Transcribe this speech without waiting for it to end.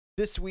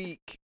this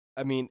week,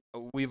 I mean,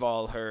 we've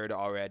all heard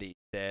already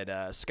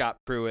that Scott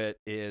Pruitt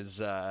is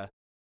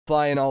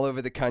flying all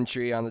over the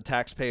country on the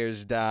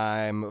taxpayers'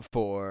 dime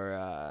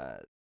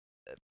for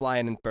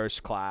flying in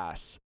first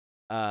class.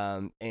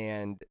 And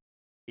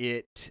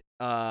it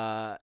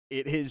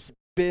has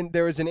been,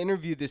 there was an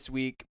interview this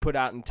week put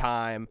out in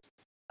Time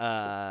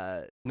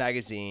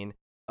magazine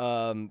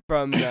from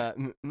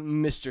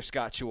Mr.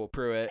 Scott Jewel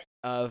Pruitt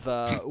of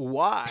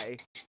why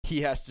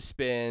he has to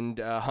spend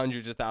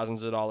hundreds of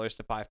thousands of dollars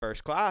to fly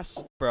first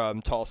class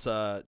from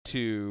Tulsa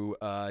to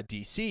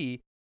DC.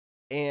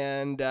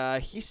 And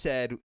he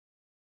said,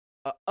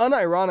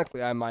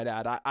 unironically, I might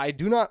add, I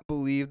do not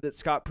believe that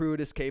Scott Pruitt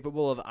is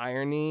capable of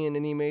irony in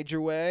any major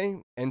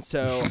way. And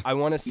so I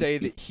want to say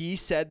that he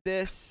said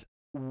this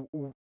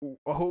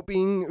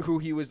hoping who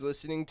he was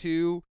listening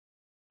to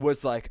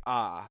was like,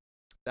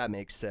 that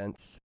makes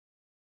sense.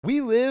 We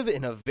live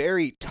in a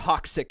very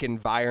toxic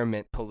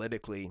environment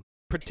politically,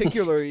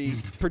 particularly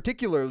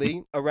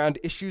around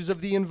issues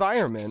of the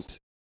environment.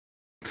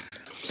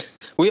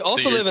 We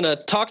also live in a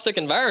toxic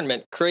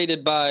environment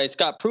created by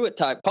Scott Pruitt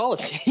type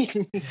policy.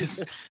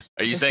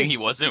 Are you saying he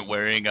wasn't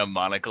wearing a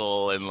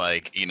monocle and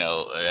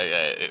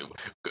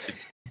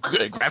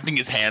grabbing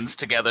his hands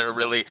together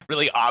really,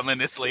 really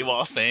ominously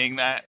while saying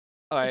that?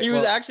 Right, he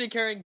was actually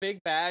carrying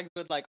big bags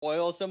with like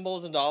oil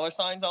symbols and dollar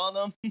signs on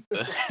them.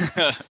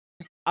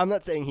 I'm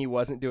not saying he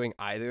wasn't doing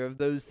either of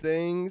those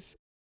things,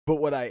 but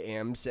what I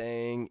am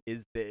saying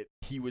is that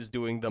he was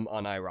doing them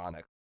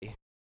unironically.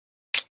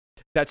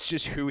 That's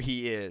just who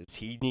he is.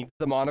 He needs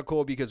the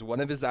monocle because one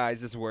of his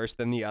eyes is worse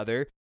than the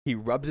other. He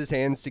rubs his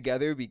hands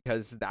together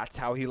because that's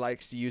how he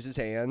likes to use his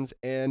hands.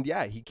 And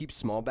yeah, he keeps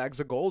small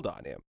bags of gold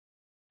on him.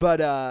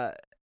 But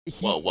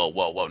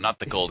whoa, not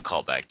the gold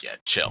callback yet.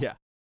 Chill. Yeah.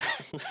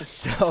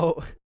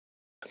 So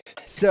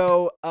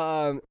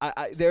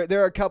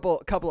there are a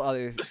couple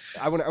other.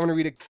 I want to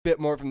read a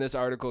bit more from this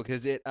article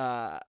because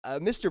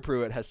Mr.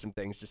 Pruitt has some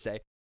things to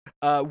say.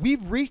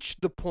 We've reached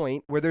the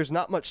point where there's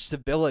not much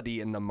civility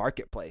in the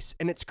marketplace,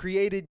 and it's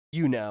created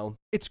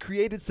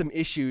some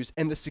issues,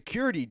 and the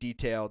security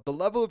detail, the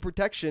level of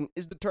protection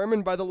is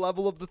determined by the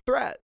level of the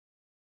threat.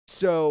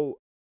 So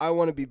I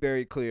want to be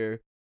very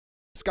clear.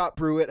 Scott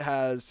Pruitt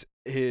has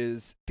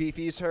his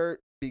fifis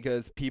hurt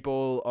because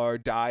people are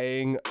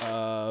dying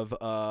of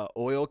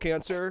oil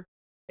cancer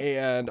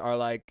and are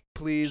like,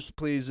 please,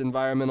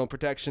 Environmental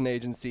Protection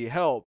Agency,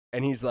 help.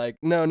 And he's like,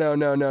 no.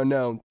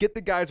 Get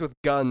the guys with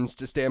guns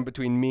to stand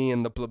between me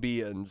and the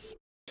plebeians.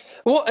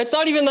 Well, it's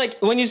not even like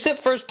when you sit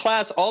first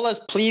class, all us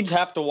plebes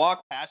have to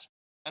walk past.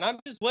 And I'm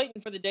just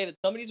waiting for the day that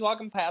somebody's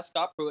walking past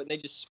Scott Pruitt and they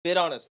just spit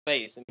on his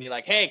face and be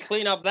like, hey,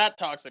 clean up that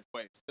toxic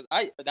waste.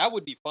 Because that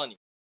would be funny.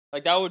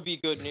 Like, that would be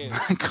good news.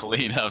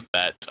 Clean up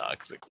that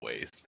toxic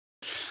waste.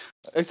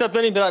 Except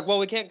then he'd be like, well,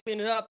 we can't clean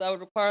it up. That would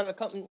require the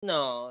company.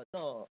 No.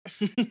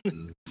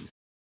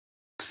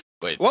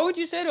 Wait. What would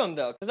you say to him,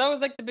 though? Because that was,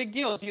 like, the big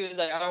deal. He was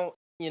like, I don't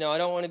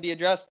want to be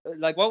addressed.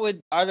 Like, what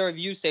would either of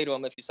you say to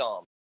him if you saw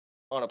him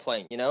on a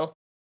plane, you know?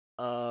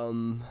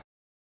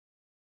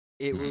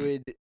 It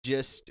would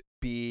just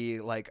be,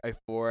 like, a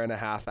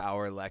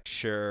 4.5-hour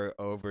lecture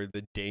over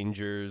the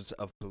dangers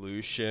of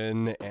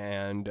pollution,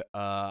 and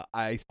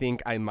I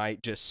think I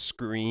might just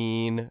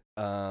screen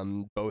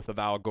both of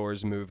Al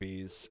Gore's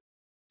movies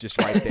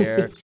just right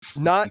there.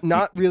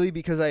 Not really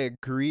because I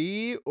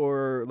agree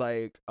or,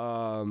 like,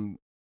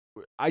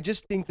 I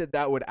just think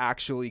that would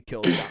actually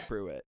kill Scott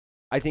Pruitt.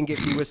 I think if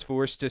he was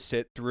forced to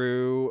sit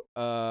through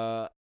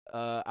Al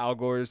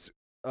Gore's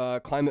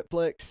climate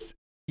flicks,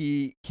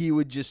 he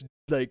would just,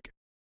 like,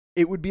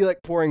 it would be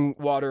like pouring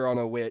water on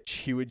a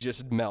witch. He would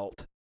just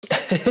melt.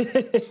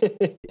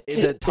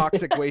 The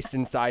toxic waste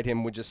inside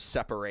him would just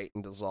separate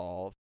and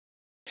dissolve.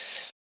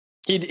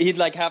 He'd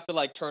like have to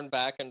like turn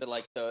back into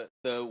like the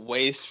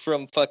waste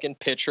from fucking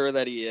pitcher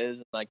that he is,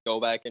 and like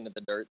go back into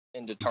the dirt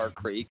into Tar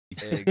Creek.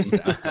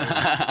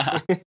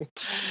 Exactly.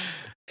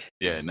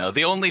 Yeah, no,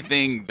 the only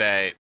thing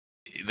that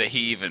he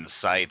even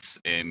cites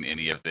in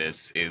any of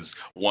this is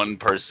one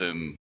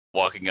person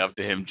walking up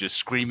to him just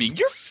screaming,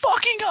 "You're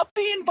fucking up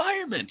the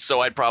environment." So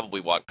I'd probably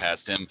walk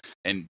past him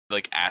and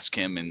like ask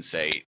him and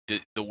say,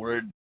 "Did the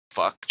word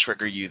fuck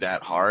trigger you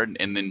that hard?"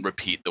 And then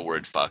repeat the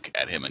word fuck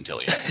at him until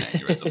he has an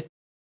aneurysm.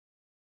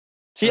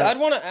 See, I'd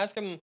want to ask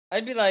him,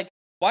 I'd be like,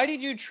 why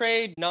did you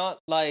trade not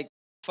like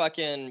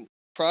fucking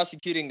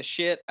prosecuting the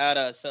shit out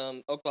of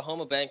some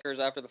Oklahoma bankers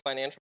after the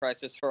financial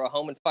crisis for a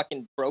home in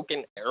fucking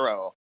Broken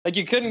Arrow? Like,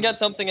 you couldn't get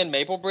something in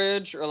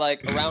Maplebridge or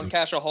like around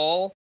Cassia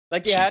Hall.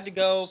 Like, you had to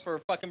go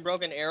for fucking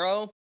Broken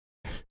Arrow.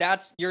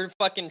 That's your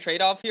fucking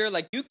trade-off here.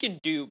 Like, you can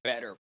do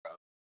better, bro.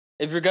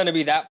 If you're gonna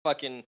be that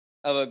fucking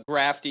of a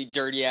grafty,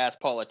 dirty-ass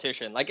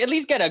politician. Like, at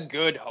least get a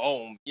good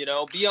home, you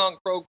know? Be on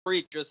Crow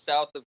Creek just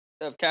south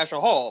of Cassia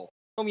Hall.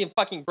 Don't be a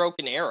fucking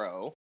Broken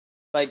Arrow.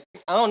 Like,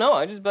 I don't know.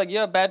 I just be like, you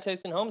have bad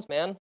taste in homes,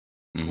 man.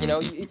 Mm-hmm. You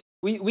know,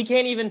 we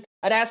can't even...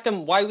 I'd ask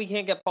him why we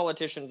can't get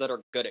politicians that are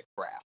good at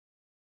graft.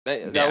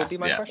 That would be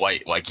my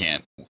question. Why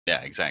can't?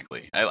 Yeah,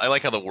 exactly. I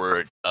like how the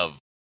word of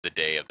the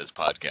day of this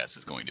podcast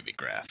is going to be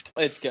graft.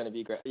 It's going to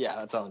be great. Yeah,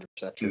 that's 100%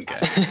 true. Okay.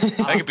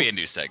 That could be a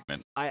new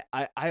segment.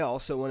 I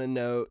also want to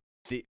note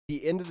the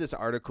end of this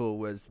article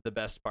was the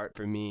best part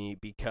for me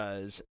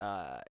because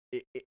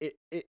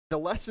the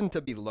lesson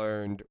to be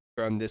learned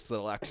from this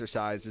little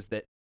exercise is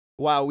that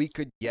while we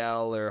could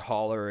yell or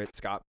holler at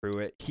Scott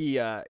Pruitt,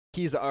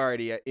 he's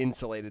already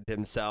insulated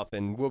himself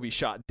and will be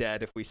shot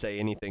dead if we say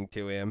anything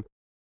to him.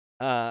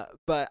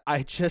 But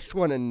I just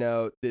want to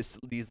note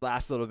these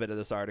last little bit of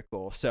this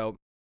article. So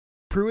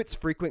Pruitt's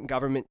frequent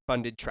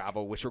government-funded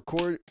travel, which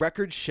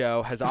records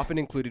show has often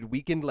included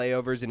weekend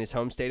layovers in his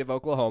home state of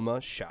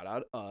Oklahoma, shout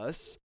out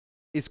us,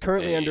 is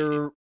currently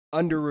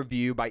under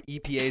review by the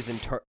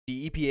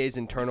EPA's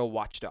internal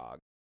watchdog.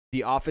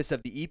 The Office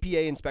of the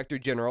EPA Inspector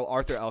General,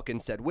 Arthur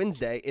Elkins, said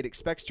Wednesday it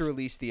expects to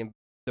release the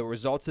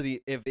results of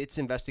its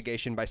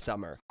investigation by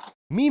summer.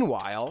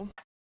 Meanwhile,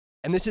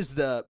 and this is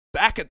the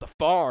back at the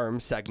farm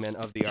segment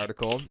of the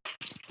article,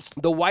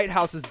 the White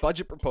House's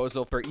budget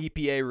proposal for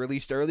EPA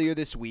released earlier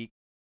this week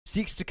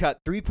seeks to cut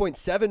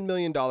 $3.7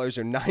 million or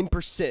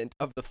 9%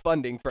 of the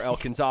funding for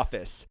Elkins'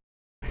 office.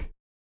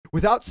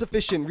 Without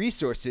sufficient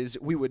resources,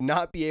 we would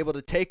not be able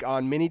to take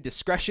on many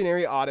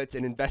discretionary audits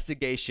and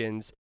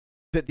investigations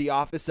that the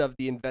Office of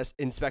the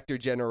Inspector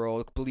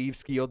General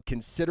believes yield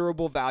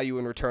considerable value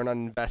and return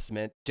on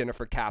investment,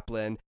 Jennifer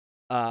Kaplan,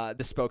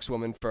 the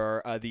spokeswoman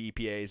for the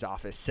EPA's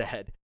office,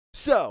 said.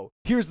 So,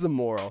 here's the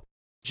moral.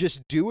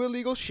 Just do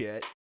illegal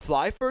shit,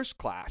 fly first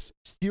class,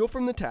 steal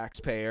from the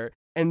taxpayer,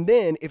 and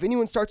then if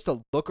anyone starts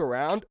to look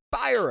around,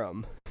 fire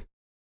them.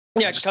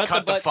 Yeah, just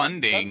cut the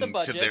funding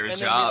to their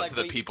job, to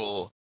the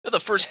people. The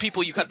first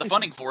people you cut the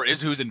funding for is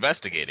who's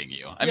investigating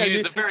you. I mean,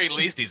 at the very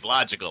least, he's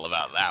logical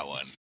about that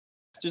one.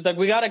 It's just like,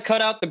 we got to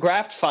cut out the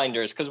graft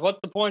finders, because what's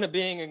the point of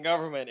being in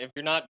government if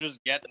you're not just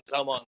getting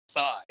some on the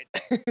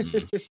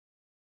side?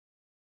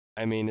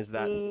 I mean, is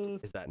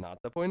that not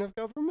the point of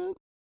government?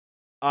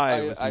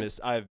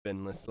 I've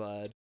been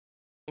misled.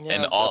 Yeah,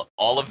 and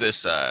all of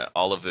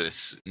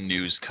this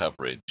news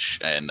coverage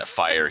and the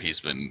fire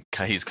he's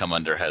come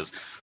under has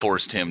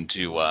forced him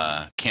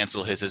to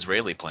cancel his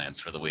Israeli plans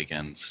for the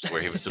weekends,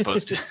 where he was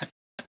supposed to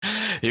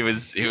he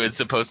was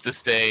supposed to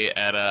stay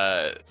at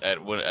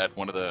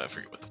one of the, I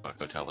forget what the fuck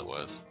hotel it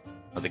was,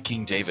 the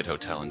King David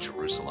Hotel in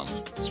Jerusalem.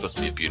 It's supposed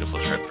to be a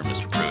beautiful trip for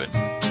Mr. Pruitt.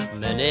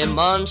 Many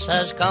months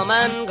has come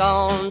and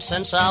gone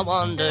since I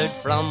wandered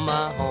from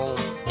my home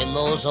in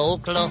those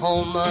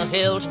Oklahoma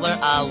hills where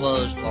I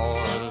was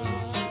born.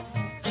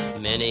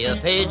 Many a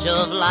page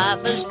of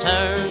life has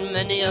turned,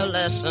 many a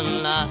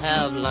lesson I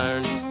have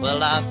learned.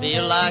 Well, I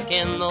feel like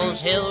in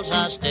those hills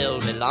I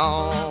still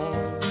belong.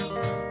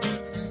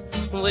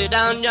 Way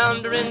down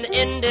yonder in the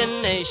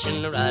Indian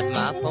Nation, I ride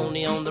my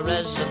pony on the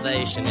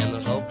reservation in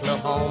those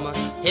Oklahoma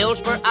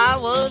hills where I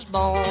was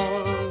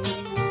born.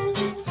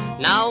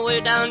 Now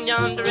way down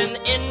yonder in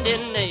the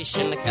Indian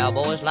Nation, the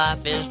cowboy's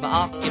life is my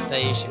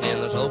occupation in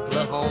those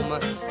Oklahoma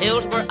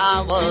hills where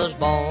I was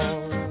born.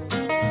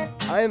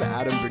 I am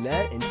Adam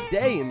Burnett, and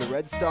today in the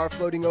Red Star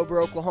floating over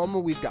Oklahoma,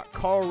 we've got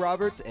Carl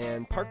Roberts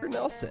and Parker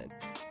Nelson.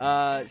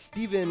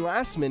 Stephen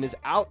Lastman is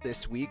out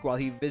this week while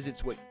he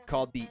visits what's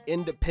called the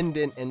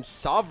independent and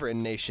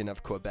sovereign nation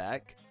of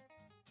Quebec.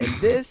 And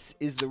this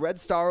is the Red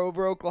Star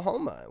over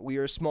Oklahoma. We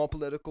are a small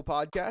political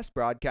podcast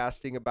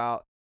broadcasting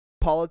about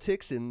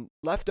politics in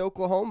left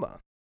Oklahoma.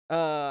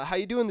 How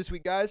you doing this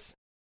week, guys?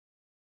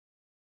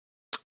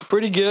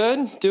 Pretty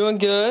good. Doing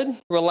good.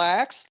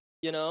 Relaxed,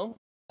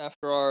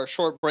 after our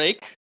short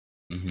break.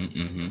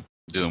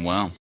 Doing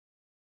well.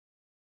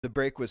 The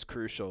break was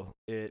crucial.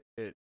 It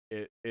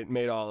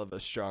made all of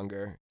us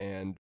stronger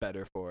and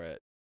better for it.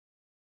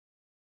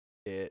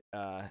 It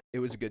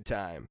was a good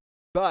time.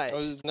 But it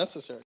was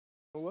necessary.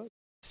 What?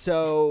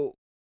 So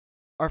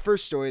our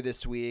first story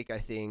this week, I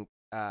think,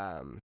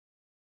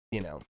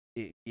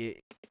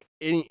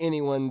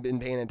 anyone been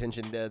paying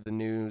attention to the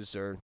news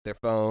or their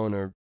phone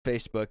or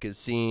Facebook has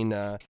seen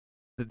that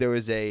there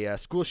was a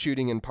school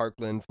shooting in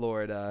Parkland,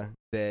 Florida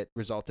that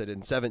resulted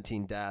in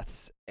 17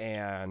 deaths.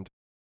 And,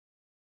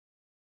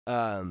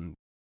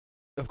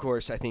 of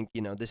course, I think,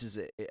 this is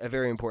a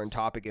very important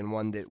topic and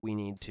one that we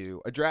need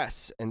to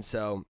address. And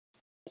so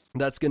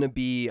that's going to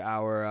be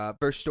our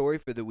first story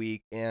for the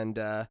week. And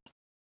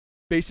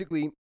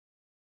basically,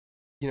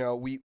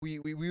 we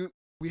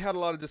had a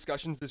lot of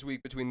discussions this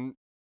week between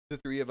the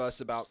three of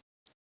us about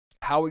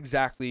how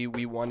exactly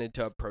we wanted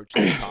to approach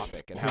this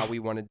topic and how we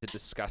wanted to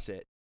discuss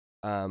it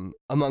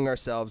among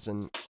ourselves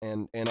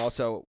and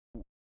also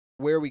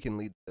where we can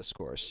lead the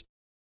discourse.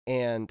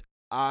 And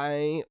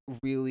I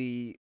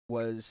really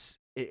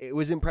it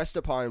was impressed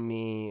upon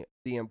me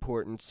the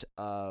importance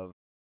of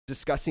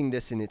discussing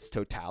this in its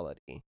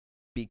totality,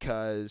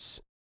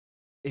 because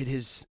it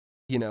is,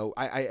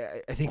 I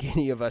think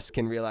any of us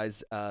can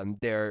realize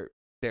there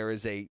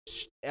is a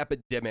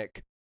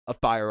epidemic of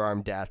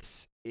firearm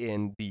deaths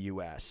in the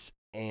U.S.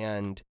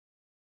 And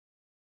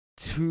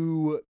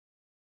to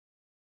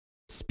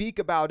speak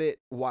about it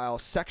while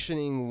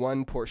sectioning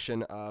one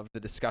portion of the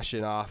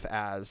discussion off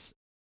as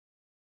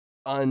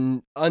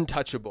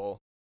untouchable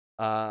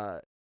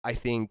I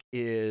think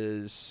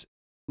is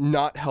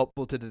not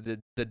helpful to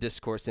the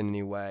discourse in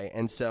any way.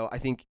 And so I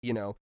think,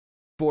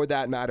 for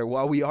that matter,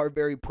 while we are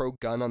very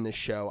pro-gun on this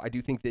show, I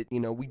do think that,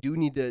 we do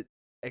need to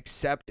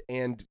accept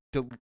and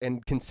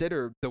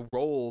consider the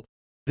role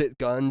that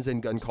guns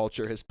and gun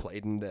culture has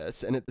played in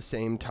this, and at the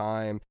same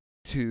time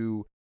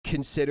to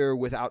consider,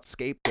 without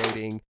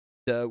scapegoating,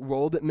 the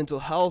role that mental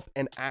health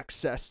and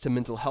access to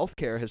mental health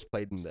care has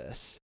played in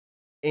this.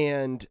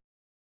 And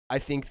I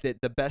think that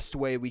the best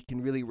way we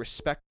can really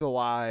respect the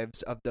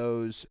lives of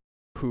those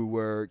who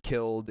were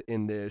killed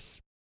in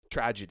this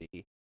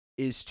tragedy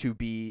is to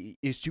be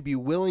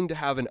willing to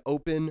have an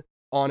open,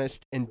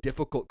 honest, and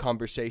difficult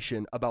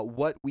conversation about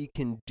what we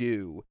can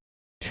do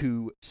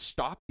to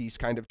stop these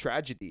kind of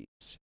tragedies.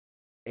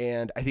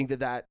 And I think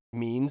that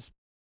means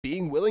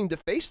being willing to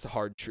face the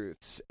hard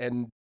truths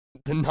and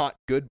the not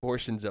good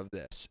portions of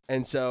this.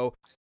 And so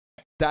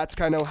that's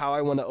kind of how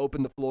I want to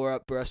open the floor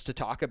up for us to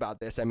talk about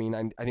this. I mean,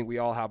 I think we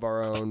all have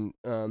our own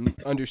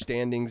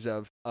understandings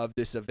of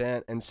this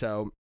event. And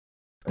so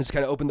I just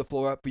kind of open the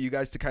floor up for you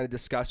guys to kind of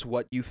discuss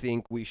what you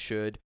think we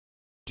should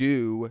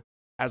do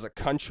as a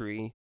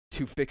country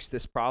to fix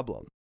this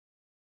problem.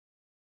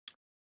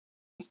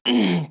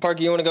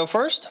 Parker, you want to go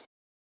first?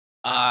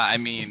 I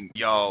mean,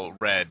 y'all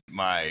read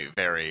my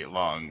very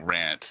long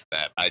rant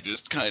that I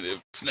just kind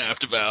of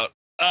snapped about.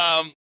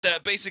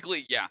 That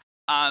basically, yeah.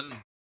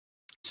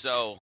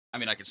 So, I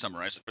mean, I can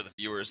summarize it for the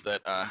viewers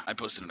that I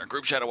posted in our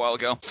group chat a while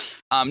ago.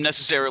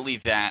 Necessarily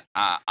that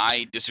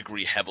I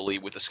disagree heavily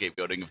with the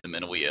scapegoating of the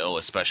mentally ill,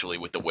 especially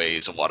with the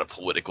ways a lot of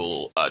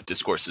political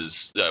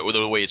discourses, or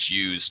the way it's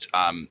used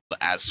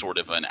as sort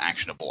of an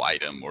actionable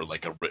item or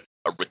like a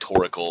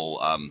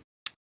rhetorical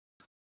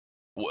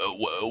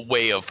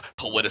way of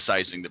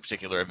politicizing the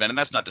particular event. And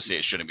that's not to say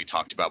it shouldn't be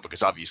talked about,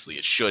 because obviously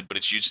it should, but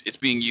it's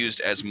being used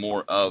as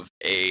more of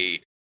a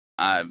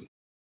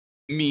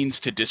means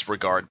to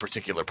disregard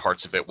particular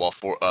parts of it while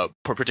for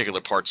particular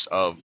parts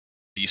of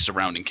the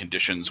surrounding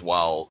conditions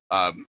while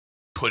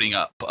putting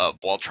up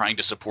while trying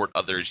to support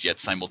others, yet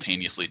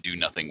simultaneously do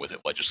nothing with it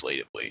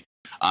legislatively.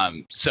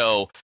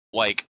 So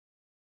like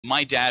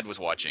my dad was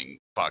watching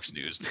Fox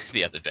News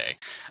the other day,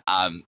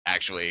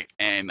 actually,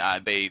 and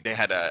they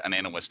had an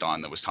analyst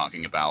on that was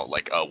talking about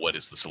like, what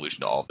is the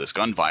solution to all of this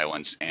gun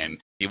violence? And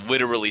he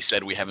literally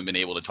said we haven't been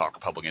able to talk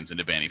Republicans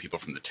into banning people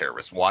from the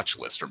terrorist watch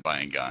list from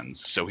buying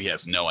guns. So he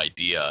has no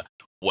idea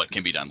what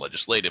can be done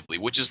legislatively,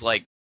 which is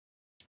like,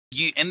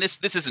 and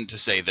this isn't to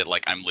say that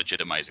like I'm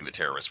legitimizing the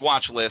terrorist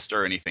watch list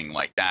or anything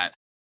like that,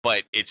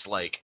 but it's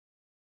like,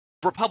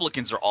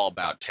 Republicans are all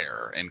about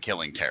terror and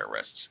killing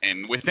terrorists,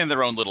 and within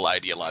their own little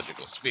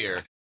ideological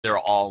sphere, they're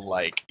all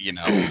like,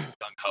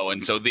 gung-ho.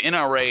 And so the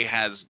NRA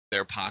has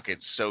their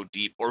pockets so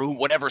deep, or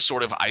whatever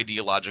sort of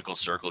ideological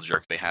circle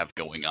jerk they have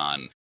going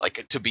on,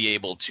 like to be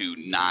able to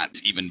not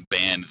even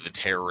ban the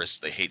terrorists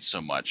they hate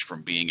so much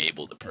from being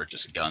able to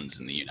purchase guns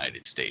in the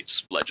United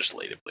States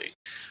legislatively,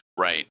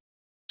 right?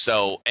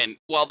 So, and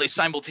while they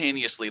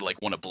simultaneously like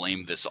want to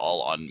blame this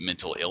all on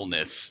mental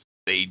illness,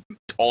 they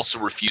also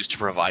refuse to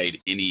provide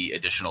any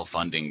additional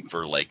funding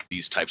for like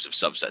these types of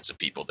subsets of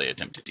people they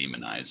attempt to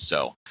demonize.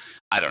 So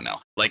I don't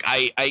know. Like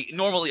I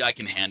normally I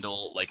can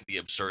handle like the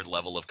absurd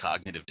level of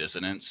cognitive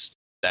dissonance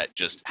that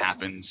just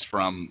happens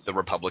from the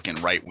Republican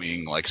right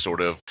wing, like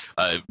sort of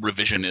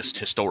revisionist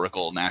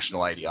historical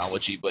national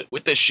ideology. But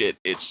with this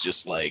shit, it's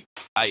just like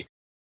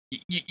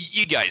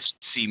you guys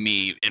see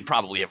me and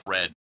probably have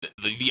read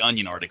the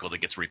Onion article that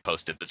gets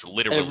reposted. That's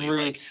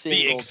literally like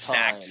the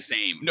exact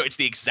same. No, it's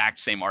the exact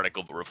same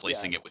article, but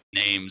replacing it with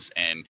names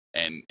and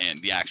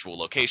the actual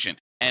location.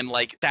 And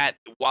like that,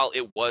 while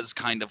it was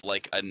kind of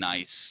like a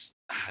nice,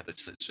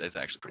 it's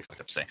actually pretty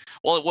fucked up to say.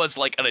 Well, it was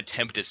like an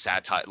attempt to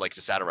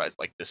satirize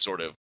like this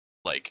sort of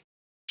like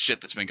shit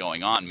that's been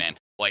going on, man.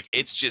 Like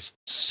it's just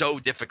so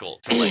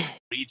difficult to like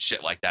read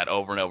shit like that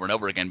over and over and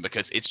over again,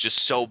 because it's just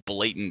so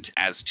blatant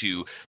as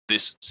to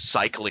this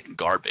cyclic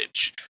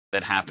garbage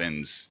that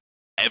happens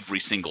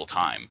every single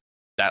time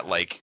that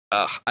like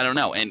I don't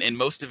know, and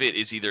most of it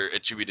is either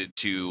attributed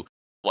to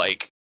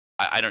like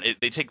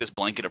they take this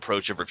blanket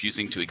approach of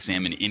refusing to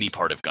examine any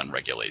part of gun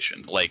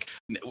regulation. Like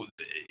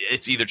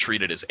it's either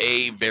treated as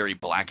very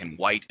black and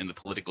white in the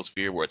political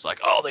sphere, where it's like,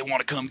 oh, they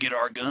want to come get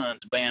our guns,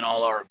 ban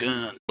all our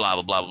guns, blah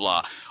blah blah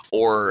blah,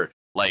 or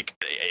like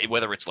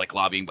whether it's like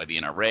lobbying by the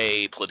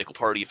NRA, political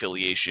party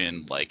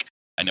affiliation. Like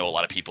I know a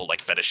lot of people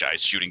like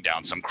fetishize shooting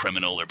down some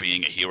criminal or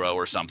being a hero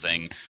or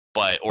something,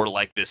 or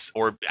like this,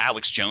 or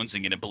Alex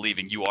Jonesing it and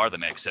believing you are the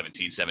next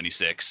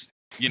 1776.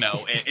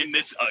 In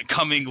this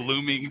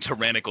looming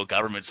tyrannical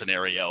government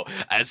scenario,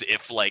 as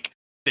if like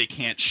they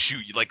can't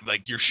shoot you,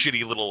 like your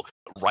shitty little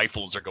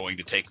rifles are going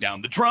to take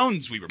down the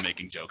drones we were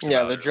making jokes about.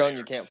 Yeah, the drone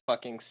you can't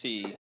fucking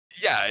see.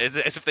 Yeah, as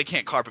if they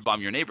can't carpet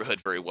bomb your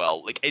neighborhood very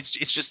well. Like it's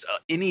just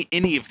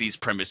any of these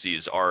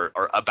premises are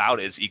about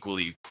as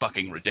equally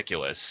fucking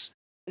ridiculous.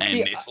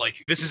 And it's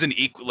like this is an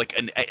equal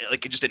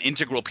just an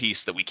integral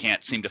piece that we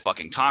can't seem to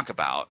fucking talk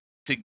about.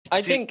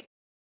 I think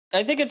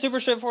it's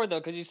super straightforward though,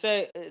 because you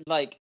say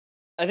like.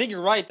 I think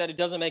you're right that it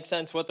doesn't make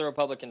sense what the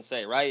Republicans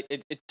say, right?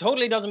 It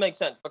totally doesn't make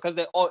sense because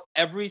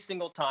every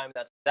single time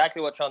that's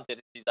exactly what Trump did.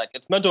 He's like,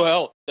 it's mental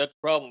health. That's the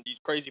problem. These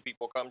crazy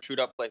people come shoot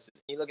up places.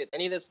 And you look at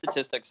any of the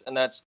statistics, and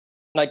that's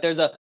like there's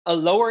a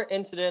lower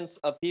incidence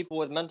of people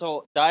with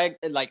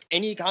like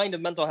any kind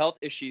of mental health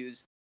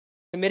issues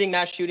committing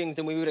mass shootings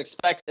than we would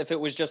expect if it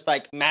was just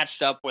like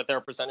matched up with their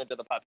percentage of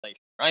the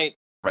population, right?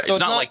 Right. So it's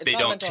not like they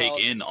don't mental take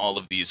health. in all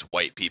of these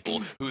white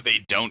people who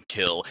they don't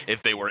kill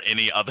if they were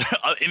any other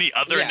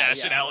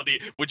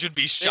nationality, which would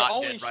be shot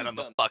always dead right shoot on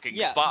the them. fucking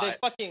Yeah, spot.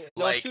 they'll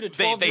Like, shoot a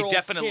they 12-year-old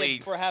definitely-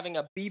 kid for having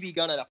a BB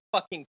gun at a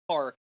fucking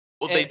park.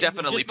 Well, they and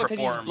definitely just because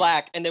perform. he's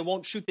black, and they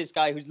won't shoot this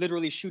guy who's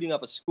literally shooting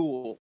up a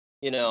school.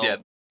 You know. Yeah,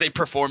 they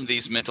perform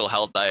these mental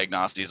health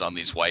diagnoses on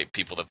these white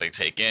people that they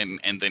take in,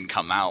 and then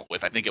come out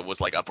with, I think it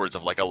was like upwards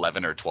of like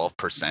 11 or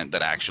 12%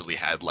 that actually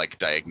had like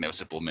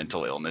diagnosable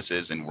mental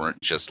illnesses and weren't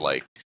just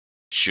like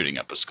shooting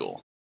up a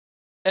school.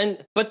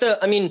 But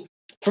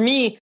for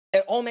me,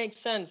 it all makes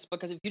sense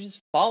because if you just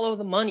follow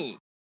the money,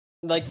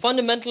 like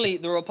fundamentally,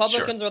 the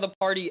Republicans are the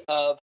party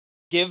of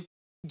give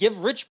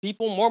rich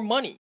people more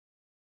money,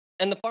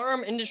 and the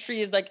firearm industry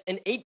is like an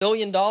 $8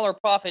 billion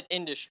profit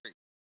industry,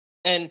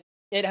 and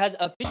it has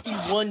a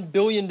 $51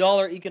 billion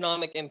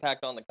economic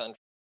impact on the country.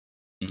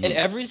 Mm-hmm. And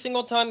every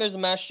single time there's a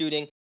mass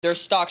shooting, their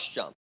stocks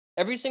jump.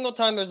 Every single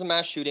time there's a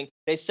mass shooting,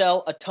 they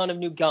sell a ton of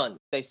new guns.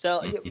 They sell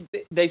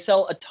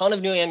a ton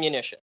of new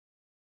ammunition.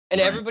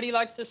 And Right. everybody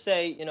likes to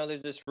say,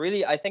 there's this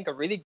I think a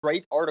really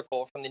great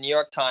article from the New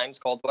York Times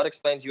called "What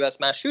Explains U.S.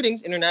 Mass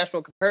Shootings?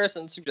 International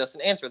Comparisons Suggest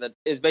an Answer," that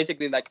is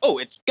basically like, oh,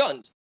 it's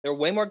guns. There are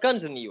way more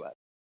guns in the U.S.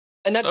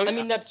 And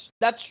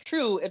that's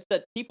true. It's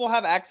that people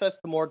have access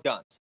to more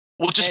guns.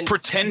 Well, just And-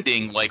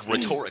 pretending like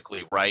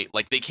rhetorically, right?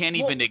 Like they can't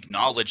even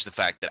acknowledge the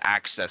fact that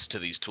access to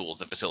these tools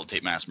that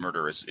facilitate mass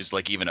murder is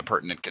like even a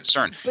pertinent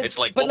concern. It's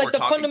like, but what like we're the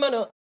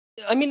talking.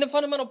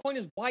 fundamental point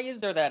is, why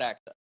is there that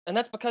access? And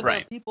that's because there are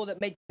Right. people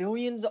that make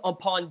billions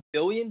upon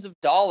billions of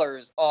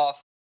dollars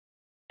off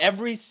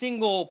every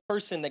single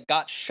person that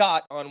got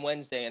shot on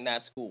Wednesday in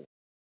that school.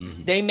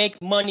 Mhm. They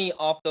make money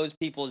off those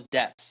people's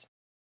debts.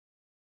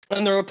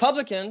 And the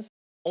Republicans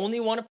only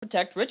want to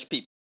protect rich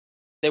people.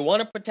 They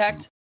want to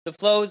protect the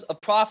flows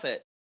of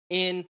profit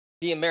in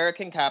the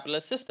American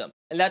capitalist system.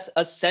 And that's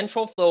a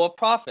central flow of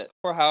profit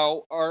for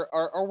how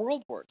our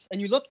world works.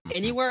 And you look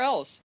anywhere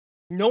else,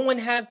 no one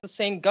has the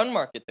same gun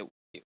market that we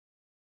do.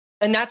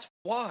 And that's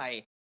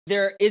why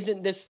there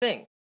isn't this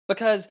thing.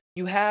 Because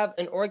you have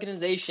an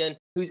organization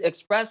whose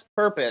express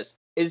purpose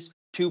is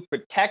to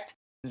protect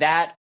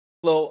that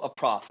flow of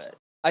profit.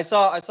 I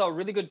saw a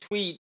really good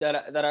tweet that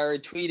I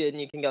retweeted,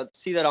 and you can go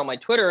see that on my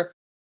Twitter,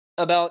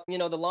 about the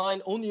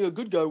line, only a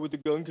good guy with a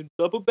gun can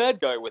stop a bad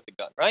guy with a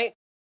gun, right?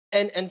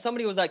 And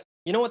somebody was like,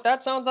 you know what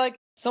that sounds like?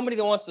 Somebody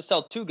that wants to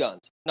sell two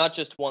guns, not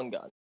just one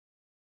gun.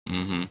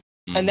 Mm-hmm.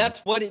 And that's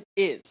what it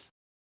is.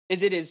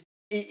 It is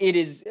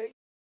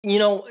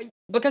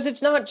because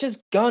it's not just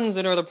guns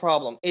that are the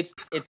problem. It's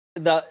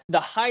the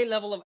high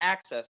level of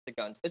access to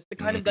guns. It's the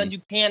kind of guns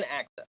you can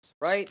access,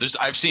 right?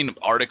 I've seen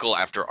article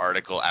after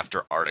article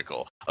after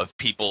article of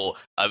people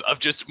of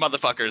just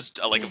motherfuckers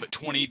like a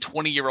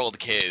 20-year-old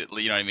kid,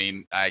 you know what I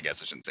mean? I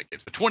guess I shouldn't say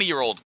kids, but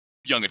 20-year-old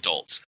young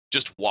adults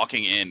just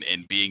walking in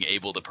and being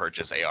able to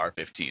purchase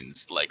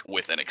AR-15s like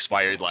with an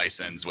expired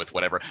license, with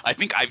whatever. I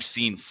think I've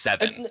seen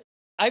 7.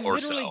 I've or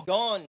literally so.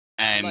 gone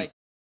And like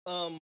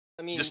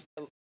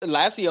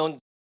Lassie owns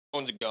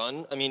a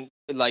gun. I mean,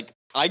 like,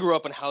 I grew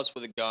up in a house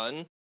with a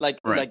gun.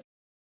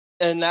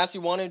 And Lassie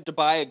wanted to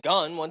buy a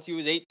gun once he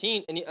was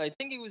 18, and I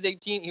think he was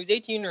 18. He was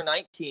 18 or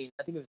 19.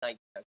 I think it was 19.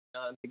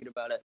 Now I'm thinking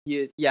about it.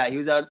 He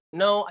was out.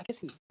 No, I guess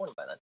he was 20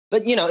 by then.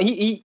 But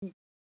he's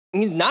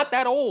not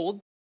that old.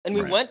 And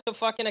we Right. went to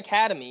fucking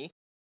academy,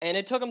 and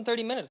it took him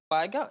 30 minutes to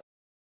buy a gun.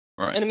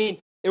 right. And I mean,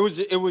 it was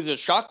a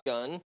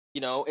shotgun.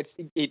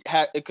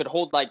 It could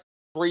hold like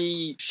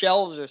 3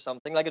 shells or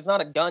something. Like, it's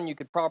not a gun you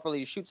could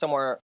properly shoot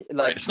somewhere,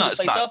 like, Right, it's not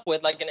up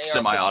with like an AR-15.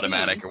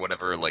 semi-automatic or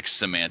whatever, like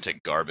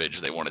semantic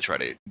garbage they want to try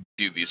to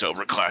do these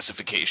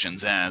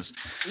overclassifications as.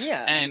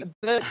 Yeah, And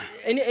but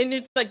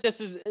it's like, this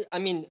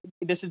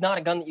is not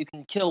a gun that you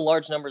can kill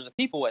large numbers of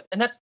people with. And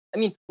that's,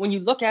 when you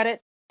look at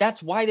it,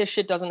 that's why this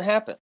shit doesn't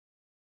happen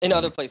in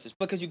other places,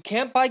 because you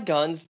can't buy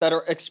guns that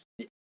are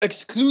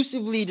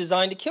exclusively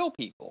designed to kill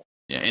people.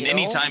 yeah, and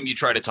anytime you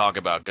try to talk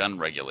about gun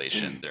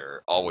regulation,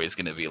 they're always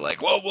going to be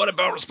like, well, what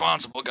about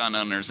responsible gun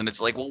owners? And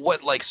it's like, well,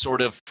 what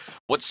sort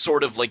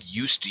of like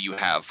use do you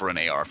have for an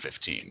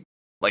AR-15?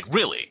 Like,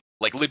 really?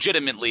 Like,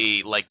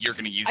 legitimately, like, you're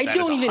going to use that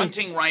as a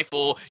hunting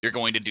rifle? You're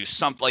going to do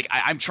something like,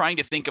 I'm trying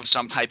to think of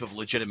some type of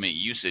legitimate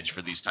usage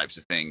for these types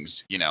of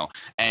things,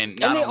 and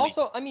they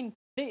also,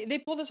 they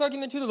pull this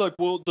argument too. They're like,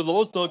 well, the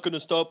law's not going to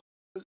stop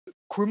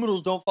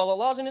criminals don't follow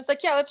laws. And it's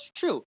like, yeah, that's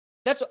true.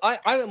 That's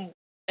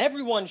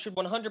everyone should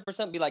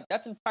 100% be like,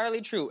 that's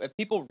entirely true. If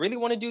people really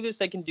want to do this,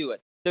 they can do it.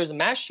 There's a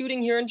mass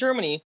shooting here in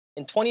Germany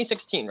in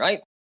 2016, right?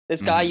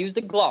 This guy used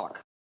a Glock.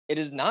 It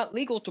is not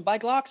legal to buy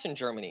Glocks in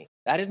Germany.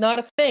 That is not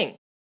a thing.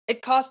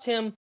 It cost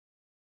him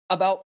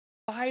about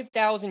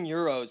 5,000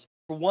 euros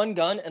for one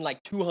gun and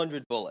like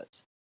 200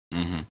 bullets.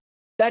 Mm-hmm.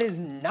 That is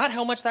not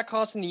how much that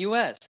costs in the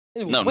U.S.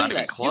 It's No, way not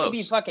even less. You could be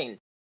close. fucking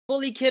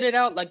fully kitted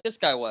out like this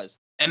guy was.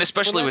 And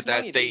especially with less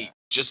money that, than they that.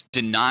 just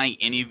deny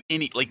any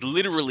like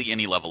literally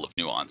any level of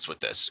nuance with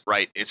this,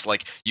 right? It's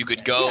like you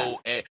could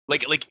go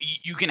like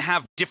you can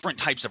have different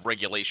types of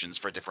regulations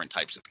for different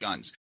types of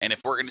guns. And if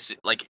we're gonna see,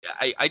 like,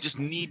 I just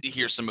need to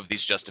hear some of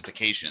these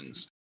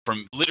justifications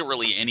from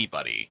literally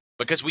anybody,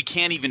 because we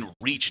can't even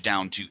reach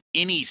down to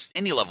any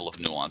level of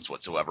nuance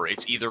whatsoever.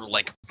 It's either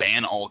like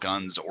ban all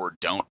guns or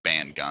don't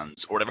ban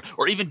guns or whatever,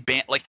 or even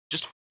ban, like,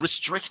 just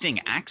restricting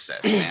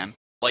access, man.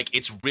 Like,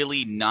 it's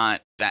really not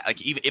that, like,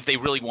 even if they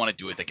really want to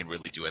do it, they can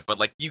really do it. But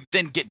like, you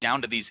then get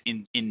down to these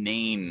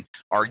inane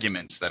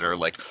arguments that are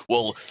like,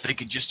 well, they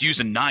could just use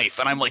a knife,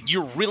 and I'm like,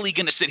 you're really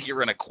gonna sit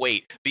here and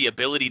equate the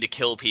ability to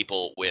kill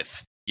people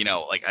with, you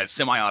know, like a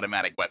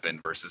semi-automatic weapon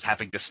versus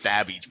having to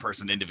stab each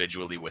person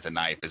individually with a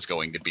knife is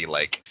going to be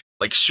like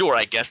sure,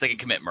 I guess they can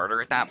commit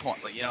murder at that point,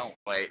 but you know,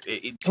 like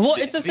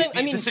It's the same.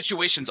 I mean, the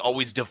situations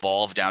always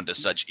devolve down to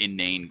such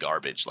inane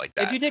garbage like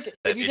that.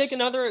 If you take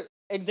another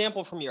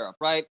example from Europe,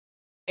 right?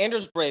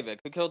 Anders Breivik,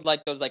 who killed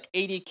like those like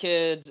 80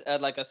 kids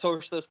at like a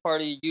socialist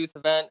party youth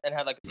event and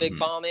had like a big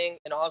bombing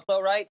in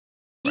Oslo, right?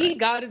 He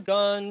got his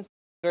guns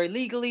very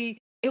legally.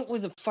 It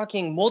was a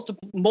fucking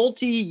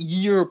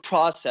multi-year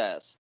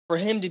process for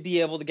him to be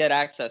able to get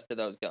access to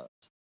those guns.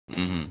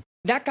 Mm-hmm.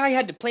 That guy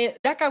had to plan.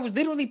 That guy was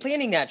literally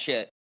planning that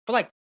shit for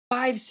like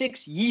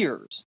 5-6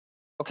 years.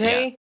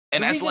 Okay, yeah.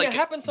 And the as reason like it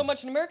happens so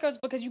much in America is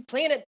because you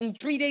plan it and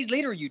 3 days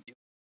later you do.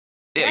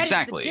 Yeah, That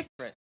exactly. is the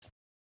difference.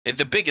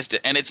 The biggest,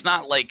 and it's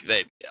not like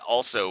that.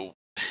 Also,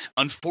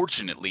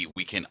 unfortunately,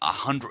 we can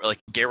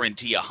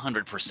guarantee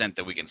 100%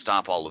 that we can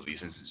stop all of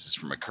these instances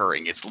from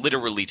occurring. It's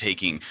literally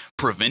taking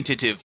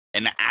preventative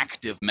and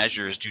active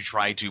measures to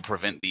try to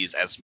prevent these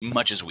as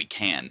much as we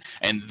can.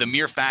 And the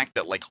mere fact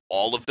that like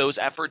all of those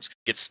efforts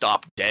get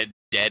stopped dead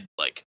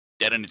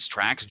in its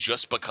tracks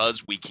just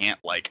because we can't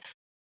like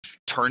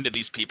turn to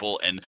these people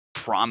and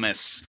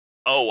promise,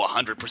 oh,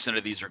 100%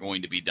 of these are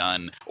going to be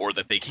done, or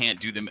that they can't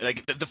do them.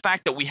 Like the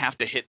fact that we have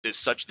to hit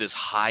this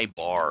high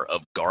bar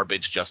of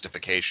garbage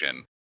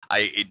justification,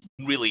 it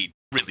really,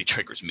 really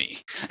triggers me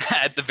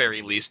at the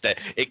very least, that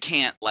it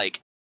can't like.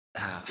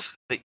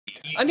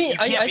 You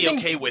can't be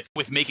okay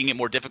with making it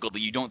more difficult.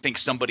 That you don't think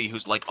somebody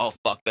who's like, oh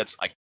fuck, that's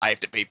like I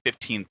have to pay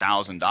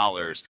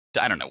 $15,000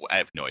 to, I don't know, I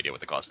have no idea what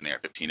the cost of an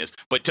AR-15 is,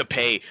 but to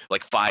pay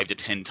like 5 to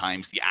 10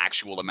 times the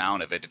actual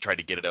amount of it to try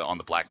to get it on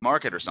the black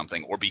market or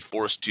something, or be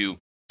forced to.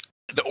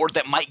 Or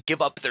that might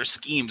give up their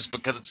schemes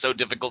because it's so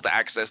difficult to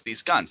access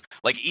these guns.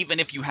 Like, even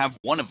if you have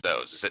one of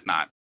those, is it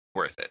not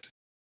worth it?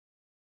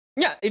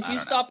 Yeah, if you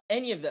stop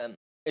any of them,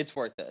 it's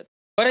worth it.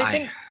 But I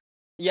think,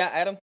 yeah,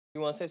 Adam,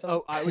 you want to say something?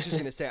 Oh, I was just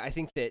gonna say, I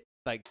think that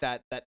like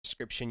that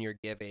description you're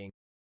giving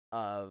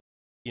of,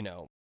 you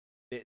know,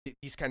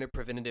 these kind of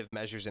preventative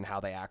measures and how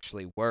they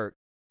actually work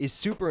is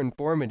super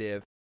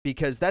informative.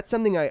 Because that's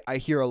something I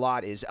hear a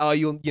lot is, oh,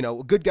 you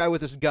know, a good guy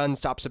with a gun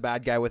stops a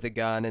bad guy with a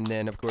gun, and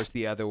then of course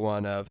the other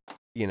one of,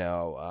 you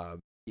know,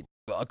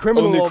 a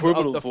criminal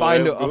will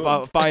find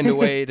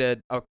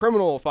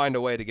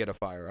a way to get a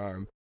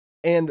firearm,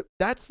 and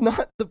that's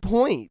not the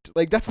point.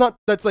 Like that's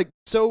like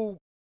so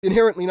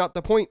inherently not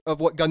the point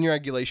of what gun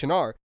regulation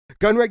are.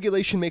 Gun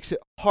regulation makes it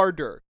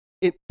harder.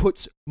 It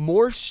puts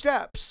more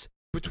steps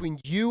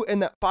between you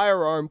and that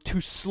firearm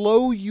to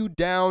slow you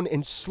down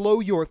and slow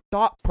your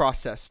thought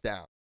process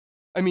down.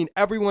 I mean,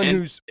 everyone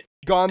who's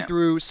gone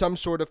through some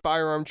sort of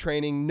firearm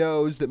training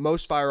knows that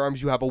most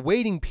firearms you have a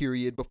waiting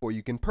period before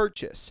you can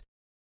purchase.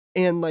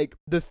 And like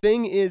the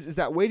thing is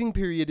that waiting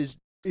period is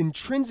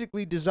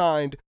intrinsically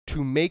designed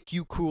to make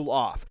you cool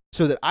off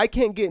so that I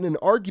can't get in an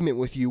argument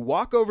with you,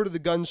 walk over to the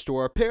gun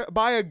store,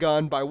 buy a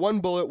gun, buy one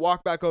bullet,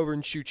 walk back over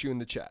and shoot you in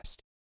the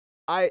chest.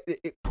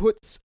 It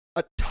puts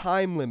a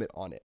time limit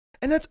on it.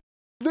 And that's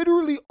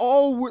literally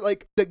all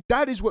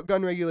that is what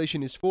gun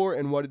regulation is for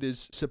and what it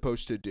is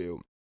supposed to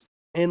do.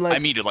 And like, I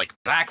mean, like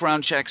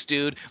background checks,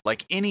 dude,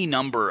 like any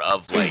number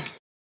of like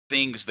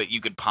things that you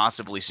could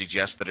possibly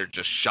suggest that are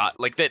just shot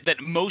like that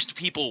most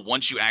people,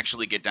 once you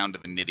actually get down to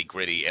the nitty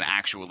gritty and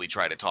actually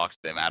try to talk to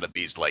them out of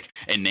these like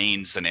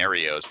inane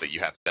scenarios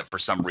that for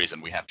some reason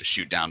we have to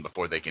shoot down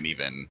before we can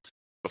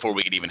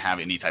even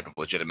have any type of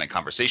legitimate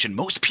conversation,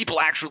 most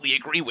people actually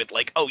agree with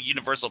like, oh,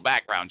 universal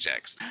background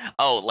checks.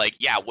 Oh, like,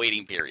 yeah,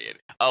 waiting period.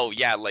 Oh,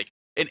 yeah, like,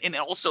 and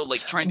also like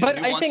trying to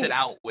nuance it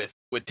out with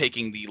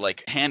taking the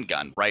like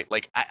handgun, right?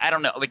 Like, I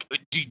don't know, like,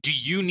 do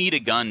you need a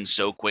gun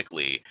so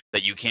quickly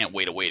that you can't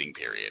wait a waiting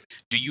period?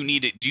 Do you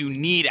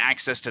need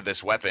access to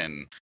this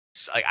weapon?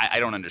 I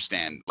don't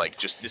understand, like,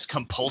 just this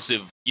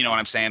compulsive, you know what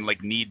I'm saying?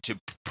 Like, need to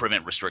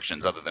prevent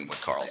restrictions other than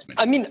what Carl's mentioned.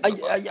 I mean,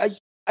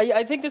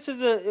 I think this is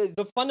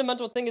the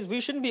fundamental thing is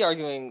we shouldn't be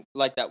arguing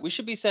like that. We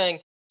should be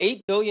saying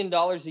 $8 billion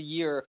a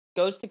year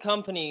goes to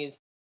companies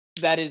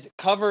that is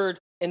covered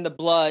in the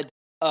blood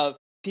of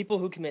people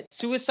who commit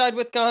suicide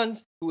with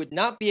guns, who would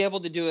not be able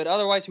to do it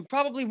otherwise, who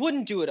probably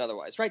wouldn't do it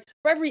otherwise, right?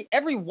 For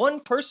every one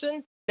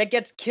person that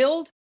gets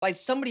killed by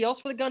somebody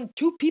else with a gun,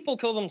 2 people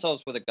kill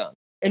themselves with a gun.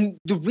 And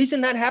the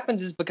reason that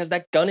happens is because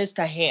that gun is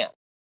to hand.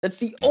 That's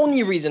the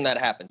only reason that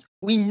happens.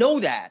 We know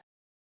that.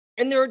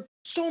 And there are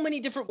so many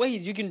different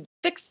ways you can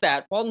fix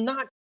that while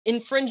not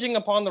infringing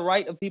upon the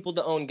right of people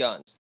to own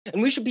guns.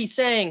 And we should be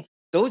saying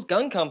those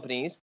gun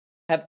companies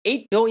have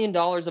 $8 billion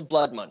of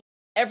blood money.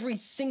 Every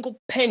single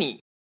penny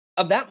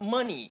of that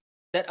money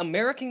that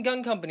American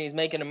gun companies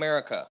make in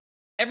America,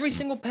 every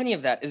single penny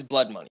of that is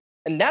blood money.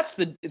 And that's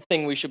the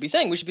thing we should be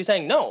saying. We should be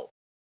saying, no,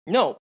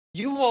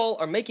 you all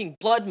are making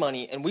blood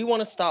money and we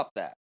want to stop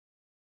that.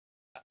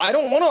 I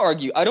don't want to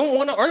argue. I don't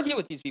want to argue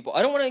with these people.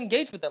 I don't want to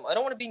engage with them. I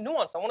don't want to be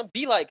nuanced. I want to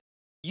be like,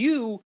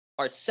 you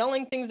are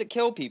selling things that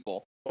kill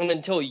people. And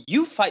until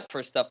you fight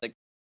for stuff that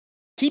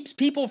keeps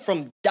people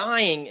from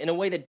dying in a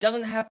way that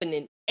doesn't happen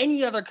in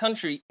any other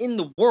country in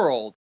the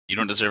world, you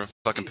don't deserve a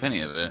fucking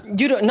penny of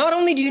it. Not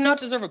only do you not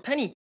deserve a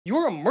penny,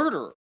 you're a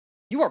murderer.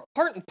 You are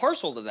part and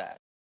parcel to that.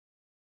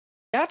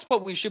 That's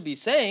what we should be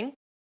saying.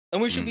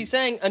 And we should be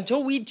saying,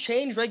 until we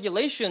change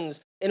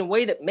regulations in a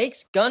way that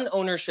makes gun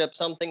ownership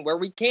something where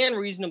we can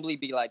reasonably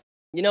be like,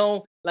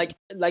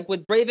 like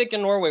with Breivik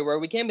in Norway, where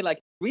we can be like,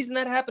 reason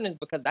that happened is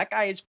because that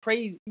guy is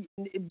crazy,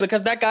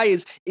 because that guy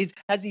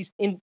has these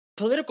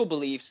political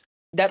beliefs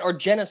that are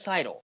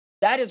genocidal.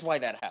 That is why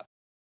that happened.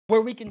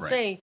 Where we can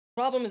say,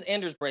 the problem is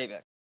Anders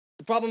Breivik.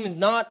 The problem is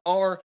not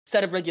our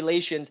set of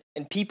regulations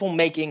and people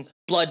making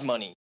blood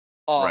money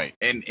off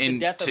the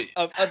death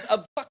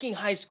of fucking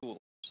high school.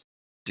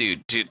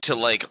 Dude, to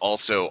like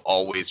also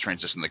always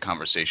transition the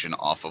conversation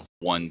off of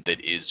one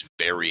that is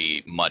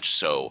very much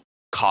so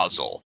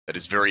causal, that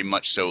is very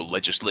much so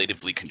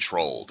legislatively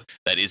controlled,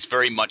 that is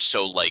very much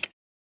so like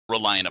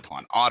reliant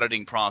upon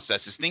auditing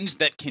processes, things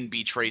that can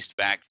be traced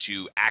back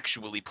to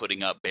actually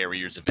putting up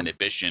barriers of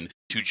inhibition,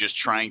 to just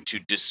trying to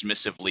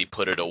dismissively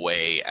put it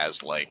away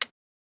as like,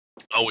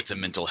 oh, it's a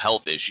mental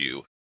health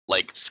issue.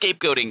 Like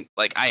scapegoating,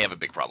 like I have a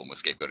big problem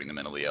with scapegoating the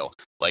mentally ill,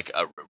 like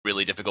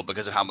really difficult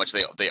because of how much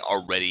they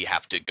already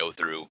have to go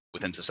through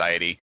within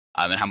society,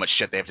 and how much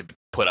shit they have to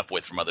put up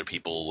with from other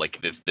people. Like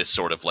this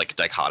sort of like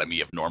dichotomy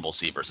of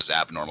normalcy versus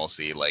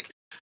abnormalcy. Like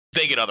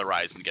they get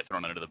otherized and get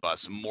thrown under the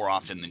bus more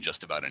often than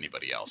just about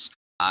anybody else.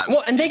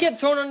 Well, and they get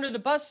thrown under the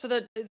bus so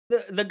that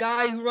the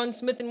guy who runs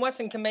Smith &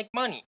 Wesson can make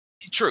money.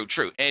 True,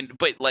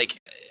 but like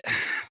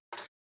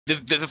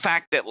the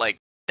fact that like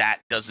that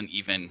doesn't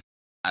even,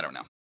 I don't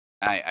know.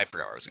 I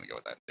forgot where I was going to go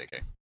with that,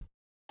 JK.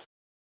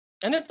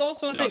 And it's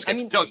also a thing. I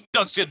mean,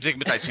 don't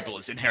stigmatize people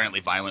as inherently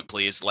violent,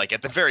 please. Like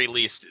at the very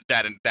least,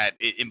 that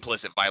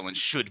implicit violence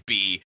should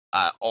be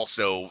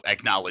also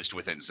acknowledged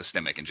within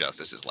systemic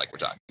injustices, like we're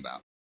talking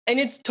about. And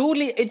it's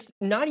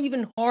not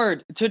even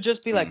hard to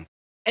just be like,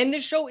 and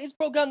this show is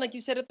pro-gun, like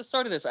you said at the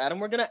start of this, Adam.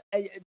 We're gonna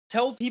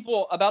tell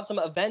people about some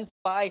events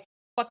by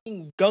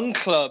fucking gun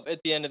club at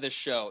the end of this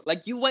show.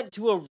 Like you went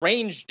to a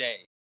range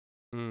day,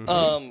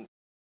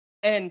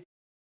 and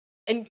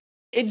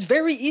it's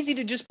very easy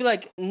to just be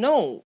like,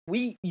 no,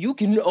 you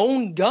can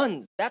own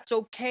guns. That's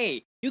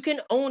okay. You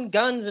can own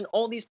guns in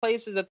all these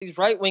places that these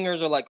right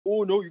wingers are like,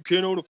 oh no, you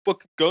can't own a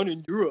fucking gun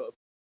in Europe.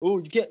 Oh,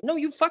 you can't. No,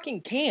 you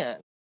fucking can.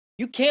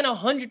 You can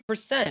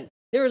 100%.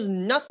 There is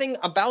nothing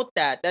about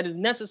that is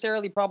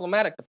necessarily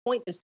problematic. The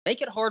point is to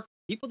make it hard for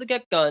people to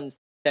get guns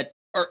that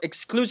are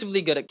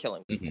exclusively good at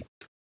killing people.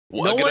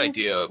 Well, a good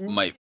idea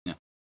might. Yeah.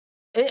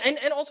 And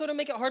also to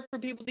make it hard for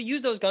people to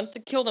use those guns to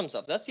kill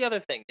themselves. That's the other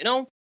thing.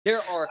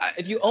 There are,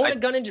 if you own a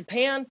gun in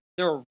Japan,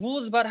 there are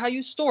rules about how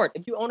you store it.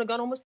 If you own a gun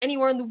almost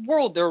anywhere in the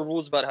world, there are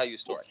rules about how you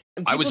store it.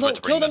 And people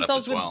don't kill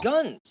themselves with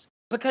guns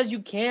because you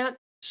can't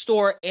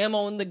store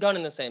ammo in the gun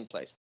in the same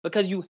place.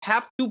 Because you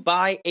have to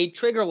buy a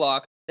trigger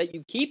lock that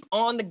you keep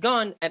on the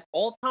gun at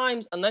all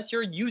times unless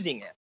you're using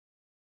it,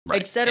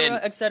 et cetera,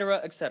 et cetera,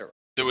 et cetera.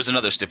 There was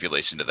another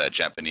stipulation to that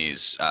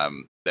Japanese,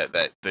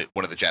 that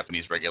one of the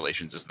Japanese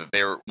regulations is that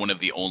they're one of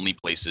the only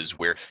places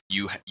where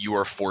you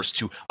are forced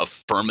to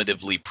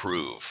affirmatively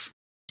prove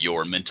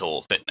your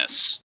mental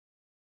fitness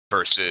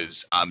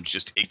versus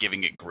just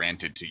giving it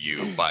granted to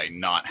you by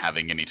not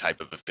having any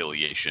type of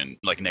affiliation,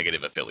 like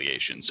negative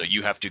affiliation. So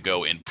you have to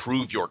go and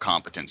prove your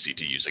competency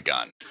to use a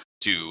gun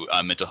to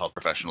mental health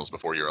professionals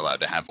before you're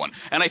allowed to have one.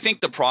 And I think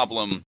the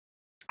problem,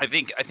 I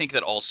think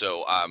that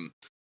also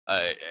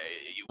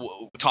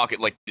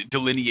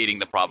delineating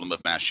the problem of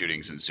mass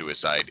shootings and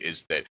suicide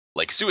is that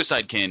like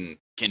suicide can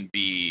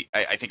be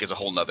I think is a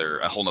whole nother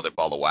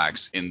ball of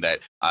wax in that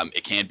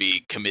it can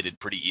be committed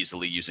pretty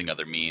easily using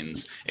other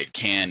means. It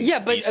can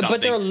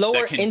but there are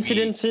lower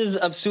incidences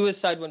of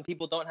suicide when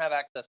people don't have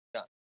access to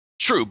guns.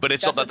 True, but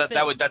it's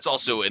that's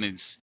also and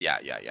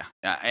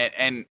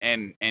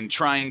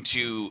trying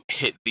to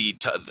hit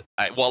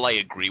while I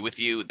agree with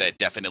you that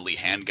definitely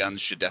handguns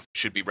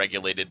should be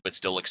regulated but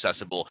still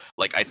accessible.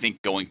 Like I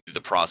think going through the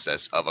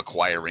process of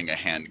acquiring a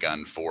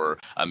handgun for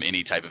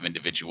any type of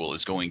individual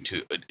is going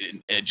to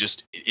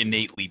just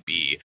innately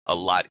be a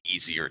lot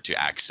easier to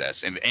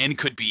access and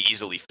could be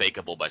easily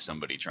fakeable by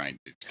somebody trying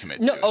to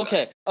commit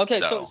suicide. Okay.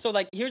 So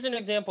like here's an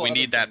example. We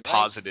need that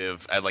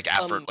positive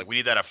we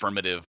need that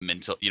affirmative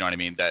mental. You know what I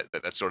mean? That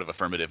sort of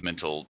affirmative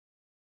mental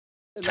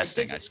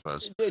testing, I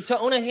suppose. To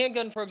own a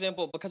handgun, for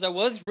example, because I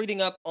was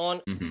reading up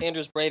on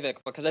Anders Breivik,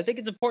 because I think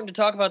it's important to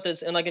talk about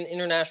this in like an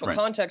international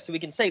context, so we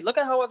can say, look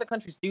at how other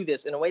countries do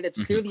this in a way that's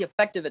clearly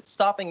effective at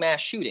stopping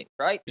mass shooting,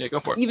 right? Yeah, go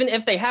for it. Even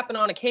if they happen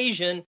on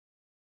occasion,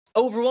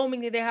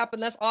 overwhelmingly they happen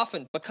less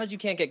often because you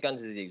can't get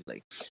guns as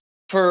easily.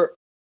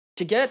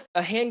 To get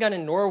a handgun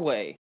in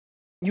Norway,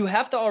 you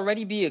have to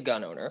already be a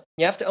gun owner.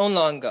 You have to own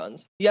long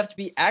guns. You have to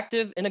be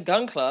active in a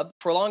gun club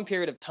for a long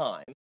period of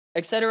time,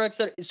 et cetera, et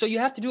cetera. So you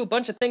have to do a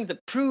bunch of things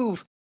that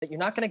prove that you're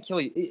not going to kill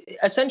you.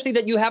 Essentially,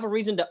 that you have a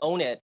reason to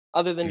own it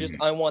other than just,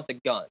 I want the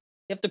gun.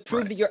 You have to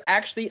prove that you're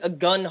actually a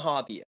gun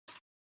hobbyist.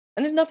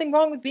 And there's nothing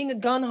wrong with being a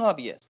gun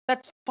hobbyist.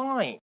 That's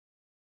fine.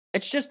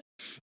 It's just,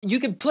 you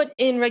can put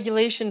in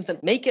regulations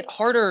that make it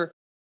harder,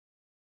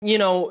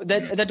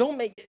 that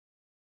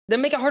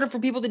make it harder for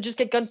people to just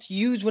get guns to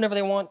use whenever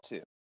they want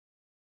to.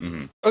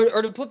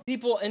 Or to put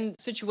people in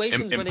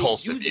situations where they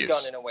use a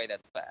gun in a way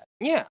that's bad.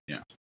 Yeah.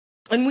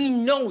 And we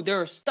know there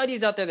are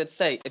studies out there that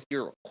say if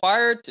you're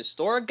required to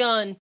store a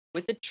gun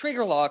with a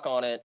trigger lock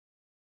on it,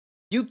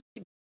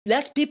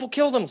 less people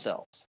kill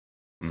themselves.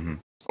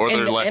 Or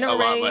there are a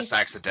lot less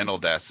accidental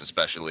deaths,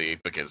 especially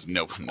because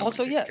no one takes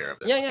care of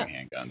their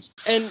handguns.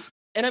 And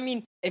I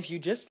mean, if you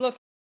just look,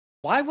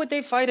 why would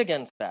they fight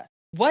against that?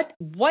 What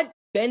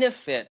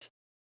benefit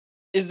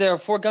is there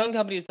for gun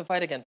companies to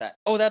fight against that?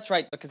 Oh, that's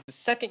right, because the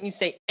second you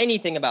say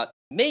anything about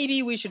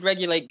maybe we should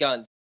regulate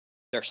guns,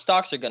 their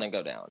stocks are going to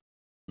go down.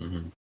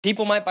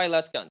 People might buy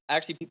less guns.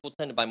 Actually, people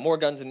tend to buy more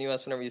guns in the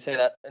U.S. whenever you say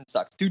that, and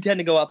stocks do tend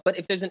to go up. But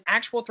if there's an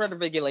actual threat of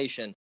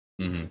regulation,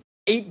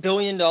 $8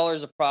 billion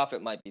of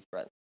profit might be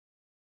threatened.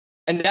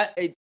 And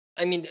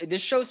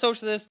this show is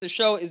socialist, the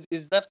show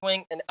is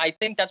left-wing, and I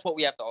think that's what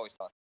we have to always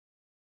talk about.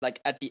 Like,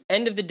 at the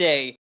end of the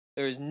day,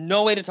 there is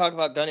no way to talk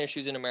about gun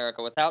issues in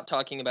America without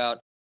talking about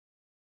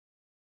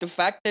the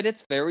fact that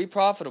it's very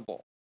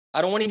profitable.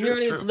 I don't want to hear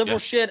any of this liberal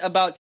shit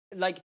about,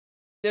 like,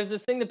 there's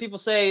this thing that people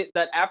say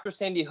that after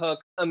Sandy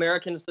Hook,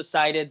 Americans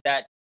decided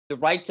that the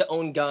right to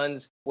own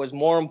guns was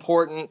more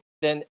important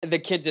than the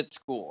kids at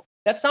school.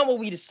 That's not what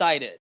we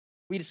decided.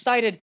 We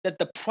decided that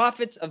the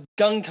profits of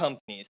gun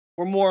companies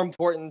were more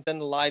important than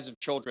the lives of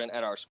children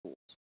at our schools,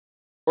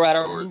 or at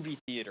our movie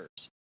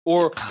theaters,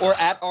 or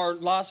at our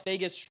Las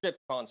Vegas strip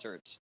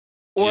concerts,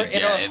 or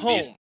in our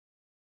home.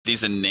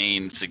 These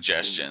inane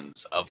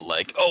suggestions of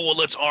like, oh well,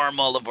 let's arm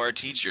all of our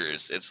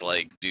teachers. It's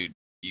like, dude,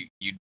 you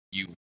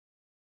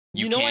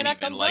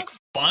can't even like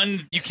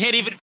fund. You can't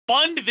even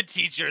fund the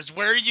teachers.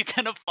 Where are you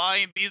gonna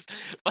find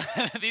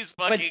these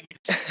fucking?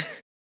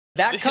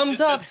 That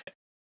comes up.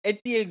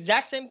 It's the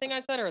exact same thing I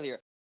said earlier.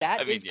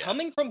 That is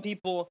coming from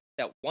people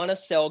that want to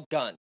sell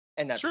guns,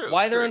 and that's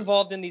why they're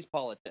involved in these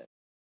politics.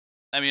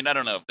 I mean, I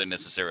don't know if they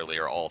necessarily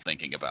are all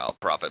thinking about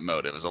profit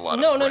motives. A lot of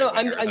no.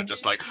 I'm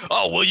just like,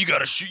 oh well, you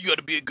gotta shoot. You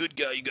gotta be a good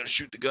guy. You gotta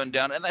shoot the gun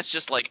down, and that's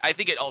just like, I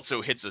think it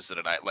also hits us at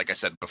like I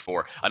said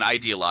before, an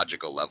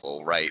ideological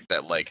level, right?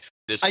 That like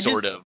this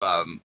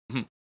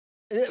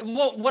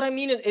Well, what I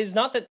mean is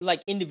not that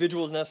like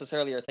individuals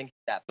necessarily are thinking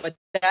that, but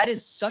that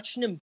is such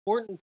an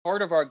important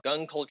part of our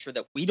gun culture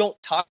that we don't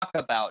talk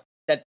about.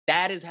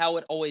 That is how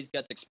it always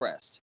gets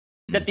expressed.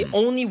 That the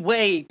only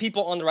way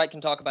people on the right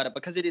can talk about it,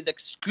 because it is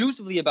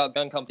exclusively about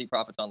gun company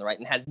profits on the right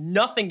and has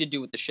nothing to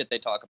do with the shit they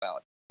talk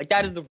about. Like,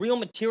 that is the real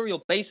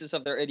material basis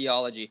of their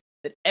ideology,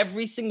 that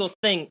every single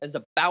thing is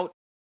about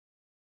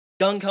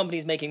gun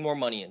companies making more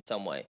money in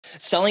some way.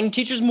 Selling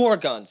teachers more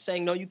guns,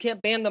 saying, no, you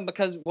can't ban them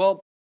because,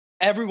 well,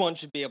 everyone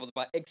should be able to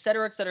buy, et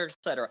cetera, et cetera, et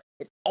cetera.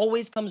 It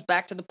always comes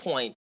back to the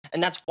point,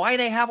 and that's why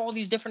they have all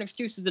these different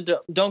excuses that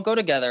don't go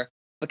together,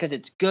 because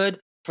it's good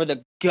for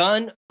the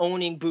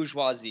gun-owning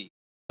bourgeoisie.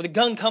 For the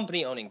gun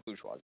company owning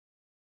bourgeoisie.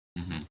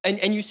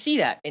 And you see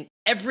that in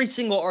every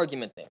single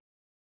argument there.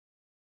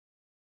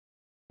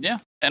 Yeah.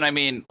 And I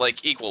mean,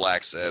 like, equal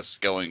access,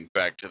 going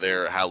back to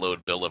their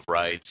hallowed Bill of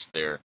Rights,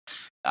 there's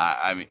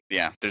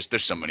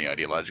so many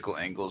ideological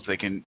angles they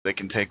can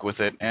take with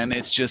it. And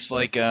it's just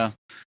like, I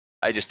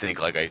just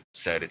think, like I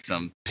said, it's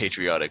some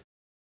patriotic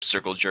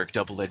circle jerk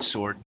double-edged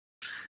sword.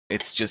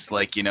 It's just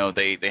like,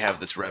 they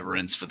have this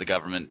reverence for the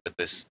government, but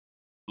this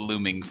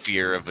looming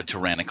fear of a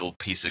tyrannical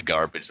piece of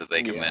garbage that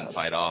they can then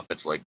fight off.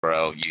 It's like,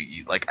 bro,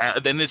 you like,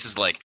 then this is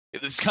like,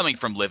 it's coming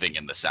from living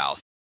in the South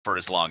for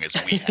as long as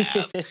we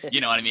have, you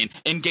know what I mean?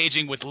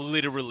 Engaging with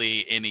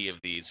literally any of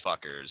these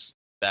fuckers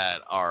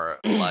that are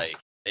like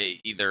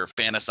either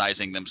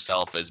fantasizing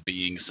themselves as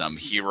being some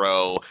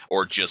hero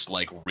or just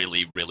like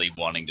really, really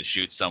wanting to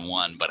shoot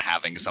someone, but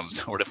having some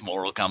sort of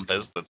moral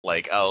compass that's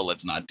like, oh,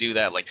 let's not do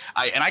that. Like,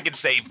 I can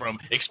say from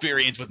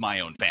experience with my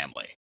own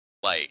family,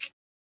 like,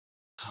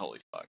 holy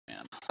fuck,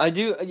 man. I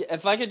do.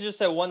 If I could just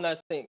say one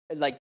last thing,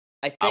 like,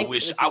 I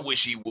wish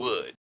he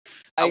would.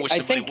 I wish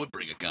somebody would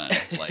bring a gun.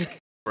 Like,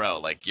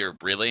 bro, like, you're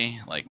really.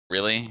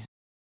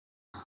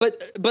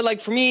 But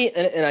like, for me,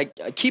 and I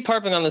keep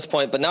harping on this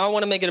point, but now I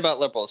want to make it about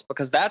liberals,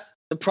 because that's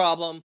the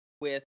problem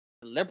with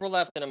the liberal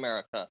left in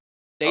America.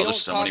 They don't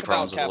talk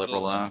about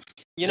capitalism.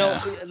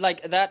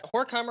 Like that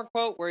Horkheimer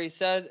quote where he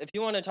says, if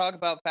you want to talk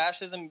about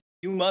fascism,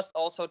 you must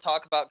also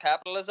talk about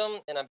capitalism,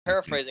 and I'm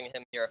paraphrasing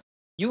him here.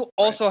 You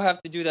also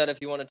have to do that if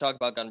you want to talk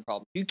about gun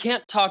problems. You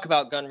can't talk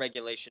about gun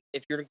regulation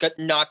if you're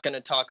not going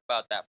to talk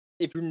about that.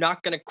 If you're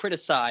not going to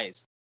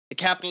criticize the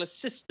capitalist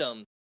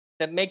system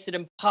that makes it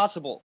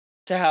impossible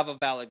to have a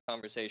valid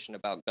conversation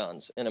about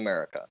guns in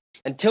America.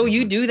 Until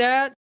you do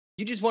that,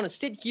 you just want to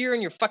sit here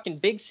in your fucking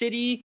big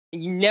city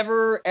and you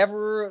never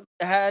ever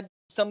had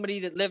somebody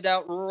that lived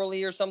out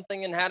rurally or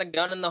something and had a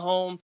gun in the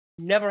home,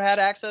 never had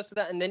access to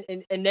that,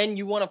 and then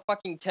you want to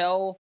fucking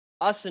tell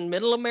us in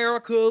middle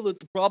America that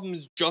the problem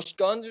is just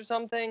guns or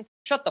something.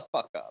 Shut the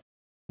fuck up.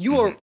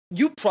 You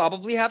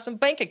probably have some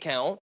bank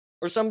account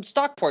or some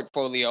stock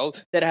portfolio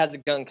that has a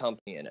gun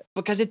company in it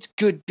because it's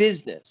good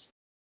business.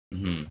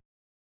 Mm-hmm.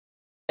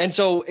 And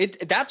so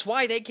that's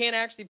why they can't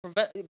actually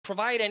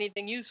provide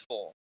anything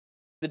useful,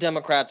 the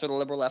Democrats or the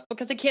liberal left,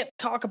 because they can't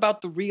talk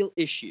about the real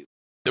issue.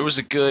 There was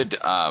a good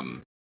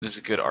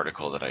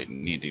article that I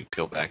need to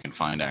go back and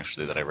find,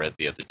 actually, that I read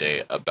the other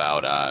day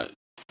about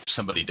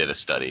somebody did a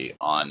study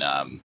on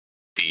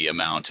the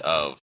amount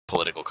of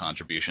political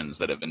contributions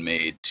that have been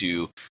made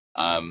to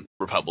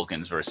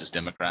Republicans versus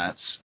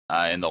Democrats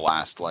in the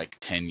last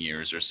 10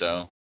 years or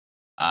so.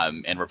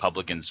 And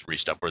Republicans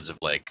reached upwards of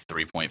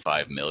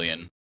 3.5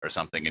 million or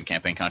something in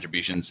campaign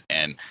contributions,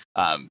 and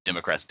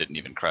Democrats didn't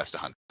even crest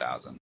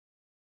 100,000.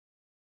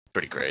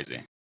 Pretty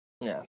crazy.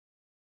 Yeah.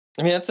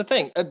 I mean, that's the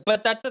thing.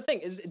 But that's the thing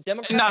is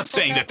Democrats. I'm not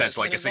saying that that's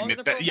a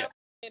significant. Yeah.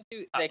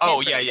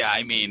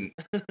 I mean,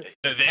 the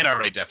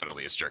NRA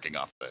definitely is jerking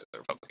off the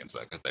Republicans,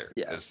 though, because they're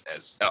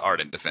as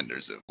ardent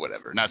defenders of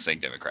whatever. Not saying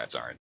Democrats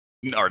aren't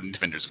ardent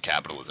defenders of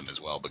capitalism as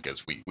well,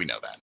 because we know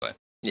that. But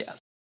yeah,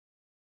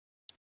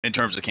 in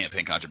terms of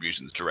campaign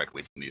contributions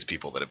directly from these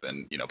people that have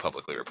been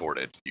publicly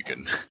reported, you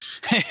can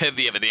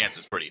the answer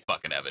is pretty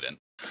fucking evident.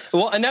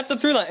 Well, and that's the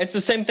through line. It's the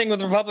same thing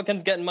with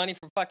Republicans getting money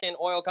from fucking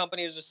oil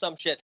companies or some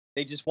shit.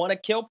 They just want to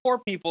kill poor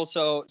people,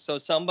 so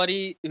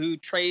somebody who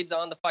trades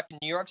on the fucking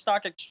New York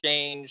Stock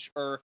Exchange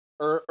or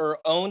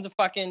owns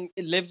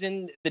lives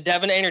in the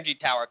Devon Energy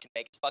Tower can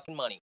make his fucking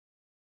money.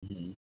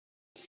 Mm-hmm.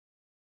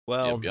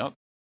 Well, yep.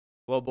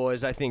 Well,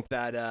 boys, I think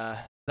that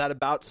that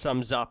about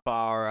sums up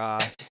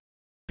our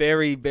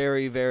very,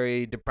 very,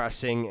 very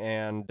depressing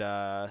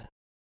and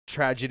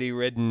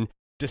tragedy-ridden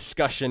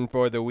discussion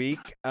for the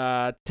week.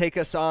 Take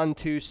us on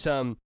to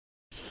some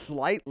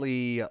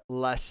slightly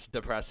less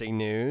depressing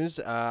news.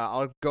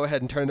 I'll go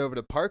ahead and turn it over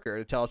to Parker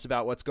to tell us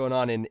about what's going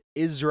on in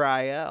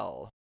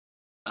Israel.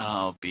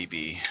 Oh,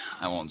 BB.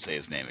 I won't say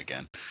his name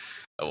again.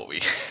 What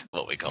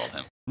we called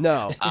him.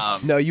 No,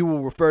 no, you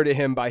will refer to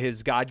him by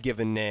his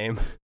God-given name.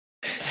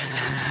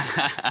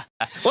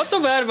 What's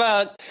so bad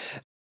about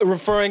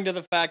referring to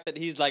the fact that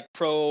he's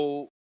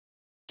pro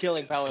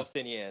killing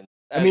Palestinians?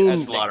 I mean,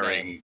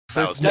 slaughtering.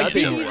 There's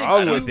nothing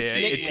wrong with it.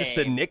 It's just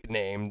the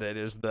nickname that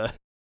is the.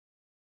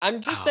 I'm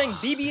just saying,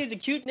 BB is a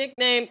cute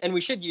nickname, and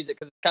we should use it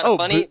because it's kind of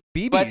funny.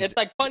 But it's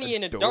funny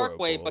in a dark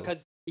way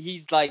because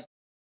he's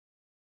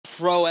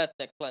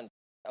pro-ethnic cleansing.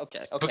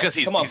 Okay. Because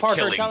he's come on,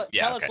 Parker. Killing,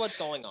 tell us what's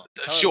going on.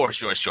 Sure.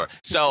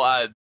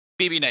 So,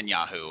 Bibi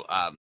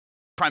Netanyahu,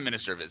 Prime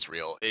Minister of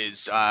Israel,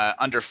 is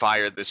under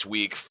fire this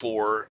week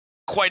for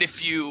quite a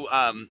few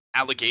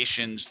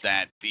allegations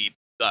that the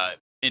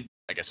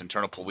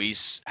internal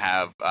police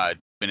have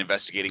been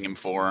investigating him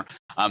for.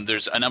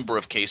 There's a number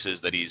of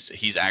cases that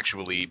he's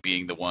actually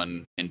being the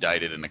one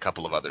indicted, and a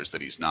couple of others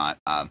that he's not.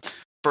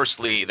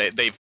 Firstly,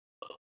 they've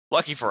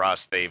lucky for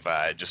us, they've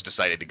just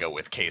decided to go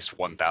with case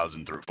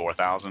 1,000 through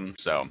 4,000.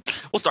 So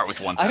we'll start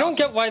with 1,000. I don't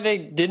get why they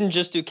didn't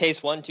just do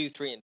case 1, 2,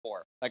 3, and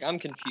 4. I'm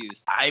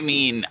confused. I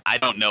mean, I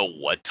don't know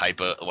what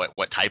type of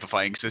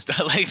typifying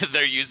system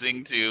they're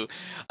using to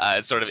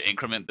sort of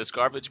increment this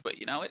garbage, but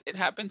it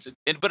happens.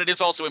 But it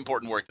is also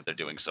important work that they're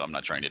doing. So I'm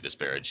not trying to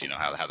disparage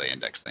how they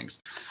index things.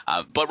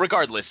 But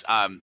regardless,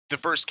 the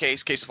first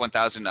case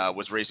 1000,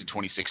 was raised in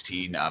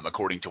 2016,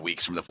 according to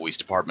leaks from the police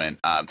department.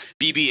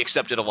 BB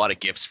accepted a lot of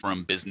gifts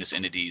from business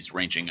entities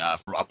ranging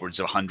from upwards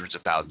of hundreds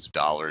of thousands of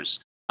dollars.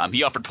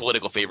 He offered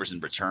political favors in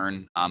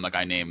return. A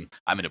guy named,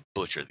 I'm going to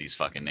butcher these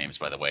fucking names,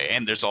 by the way.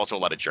 And there's also a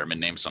lot of German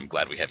names, so I'm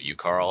glad we have you,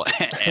 Carl,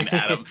 and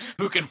Adam,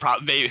 who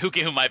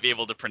might be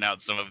able to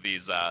pronounce some of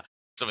these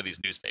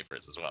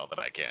newspapers as well that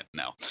I can't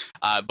know.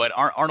 But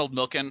Arnold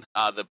Milken,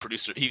 the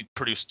producer, he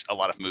produced a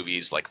lot of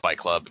movies like Fight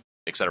Club,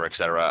 et cetera,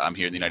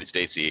 here in the United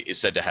States. He is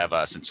said to have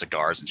sent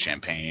cigars and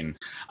champagne,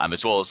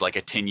 as well as a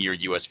 10-year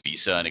U.S.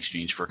 visa in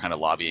exchange for kind of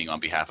lobbying on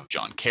behalf of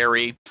John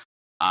Kerry.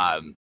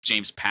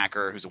 James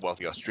Packer, who's a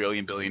wealthy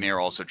Australian billionaire,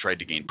 also tried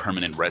to gain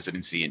permanent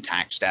residency and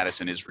tax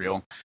status in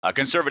Israel.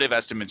 Conservative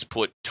estimates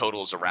put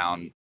totals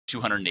around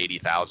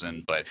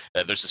 280,000, but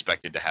they're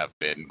suspected to have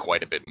been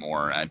quite a bit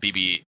more.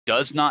 Bibi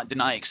does not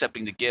deny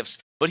accepting the gifts,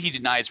 but he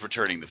denies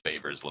returning the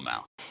favors,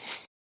 Lamau.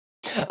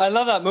 I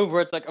love that move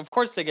where it's of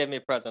course they gave me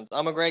presents.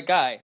 I'm a great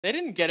guy. They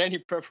didn't get any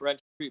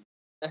preferential treatment.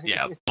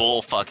 Yeah,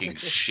 bull fucking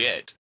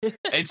shit.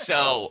 And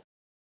so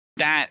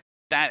that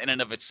in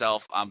and of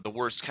itself, the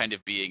worst kind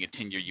of being a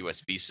 10-year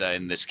U.S. visa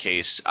in this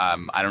case.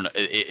 I don't know.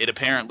 It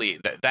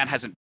apparently that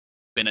hasn't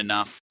been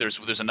enough.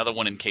 There's another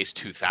one in case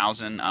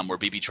 2000, where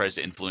Bibi tries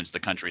to influence the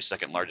country's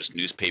second largest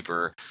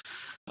newspaper.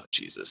 Oh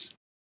Jesus,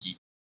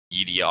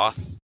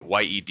 Yedioth,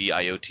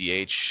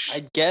 Yedioth.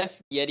 I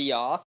guess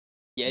Yedioth.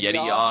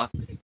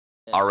 Yedioth,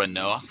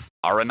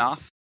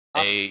 Aranoth,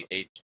 A.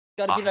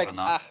 Gotta be like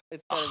Ahronoth.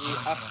 It's gotta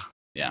be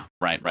Yeah,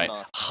 right.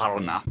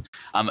 Haronath.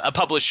 A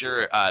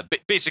publisher,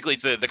 basically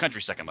it's the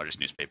country's second largest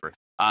newspaper.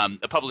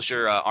 A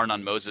publisher,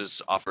 Arnon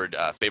Moses, offered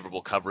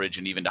favorable coverage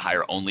and even to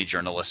hire only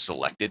journalists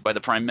selected by the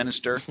prime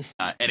minister,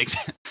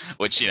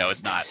 which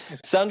is not.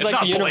 Sounds it's like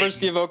not the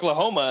University of blatant.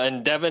 Oklahoma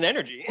and Devon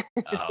Energy.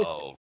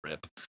 Oh,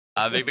 rip.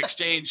 In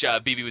exchange,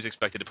 Bibi was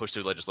expected to push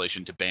through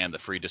legislation to ban the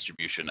free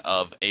distribution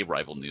of a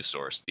rival news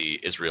source, the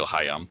Israel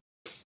Hayom.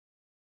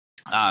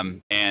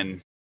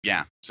 And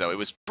yeah, so it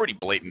was pretty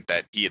blatant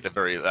that he that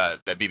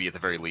Bibi at the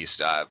very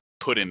least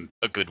put in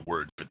a good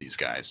word for these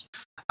guys.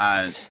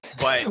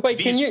 But wait,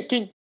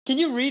 can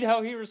you read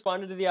how he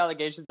responded to the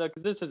allegations though?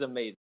 Because this is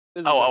amazing.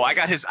 I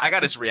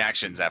got his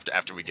reactions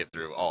after we get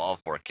through all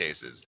four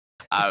cases.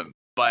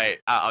 But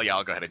I'll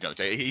go ahead and jump.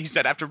 He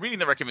said, after reading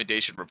the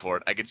recommendation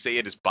report, I could say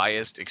it is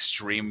biased,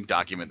 extreme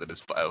document that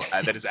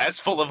is as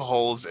full of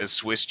holes as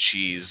Swiss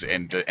cheese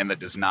and that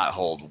does not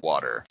hold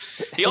water.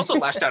 He also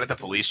lashed out at the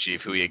police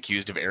chief, who he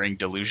accused of airing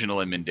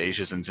delusional and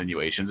mendacious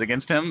insinuations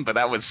against him. But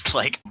that was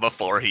like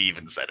before he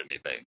even said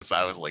anything. So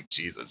I was like,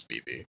 Jesus,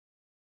 Bibi,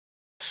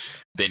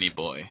 Benny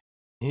boy.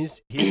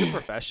 He's a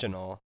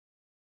professional.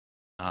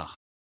 Oh.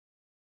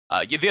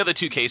 The other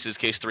two cases,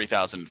 case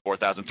 3000 and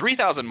 4000.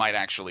 3000 might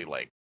actually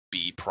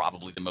be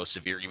probably the most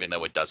severe, even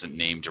though it doesn't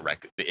name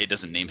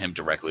him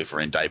directly for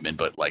indictment,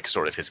 but like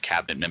sort of his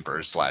cabinet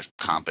members /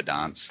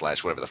 confidants /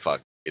 whatever the fuck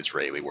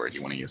Israeli word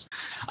you want to use.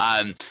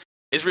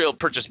 Israel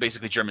purchased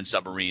basically German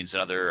submarines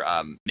and other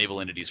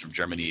naval entities from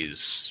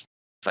Germany's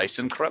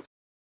ThyssenKrupp?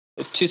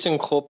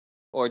 ThyssenKrupp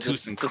or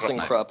just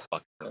ThyssenKrupp.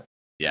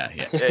 Yeah,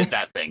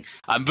 that thing.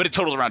 But it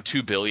totaled around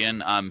 $2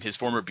 billion. His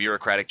former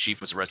bureaucratic chief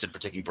was arrested for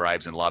taking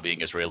bribes and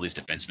lobbying Israel's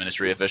defense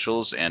ministry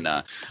officials. And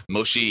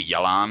Moshe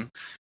Yalan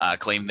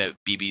claimed that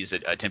Bibi's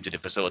attempted to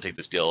facilitate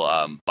this deal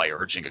by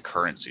urging a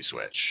currency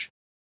switch.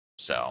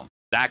 So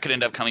that could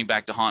end up coming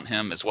back to haunt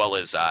him, as well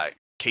as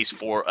case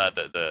 4,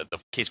 the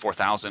case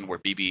 4000, where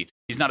Bibi,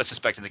 he's not a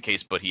suspect in the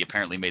case, but he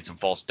apparently made some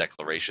false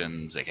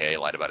declarations, aka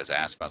lied about his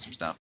ass about some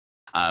stuff.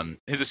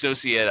 His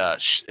associate,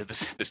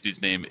 this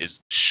dude's name is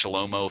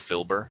Shlomo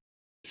Filber.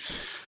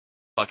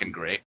 Fucking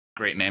great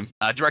name.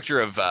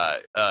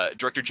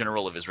 Director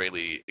General of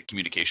Israeli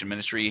Communication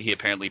Ministry. He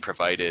apparently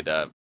provided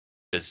the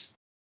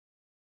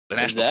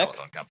National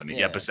Telephone Company.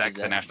 Yeah, Bezek,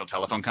 the National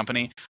Telephone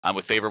Company,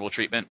 with favorable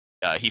treatment.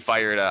 He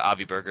fired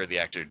Avi Berger, the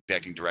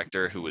acting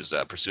director, who was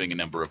pursuing a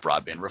number of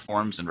broadband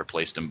reforms, and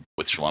replaced him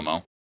with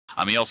Shlomo.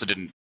 Bibi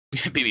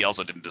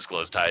also didn't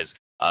disclose ties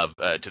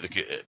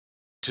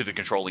to the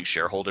controlling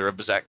shareholder of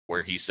Bezek,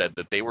 where he said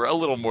that they were a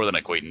little more than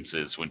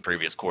acquaintances when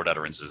previous court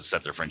utterances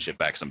set their friendship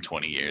back some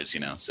 20 years,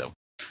 so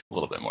a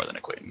little bit more than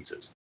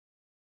acquaintances.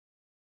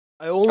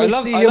 I only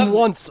see him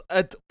once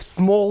at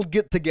small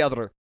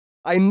get-together.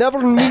 I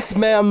never meet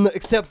man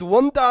except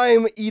one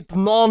time eat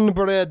naan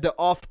bread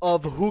off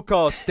of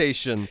hookah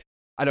station.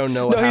 I don't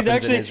know what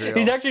happens in Israel.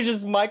 He's actually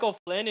just Michael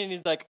Flynn, and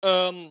he's like,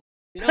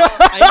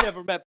 I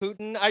never met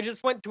Putin. I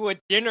just went to a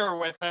dinner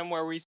with him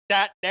where we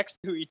sat next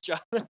to each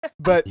other.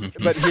 But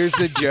here's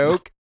the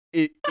joke.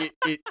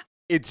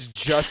 It's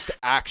just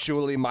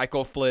actually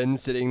Michael Flynn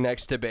sitting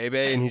next to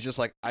Bebe, and he's just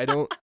like, I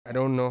don't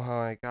know how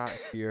I got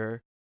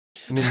here.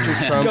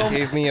 Mr. Trump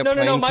gave me a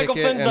plane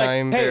ticket, and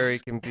I'm very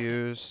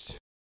confused.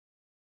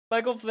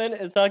 Michael Flynn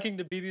is talking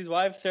to Bibi's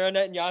wife, Sarah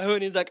Netanyahu,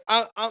 and he's like,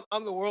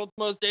 I'm the world's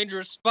most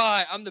dangerous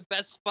spy. I'm the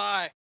best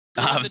spy.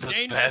 I'm the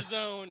danger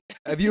zone.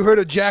 Have you heard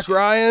of Jack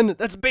Ryan?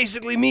 That's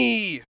basically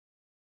me.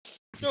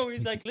 No,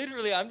 he's like,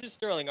 literally, I'm just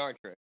Sterling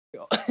Archer.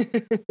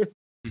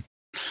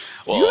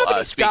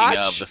 Well, speaking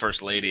of the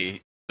first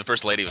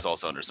lady was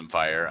also under some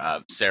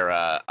fire.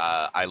 Sarah,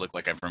 I look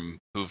like I'm from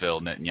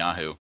Whoville,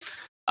 Netanyahu,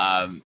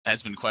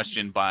 has been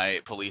questioned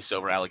by police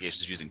over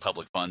allegations of using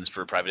public funds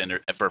for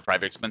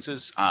private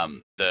expenses.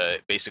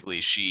 Basically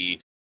she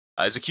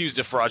is accused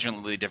of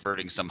fraudulently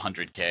diverting some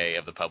 $100K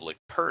of the public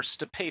purse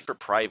to pay for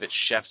private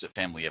chefs at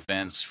family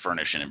events,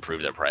 furnish and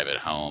improve their private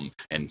home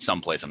in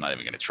some place I'm not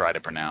even going to try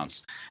to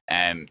pronounce,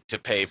 and to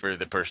pay for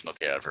the personal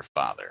care of her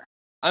father.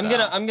 I'm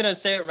gonna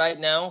say it right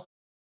now.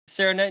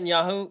 Sarah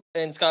Netanyahu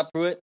and Scott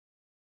Pruitt,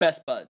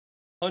 best buds.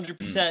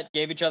 100%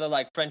 gave each other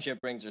like friendship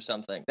rings or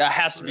something. That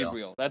has to be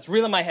real. That's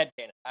real in my head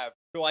canon. I have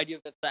no idea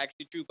if that's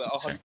actually true, but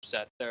 100%.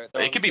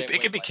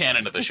 It could be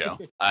canon of the show.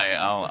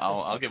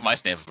 I'll give my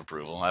stamp of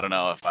approval. I don't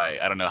know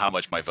how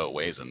much my vote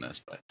weighs in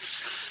this, but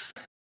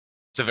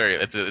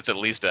it's at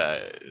least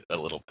a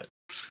little bit.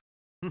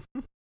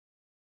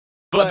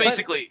 But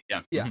basically,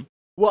 yeah. Yeah.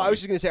 Well, I was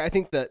just going to say, I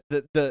think that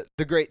the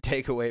great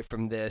takeaway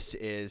from this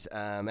is,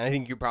 and I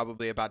think you're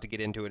probably about to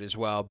get into it as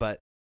well, but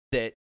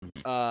that,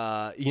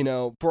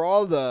 for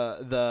all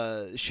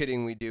the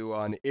shitting we do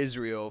on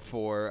Israel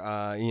for,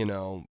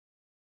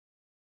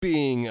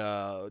 being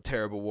a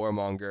terrible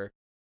warmonger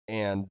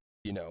and,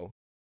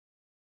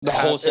 The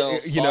wholesale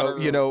you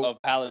know, of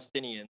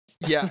Palestinians.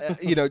 Yeah,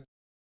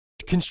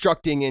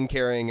 constructing and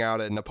carrying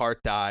out an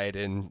apartheid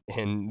in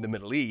the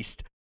Middle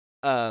East.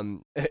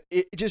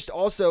 It just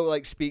also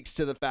like speaks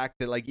to the fact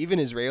that like even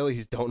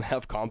Israelis don't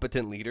have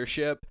competent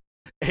leadership.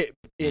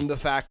 In the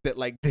fact that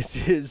like this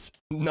is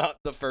not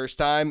the first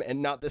time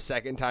and not the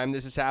second time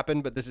this has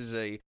happened, but this is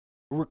a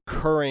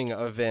recurring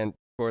event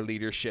for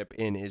leadership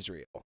in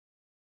Israel.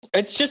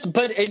 It's just,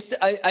 but it's,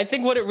 I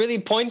think what it really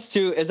points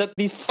to is that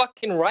these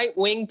fucking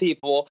right-wing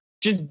people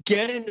just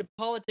get into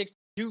politics to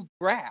do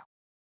grab.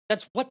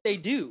 That's what they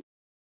do.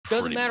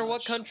 Doesn't Pretty matter what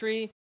much.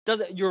 country.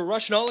 You're a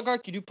Russian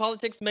oligarch, you do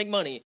politics to make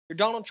money. You're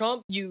Donald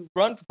Trump, you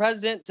run for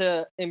president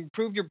to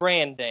improve your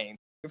brand name.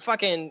 You're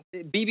fucking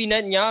Bibi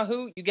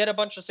Netanyahu, you get a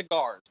bunch of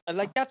cigars. And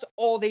like that's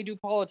all they do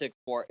politics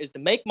for, is to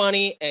make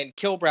money and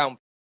kill brown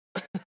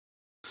people.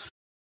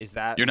 Is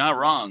that You're not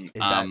wrong. Is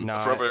that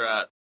not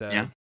for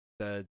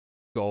the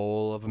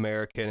goal of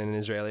American and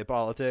Israeli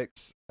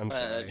politics? I'm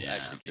sorry. Yeah.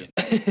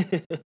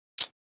 Actually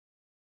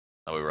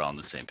Oh, we were all on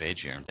the same page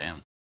here.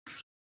 Damn.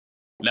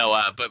 No,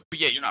 but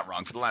yeah, you're not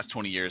wrong. For the last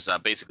 20 years,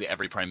 basically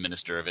every prime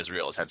minister of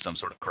Israel has had some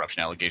sort of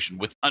corruption allegation,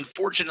 with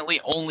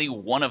unfortunately only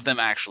one of them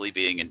actually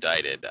being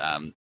indicted.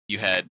 You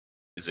had,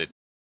 is it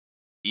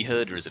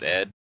Ehud or is it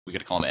Ed? We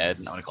gotta call him Ed.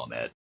 No, I call him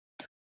Ed.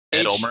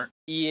 Ed Olmert.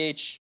 Ehud,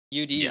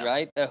 Yeah.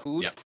 right?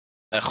 Ehud. Yep.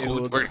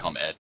 We're gonna call him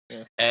Ed.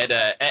 Yeah.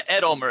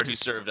 Ed Olmert, who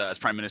served as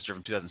prime minister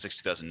from 2006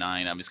 to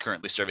 2009, is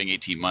currently serving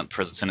 18-month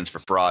prison sentence for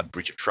fraud,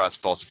 breach of trust,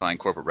 falsifying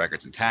corporate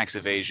records, and tax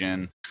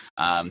evasion.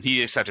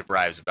 He accepted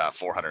bribes about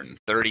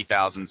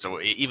 $430,000. So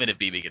even if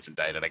Bibi gets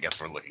indicted, I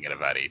guess we're looking at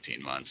about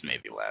 18 months,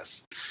 maybe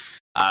less.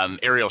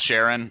 Ariel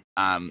Sharon,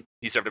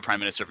 he served as prime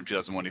minister from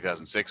 2001 to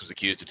 2006, was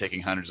accused of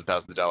taking hundreds of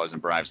thousands of dollars in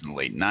bribes in the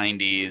late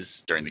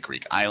 90s during the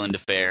Greek island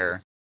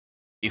affair.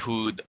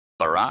 Ehud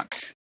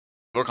Barak,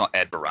 we're calling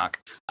Ed Barak,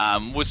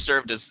 was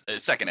served as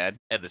second Ed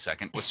the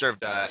second, was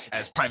served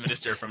as prime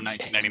minister from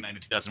 1999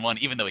 to 2001,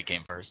 even though he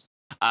came first.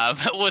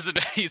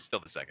 He's still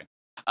the second.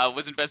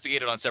 Was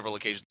investigated on several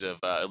occasions of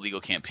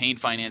illegal campaign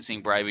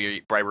financing,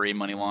 bribery,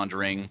 money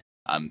laundering.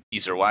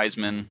 Ezer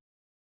Weizman,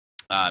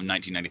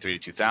 1993 to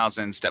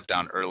 2000, stepped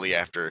down early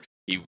after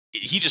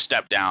he just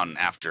stepped down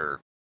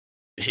after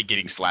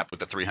getting slapped with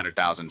the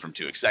 $300,000 from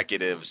two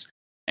executives.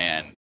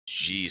 And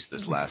geez,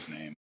 this last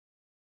name.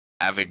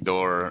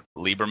 Avigdor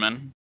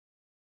Lieberman.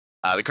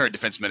 The current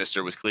defense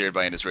minister was cleared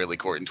by an Israeli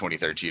court in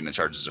 2013 on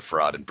charges of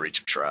fraud and breach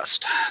of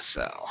trust.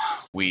 So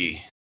the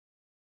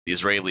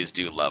Israelis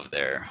do love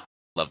their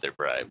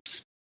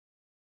bribes.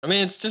 I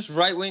mean, it's just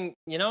right-wing,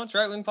 it's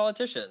right-wing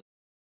politicians.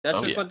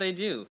 That's just what they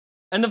do.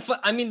 And the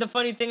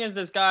funny thing is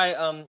this guy,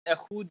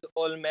 Ehud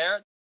Olmert,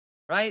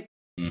 right?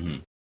 Mm-hmm.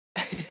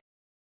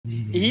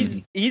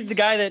 He's the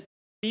guy that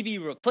Bibi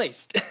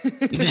replaced.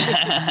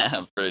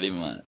 Pretty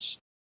much.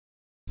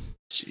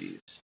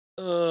 Jeez.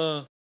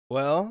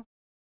 Well,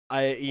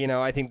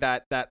 I think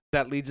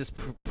that leads us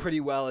pretty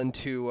well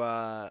into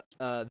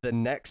the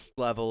next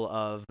level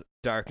of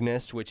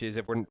darkness, which is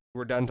if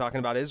we're done talking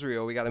about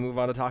Israel, we got to move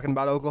on to talking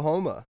about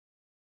Oklahoma.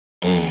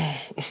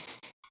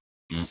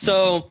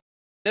 So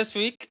this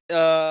week,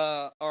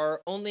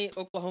 our only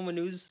Oklahoma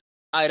news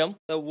item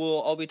that we'll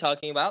all be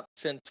talking about,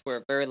 since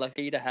we're very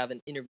lucky to have an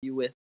interview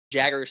with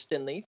Jagger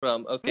Stinley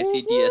from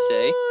OKC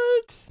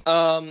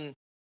DSA.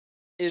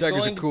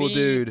 Jagger's a cool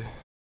dude.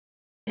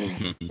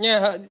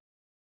 Yeah,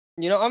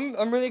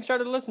 I'm really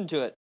excited to listen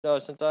to it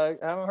since I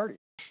haven't heard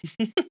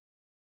it.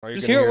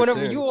 Just hear it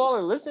whenever you all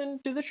are listening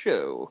to the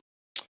show.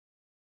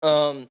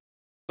 But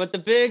the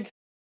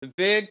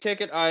big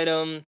ticket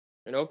item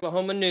in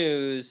Oklahoma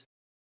news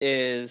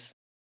is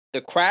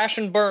the crash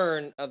and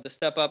burn of the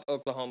Step Up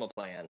Oklahoma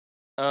plan.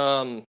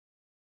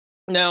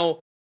 Now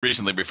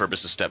recently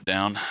refurbished a step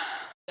down.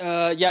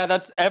 Yeah,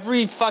 that's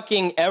every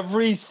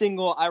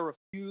single. I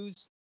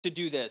refuse to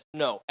do this.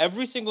 No,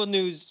 every single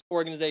news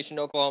organization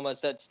in Oklahoma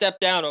said, "Step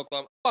down,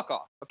 Oklahoma. Fuck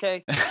off."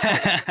 Okay,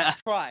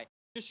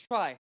 just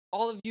try.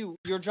 All of you,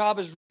 your job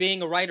is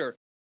being a writer.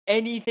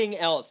 Anything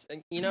else,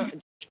 and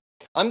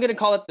I'm gonna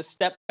call it the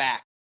Step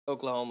Back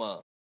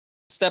Oklahoma.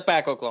 Step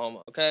back,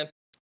 Oklahoma. Okay.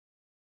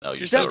 Oh,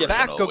 you're step so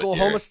back,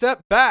 Oklahoma. Your, step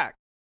back.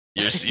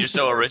 You're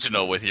so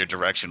original with your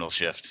directional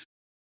shift.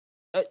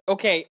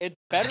 Okay, it's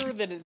better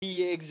than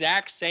the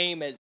exact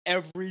same as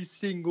every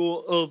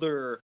single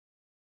other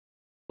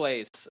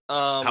place.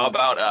 How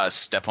about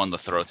step on the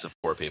throats of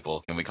poor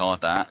people? Can we call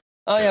it that?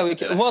 Oh yeah, we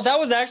can. Well, that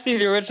was actually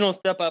the original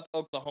Step Up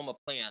Oklahoma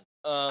plan.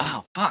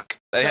 Oh fuck!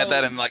 They had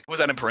that in was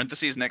that in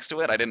parentheses next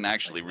to it? I didn't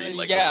actually read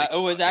Yeah, it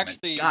was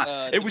actually.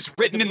 God, it was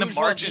written in the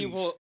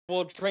margins.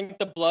 Will drink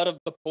the blood of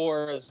the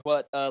poor, is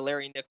what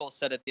Larry Nichols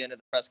said at the end of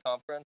the press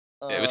conference.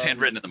 It was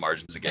handwritten in the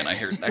margins again. I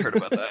heard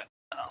about that.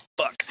 Oh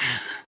fuck.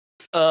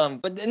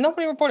 But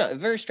nobody reported on it.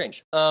 Very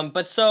strange.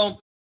 But so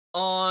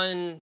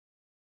on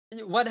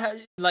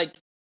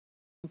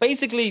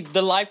basically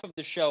the life of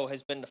the show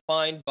has been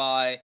defined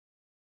by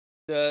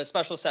the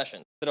special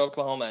sessions that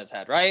Oklahoma has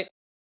had, right?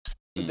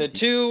 Mm-hmm. The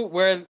two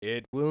where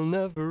it will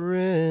never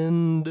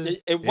end.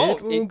 It won't.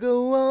 It will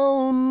go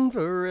on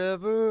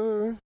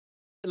forever.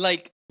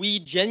 Like we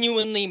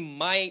genuinely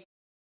might.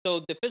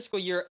 So the fiscal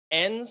year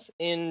ends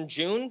in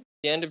June,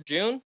 the end of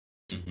June,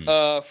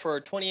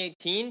 for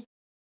 2018.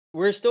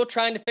 We're still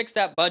trying to fix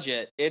that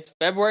budget. It's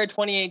February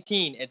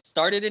 2018. It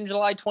started in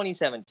July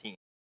 2017.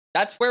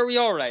 That's where we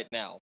are right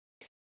now.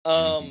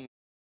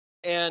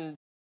 And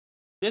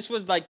this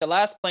was like the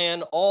last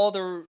plan. All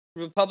the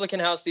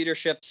Republican House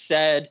leadership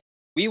said,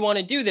 we want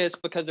to do this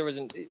because there was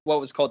what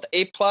was called the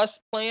A+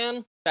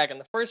 plan back in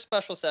the first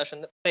special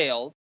session that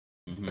failed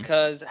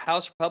because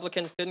House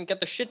Republicans couldn't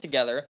get the shit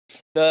together.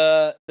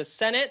 The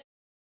Senate,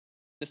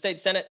 the state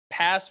Senate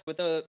passed with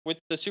the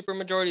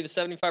supermajority, the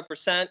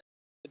 75%,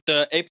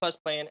 the A+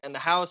 plan, and the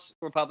House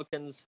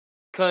Republicans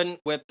couldn't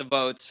whip the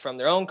votes from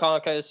their own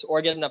caucus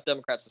or get enough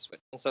Democrats to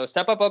switch. And so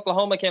Step Up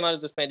Oklahoma came out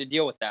as this plan to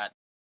deal with that.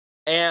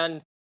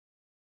 And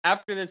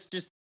after this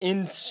just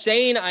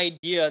insane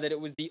idea that it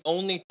was the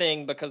only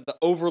thing because the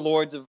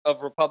overlords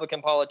of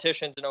Republican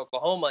politicians in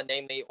Oklahoma,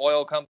 namely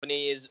oil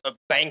companies,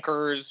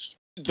 bankers,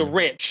 the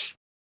rich,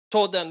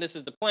 told them this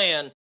is the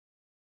plan,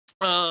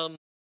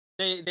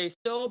 they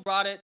still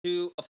brought it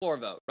to a floor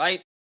vote,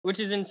 right? Which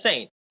is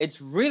insane.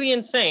 It's really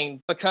insane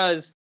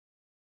because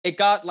it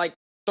got like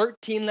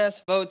 13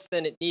 less votes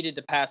than it needed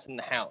to pass in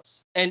the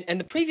House. And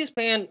the previous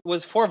plan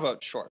was 4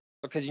 votes short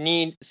because you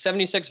need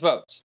 76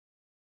 votes.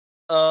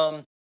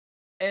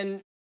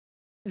 And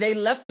they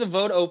left the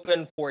vote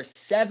open for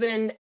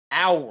 7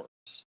 hours.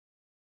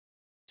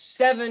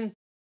 7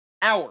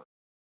 hours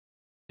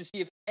to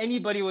see if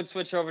anybody would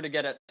switch over to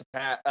get it to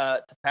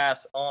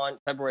pass on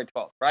February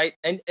 12th, right?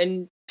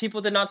 And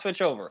people did not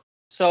switch over.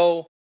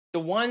 So the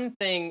one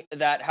thing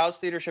that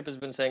House leadership has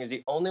been saying is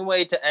the only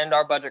way to end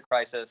our budget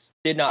crisis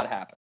did not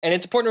happen. And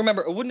it's important to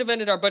remember, it wouldn't have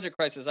ended our budget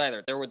crisis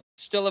either. There would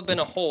still have been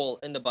a hole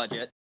in the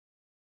budget.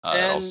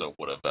 It also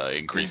would have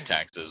increased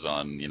taxes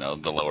on,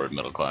 the lower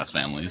middle class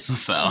families.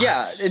 So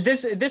yeah,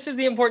 this is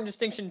the important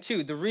distinction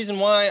too. The reason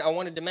why I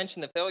wanted to mention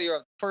the failure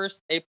of the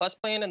first A+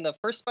 plan in the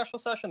first special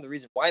session, the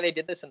reason why they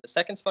did this in the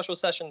second special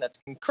session that's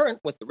concurrent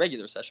with the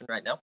regular session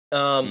right now,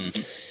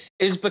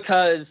 is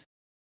because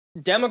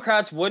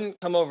Democrats wouldn't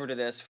come over to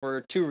this for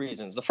 2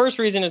 reasons. The first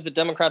reason is the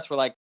Democrats were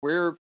like,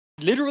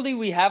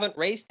 we haven't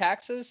raised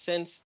taxes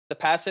since the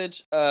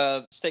passage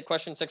of State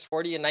Question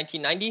 640 in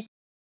 1990.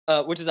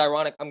 Which is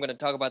ironic. I'm going to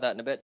talk about that in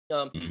a bit.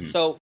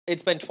 So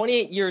it's been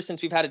 28 years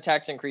since we've had a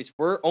tax increase.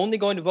 We're only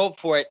going to vote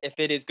for it if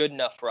it is good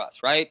enough for us,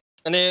 right?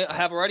 And they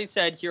have already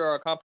said here are our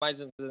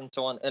compromises and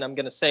so on. And I'm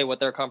going to say what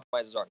their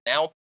compromises are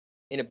now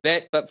in a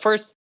bit. But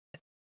first,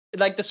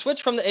 like the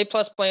switch from the A+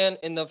 plan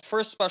in the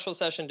first special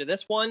session to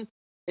this one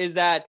is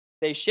that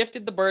they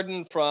shifted the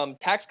burden from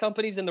tax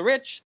companies and the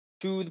rich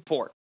to the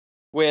poor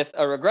with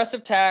a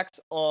regressive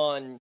tax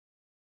on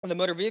the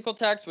motor vehicle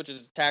tax, which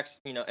is a tax,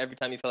 every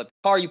time you fill up your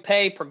car, you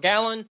pay per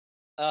gallon.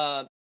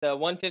 The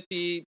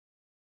 $150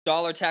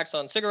 tax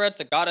on cigarettes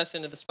that got us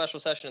into the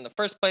special session in the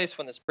first place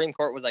when the Supreme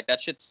Court was like,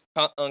 that shit's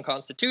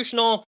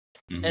unconstitutional.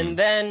 And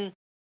then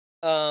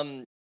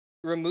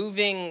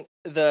removing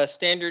the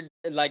standard,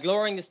 like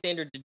lowering the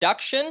standard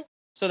deduction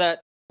so that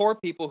poor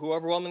people who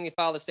overwhelmingly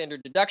file the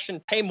standard deduction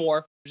pay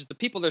more, which is the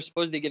people they're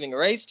supposedly giving a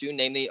raise to,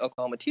 namely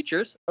Oklahoma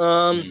teachers.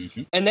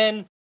 And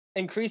then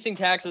increasing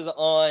taxes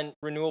on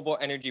renewable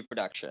energy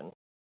production.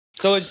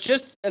 So it's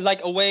just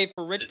like a way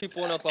for rich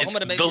people in Oklahoma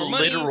to make more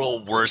money. It's the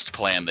literal worst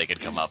plan they could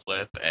come up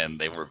with, and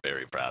they were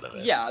very proud of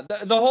it. Yeah,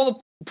 the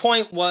whole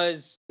point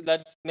was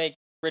let's make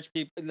rich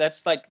people,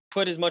 let's like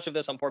put as much of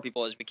this on poor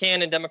people as we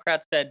can. And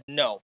Democrats said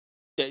no,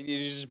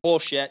 it's just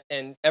bullshit.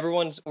 And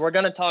we're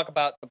going to talk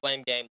about the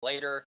blame game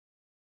later.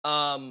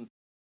 And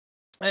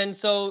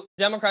so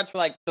Democrats were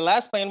like, the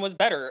last plan was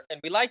better, and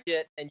we liked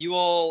it, and you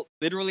all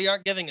literally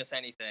aren't giving us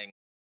anything.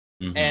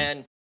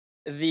 And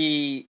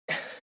the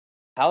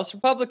House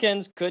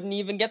Republicans couldn't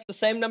even get the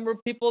same number of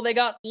people they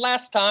got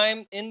last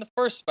time in the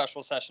first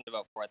special session to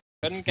vote for it.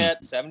 They couldn't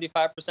get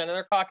 75% of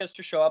their caucus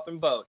to show up and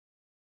vote.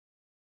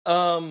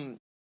 So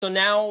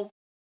now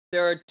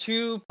there are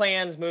 2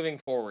 plans moving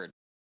forward.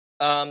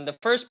 The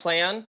first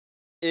plan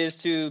is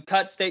to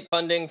cut state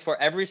funding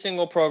for every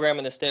single program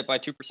in the state by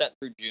 2%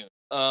 through June.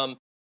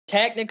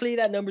 Technically,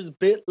 that number is a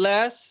bit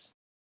less,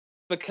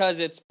 because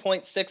it's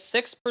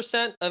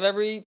 0.66% of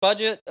every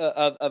budget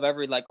of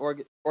every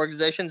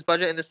organization's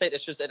budget in the state.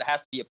 It's just it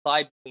has to be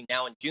applied between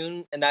now and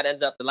June, and that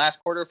ends up the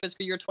last quarter of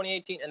fiscal year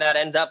 2018, and that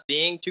ends up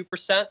being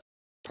 2%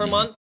 per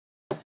month.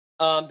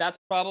 That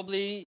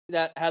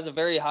has a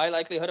very high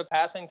likelihood of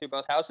passing through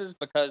both houses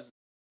because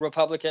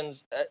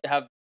Republicans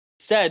have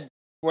said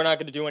we're not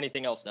going to do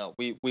anything else. No,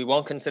 we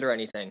won't consider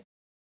anything.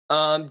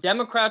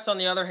 Democrats, on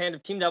the other hand,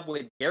 have teamed up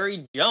with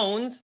Gary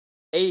Jones,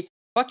 a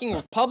fucking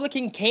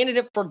Republican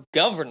candidate for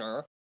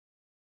governor,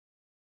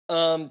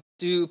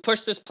 to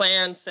push this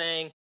plan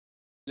saying,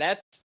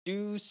 let's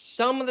do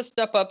some of the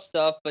step up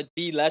stuff, but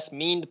be less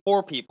mean to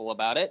poor people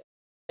about it.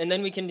 And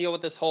then we can deal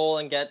with this hole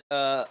and get,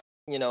 a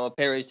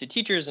pay raise to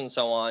teachers and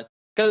so on.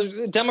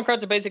 Because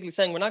Democrats are basically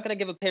saying, we're not going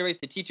to give a pay raise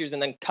to teachers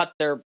and then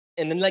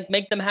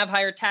make them have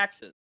higher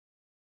taxes.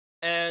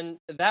 And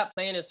that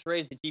plan is to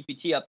raise the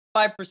GPT up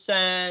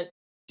 5%,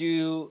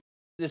 do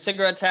the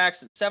cigarette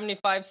tax at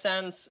 75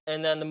 cents,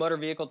 and then the motor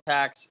vehicle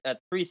tax at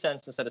 3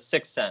 cents instead of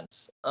 6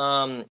 cents.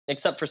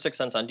 Except for 6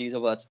 cents on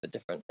diesel, but that's a bit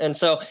different. And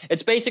so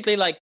it's basically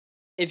like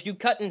if you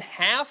cut in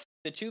half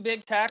the two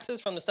big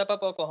taxes from the Step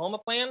Up Oklahoma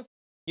plan,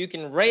 you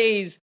can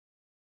raise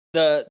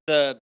the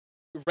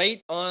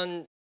rate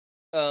on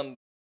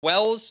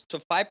wells to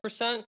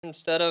 5%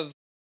 instead of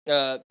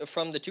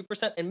from the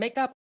 2% and make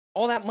up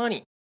all that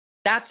money.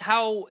 That's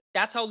how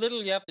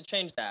little you have to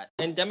change that.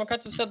 And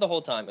Democrats have said the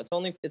whole time,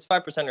 it's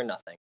 5% or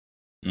nothing.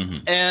 Mm-hmm.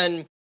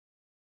 And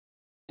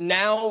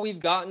now we've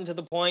gotten to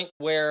the point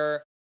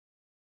where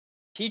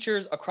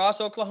teachers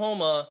across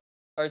Oklahoma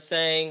are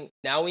saying,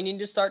 now we need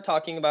to start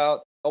talking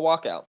about a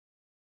walkout.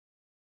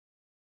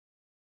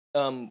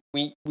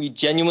 We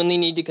genuinely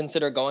need to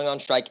consider going on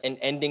strike and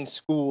ending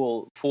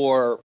school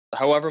for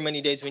however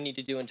many days we need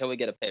to do until we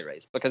get a pay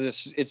raise,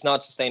 because it's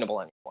not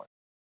sustainable anymore.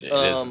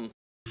 It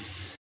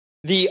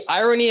The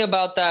irony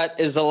about that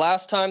is the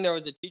last time there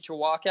was a teacher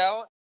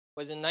walkout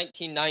was in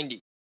 1990.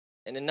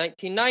 And in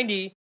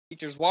 1990,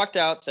 teachers walked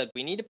out, said,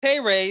 we need a pay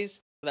raise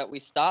so that we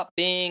stop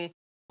being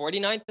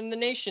 49th in the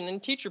nation in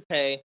teacher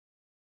pay.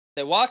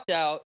 They walked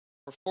out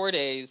for 4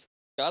 days,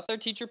 got their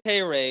teacher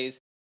pay raise,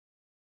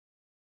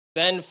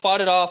 then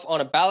fought it off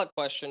on a ballot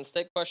question,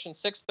 State Question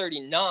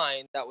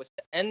 639, that was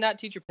to end that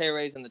teacher pay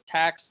raise and the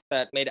tax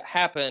that made it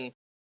happen.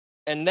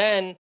 And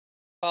then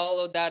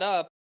followed that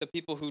up, the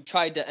people who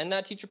tried to end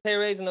that teacher pay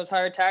raise and those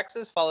higher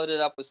taxes followed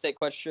it up with State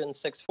Question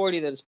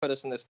 640 that has put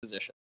us in this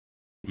position.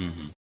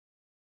 Mm-hmm.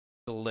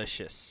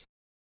 Delicious.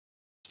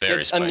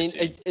 Very spicy. I mean,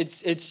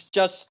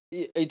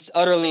 it's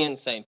utterly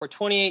insane. For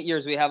 28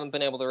 years, we haven't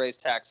been able to raise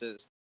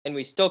taxes, and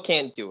we still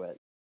can't do it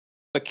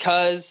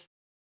because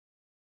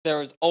there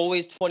was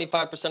always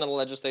 25% of the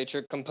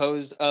legislature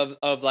composed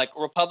of like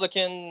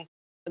Republican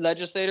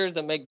legislators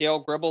that make Dale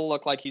Gribble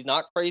look like he's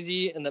not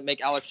crazy and that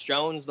make Alex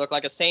Jones look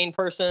like a sane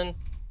person,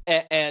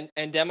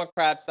 and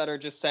Democrats that are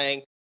just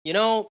saying,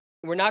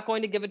 we're not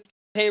going to give a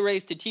pay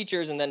raise to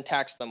teachers and then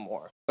tax them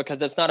more, because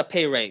that's not a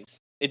pay raise.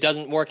 It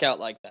doesn't work out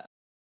like that,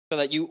 so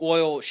that you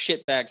oil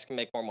shitbags can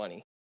make more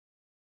money.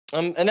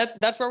 And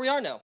that's where we are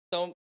now.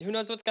 So who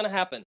knows what's going to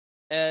happen?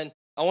 And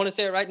I want to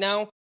say it right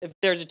now. If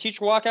there's a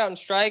teacher walkout and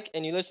strike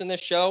and you listen to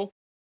this show,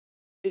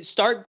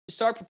 start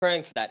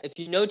preparing for that. If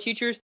you know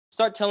teachers,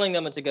 start telling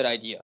them it's a good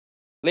idea.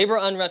 Labor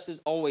unrest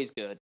is always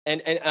good.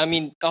 And I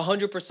mean,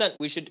 100%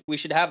 we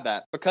should have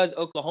that, because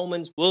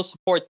Oklahomans will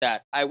support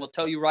that. I will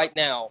tell you right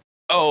now.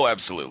 Oh,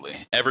 absolutely.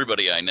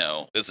 Everybody I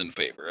know is in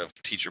favor of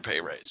teacher pay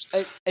raise.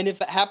 And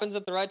if it happens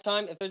at the right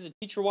time, if there's a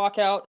teacher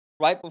walkout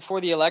right before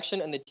the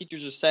election and the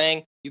teachers are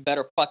saying, you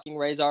better fucking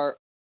raise our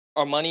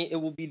money, it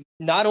will be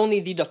not only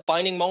the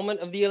defining moment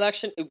of the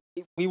election,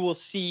 we will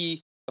see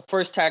the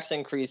first tax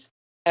increase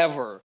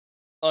ever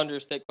under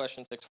State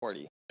Question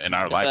 640. In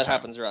our lifetime. That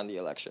happens around the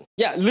election.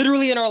 Yeah,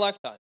 literally in our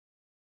lifetime.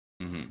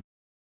 Mm-hmm.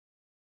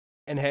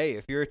 And hey,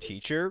 if you're a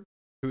teacher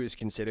who is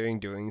considering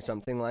doing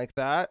something like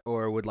that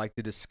or would like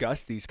to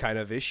discuss these kind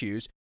of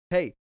issues,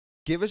 hey,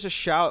 give us a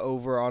shout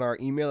over on our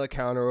email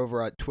account or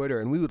over at Twitter,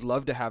 and we would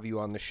love to have you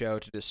on the show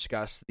to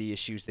discuss the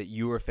issues that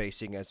you are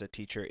facing as a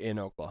teacher in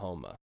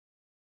Oklahoma.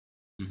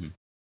 Mm-hmm.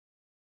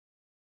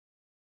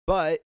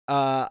 But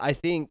I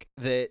think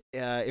that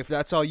if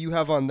that's all you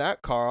have on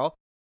that, Carl,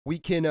 we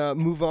can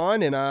move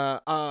on.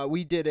 And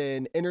we did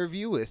an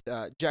interview with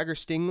Jagger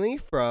Stingley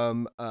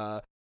from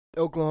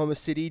Oklahoma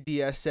City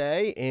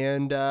DSA,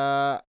 and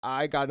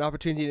I got an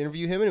opportunity to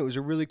interview him, and it was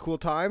a really cool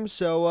time.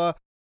 So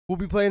we'll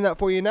be playing that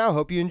for you now.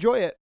 Hope you enjoy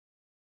it.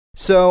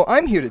 So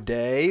I'm here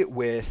today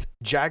with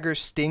Jagger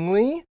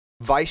Stingley,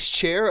 Vice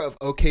Chair of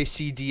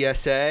OKC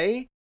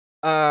DSA.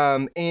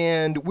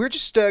 And we're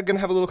just going to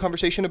have a little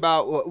conversation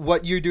about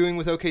what you're doing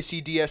with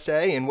OKC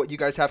DSA and what you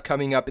guys have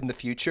coming up in the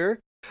future.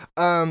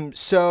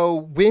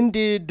 So when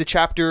did the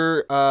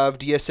chapter of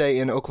DSA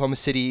in Oklahoma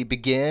City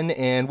begin,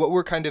 and what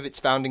were kind of its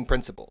founding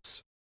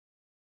principles?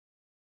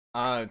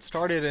 It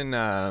started in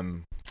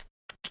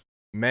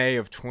May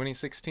of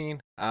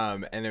 2016,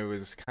 and it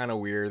was kind of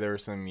weird. There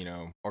was some,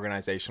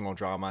 organizational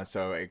drama,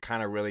 so it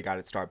kind of really got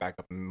its start back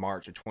up in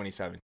March of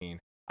 2017.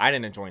 I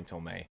didn't join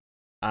until May,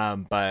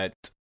 but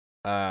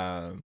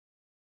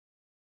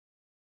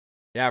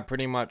yeah,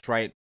 pretty much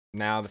right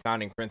now the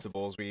founding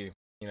principles,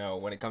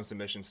 when it comes to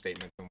mission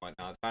statements and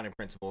whatnot, the founding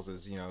principles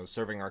is,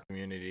 serving our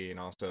community and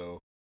also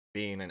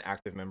being an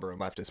active member of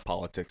leftist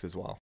politics as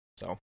well.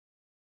 So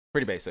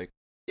pretty basic.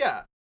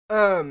 Yeah.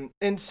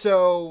 And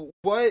so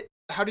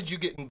how did you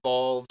get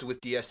involved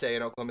with DSA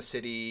in Oklahoma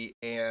City,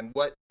 and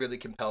what really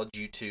compelled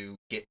you to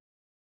get?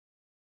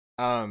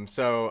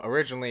 So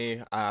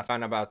originally I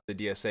found out about the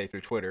DSA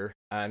through Twitter,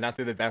 not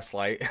through the best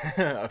light,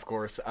 of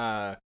course.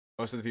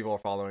 Most of the people are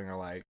following are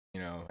like,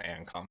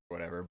 ANCOM or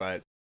whatever,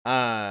 but,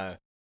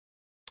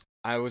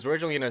 I was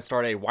originally going to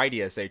start a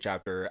YDSA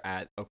chapter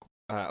at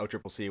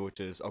OCCC, which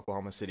is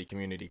Oklahoma City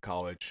Community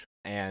College.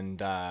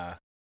 And, I'm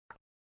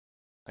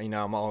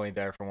only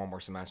there for one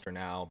more semester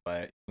now,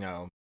 but,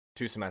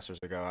 2 semesters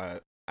ago,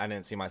 I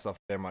didn't see myself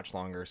there much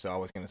longer, so I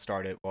was going to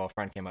start it. Well, a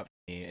friend came up to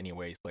me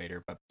anyways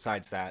later, but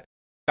besides that,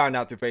 found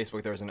out through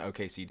Facebook there was an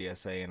OKC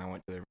DSA, and I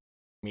went to the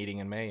meeting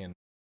in May and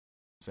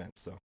since.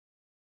 So.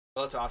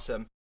 Well, that's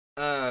awesome.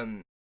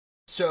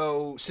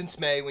 So since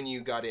May when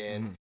you got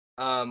in,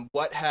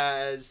 what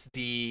has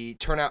the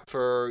turnout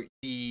for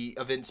the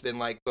events been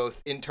like,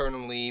 both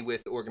internally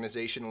with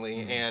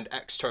organizationally and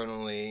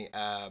externally?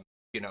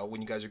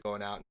 When you guys are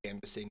going out and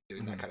canvassing,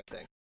 doing that kind of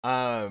thing.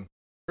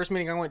 First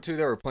meeting I went to,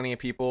 there were plenty of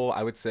people.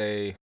 I would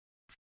say,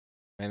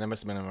 man, there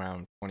must have been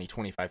around 20,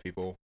 25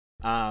 people.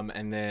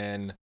 And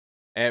then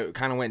it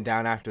kind of went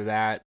down after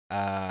that.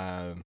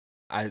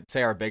 I'd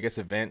say our biggest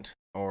event,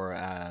 or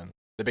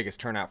the biggest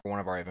turnout for one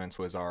of our events,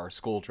 was our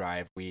school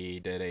drive. We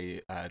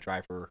did a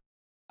drive for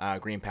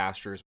Green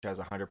Pastures, which has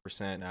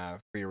 100%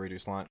 free or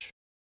reduced lunch.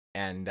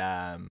 And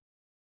that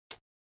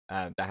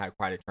had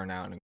quite a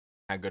turnout and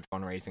had good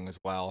fundraising as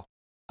well.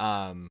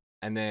 And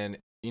then,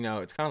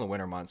 it's kind of the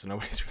winter months, so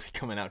nobody's really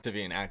coming out to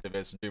be an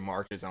activist and do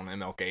marches on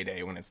MLK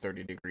Day when it's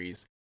 30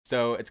 degrees.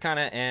 So it's kind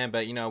of,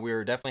 but, we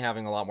were definitely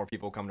having a lot more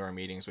people come to our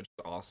meetings, which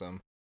is awesome.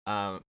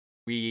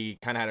 We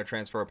kind of had a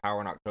transfer of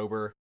power in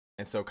October,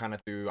 and so kind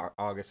of through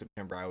August,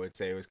 September, I would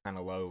say it was kind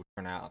of low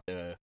turnout at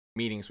the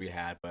meetings we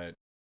had, but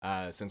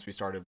since we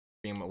started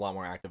being a lot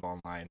more active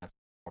online, that's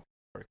more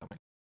people started coming.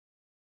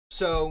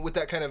 So with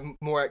that kind of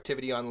more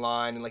activity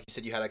online, and like you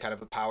said, you had a kind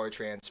of a power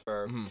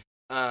transfer,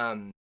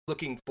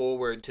 looking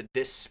forward to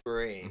this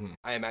spring,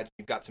 I imagine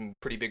you've got some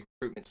pretty big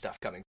recruitment stuff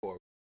coming forward.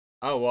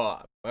 Oh,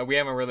 well, we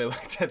haven't really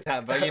looked at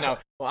that, but,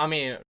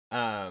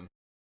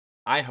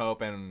 I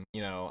hope, and,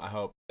 I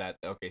hope that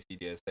the OKC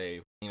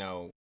DSA,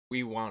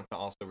 we want to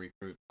also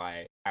recruit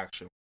by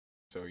action.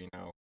 So,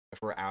 if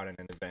we're out in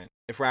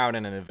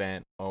an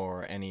event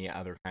or any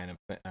other kind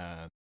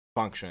of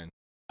function,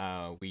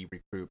 we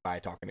recruit by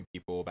talking to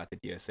people about the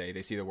DSA.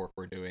 They see the work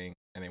we're doing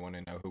and they want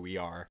to know who we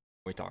are.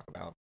 We talk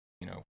about,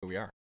 who we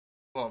are.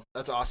 Well,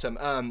 that's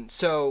awesome.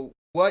 So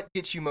what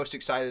gets you most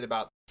excited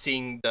about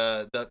seeing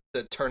the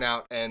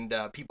turnout and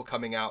people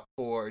coming out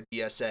for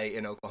DSA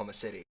in Oklahoma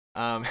City?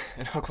 In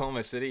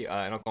Oklahoma City, in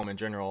Oklahoma in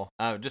general,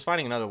 just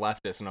finding another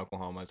leftist in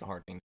Oklahoma is a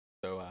hard thing.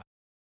 So,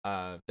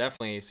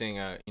 definitely seeing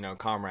a,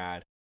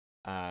 comrade,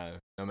 no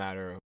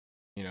matter,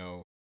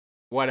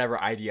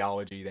 whatever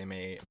ideology they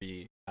may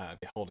be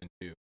beholden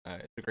to.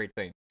 It's a great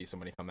thing to see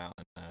somebody come out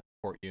and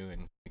support you,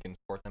 and you can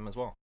support them as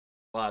well.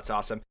 Well, that's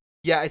awesome.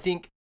 Yeah, I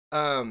think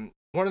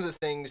one of the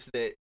things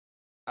that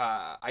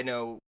I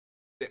know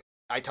that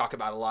I talk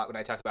about a lot when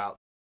I talk about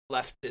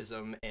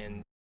leftism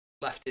and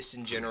leftists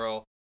in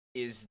general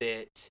is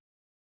that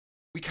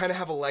we kind of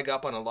have a leg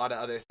up on a lot of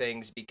other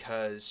things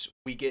because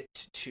we get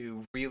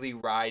to really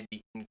ride the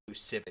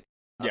inclusivity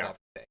of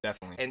everything.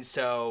 Definitely. And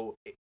so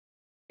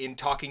in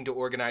talking to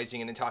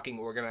organizing and in talking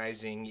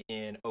organizing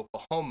in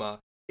Oklahoma,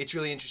 it's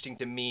really interesting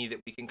to me that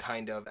we can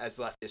kind of, as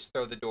leftists,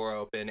 throw the door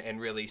open and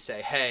really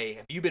say, hey,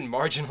 have you been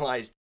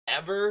marginalized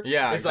ever?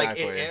 Yeah, it's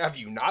exactly. Like, have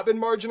you not been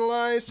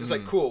marginalized? It's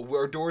like, cool,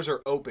 our doors are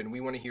open.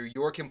 We want to hear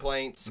your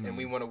complaints and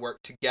we want to work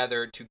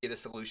together to get a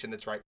solution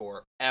that's right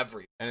for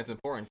everyone. And it's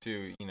important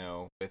to,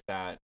 with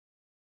that,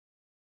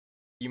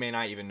 you may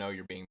not even know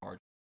you're being marginalized,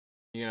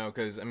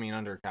 because,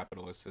 under a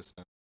capitalist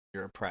system,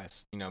 you're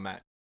oppressed,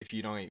 Matt, if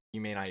you don't,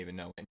 you may not even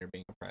know when you're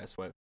being oppressed.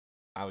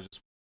 I was just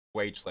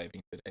wage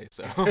slaving today,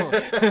 so.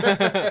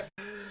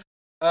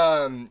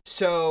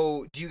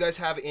 So do you guys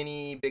have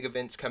any big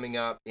events coming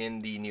up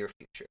in the near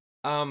future?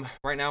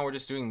 Right now we're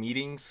just doing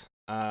meetings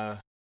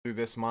through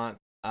this month,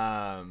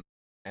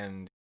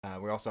 and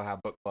we also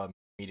have book club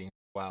meetings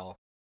as well.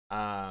 What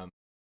are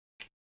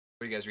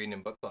you guys reading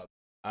in book club?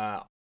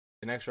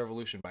 The Next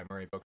Revolution by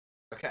Murray Bookchin.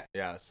 Okay.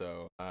 Yeah,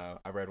 so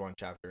I read one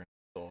chapter and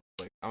so,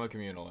 I'm a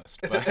communalist,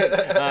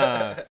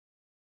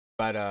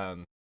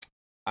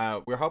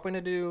 but we're hoping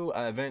to do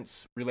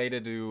events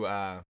related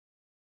to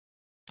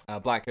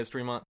Black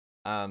History Month.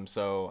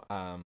 So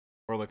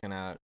we're looking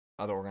at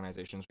other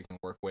organizations we can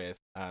work with,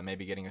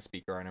 maybe getting a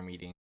speaker in our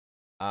meeting.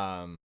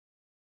 I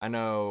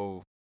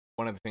know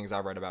one of the things I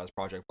read about is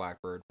Project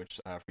Blackbird, which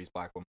frees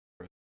Black women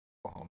from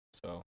Oklahoma.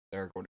 So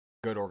they're a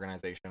good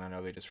organization. I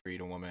know they just freed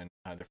a woman,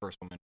 their first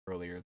woman,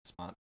 earlier this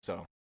month.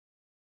 So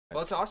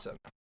that's awesome.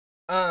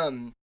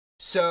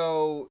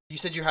 So you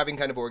said you're having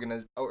kind of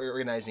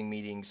organizing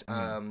meetings.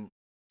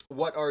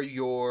 What are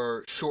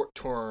your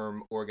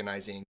short-term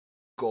organizing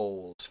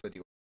goals for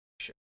the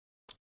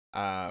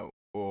organization?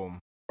 Well,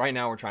 right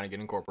now we're trying to get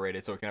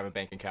incorporated so we can have a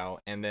bank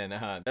account, and then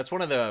that's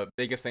one of the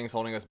biggest things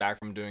holding us back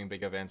from doing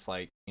big events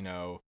like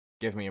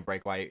Give Me a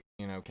Break Light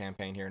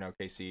campaign here in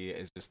OKC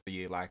is just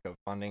the lack of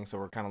funding. So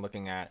we're kind of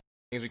looking at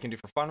things we can do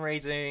for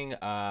fundraising.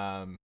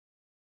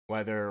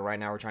 Whether right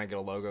now we're trying to get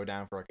a logo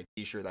down for like a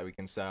T-shirt that we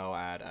can sell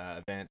at an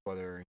event,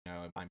 whether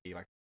it might be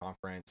like a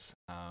conference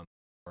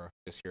or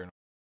just here.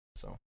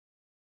 So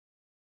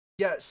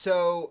yeah,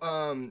 so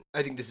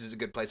I think this is a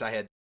good place. I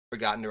had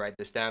forgotten to write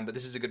this down, but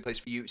this is a good place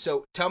for you.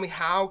 So tell me,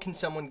 how can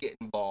someone get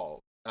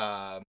involved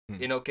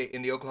in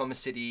the Oklahoma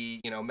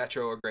City,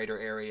 metro or greater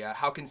area?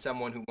 How can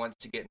someone who wants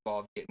to get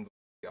involved get involved?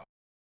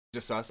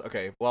 Just us?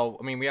 Okay. Well,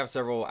 I mean, we have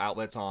several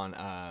outlets on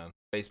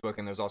Facebook,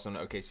 and there's also an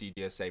OKC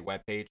DSA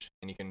webpage,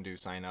 and you can do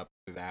sign up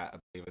through that, I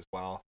believe, as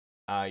well.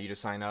 You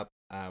just sign up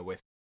with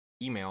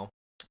email,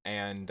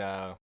 and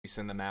we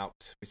send them out.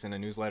 We send a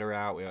newsletter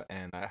out,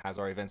 and that has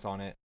our events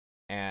on it,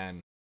 and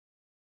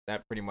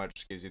that pretty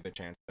much gives you the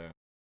chance to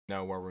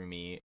know where we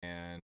meet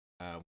and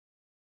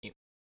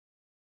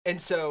And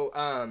so,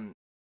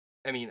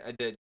 I mean,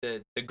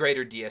 the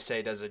greater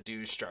DSA does a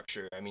dues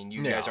structure. I mean,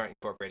 you guys aren't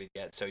incorporated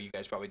yet, so you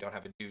guys probably don't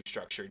have a dues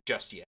structure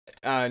just yet.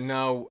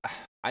 No,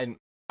 I'm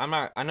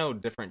not. I know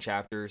different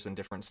chapters in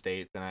different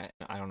states, and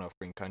I don't know if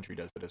Green Country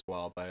does it as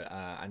well, but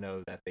I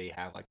know that they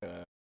have like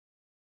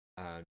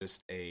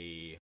just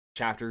a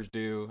chapters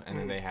due, and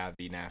then they have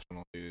the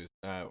national dues.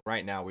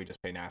 Right now, we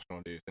just pay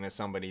national dues, and if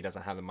somebody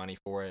doesn't have the money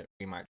for it,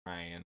 we might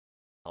try and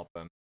help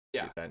them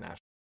get that national.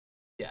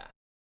 Yeah.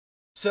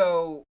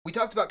 So we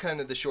talked about kind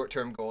of the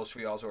short-term goals for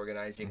y'all's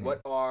organizing. Mm-hmm.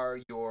 What are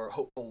your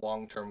hopeful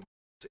long-term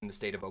goals in the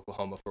state of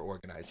Oklahoma for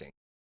organizing?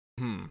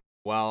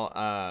 Well,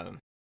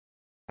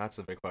 that's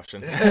a big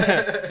question.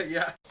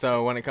 Yeah.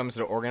 So when it comes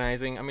to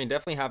organizing, I mean,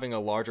 definitely having a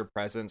larger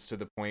presence to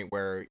the point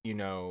where,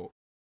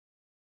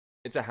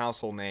 it's a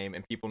household name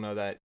and people know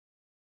that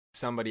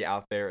somebody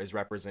out there is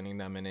representing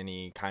them in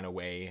any kind of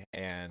way,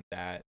 and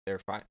that they're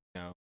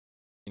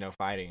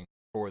fighting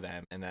for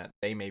them, and that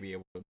they may be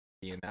able to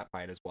be in that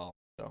fight as well.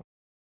 So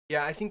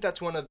yeah, I think that's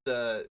one of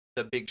the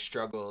big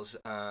struggles.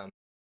 And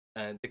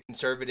the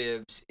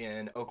conservatives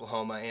in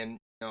Oklahoma and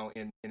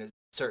in a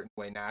certain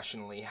way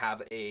nationally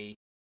have a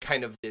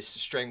kind of this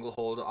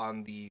stranglehold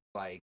on the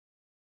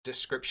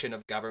description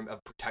of government,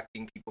 of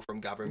protecting people from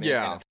government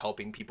and of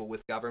helping people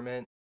with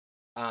government.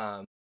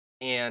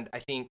 And I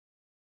think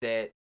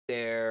that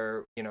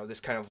there,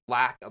 this kind of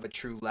lack of a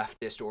true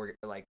leftist or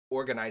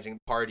organizing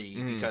party,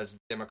 because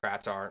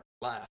Democrats aren't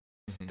left,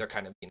 they're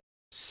kind of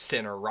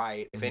center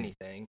right, if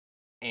anything.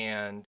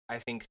 And I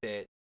think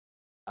that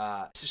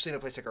especially in a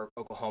place like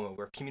Oklahoma,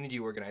 where community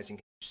organizing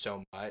can do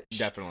so much,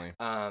 definitely,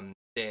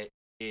 that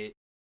it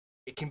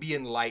can be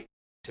enlightening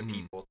to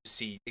people to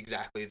see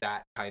exactly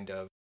that kind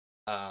of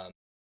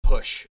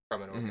push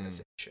from an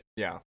organization.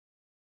 Yeah.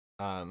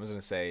 I was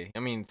gonna say, I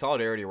mean,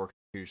 solidarity work is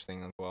a huge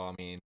thing as well. I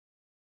mean,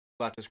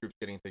 leftist groups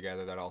getting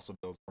together, that also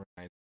builds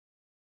organizing.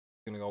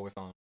 I'm gonna go with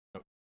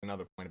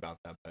another point about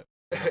that, but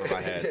over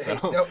my head.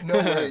 So no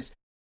worries.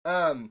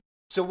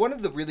 So one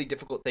of the really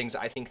difficult things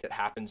I think that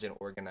happens in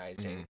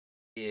organizing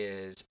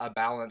is a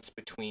balance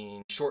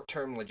between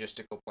short-term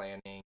logistical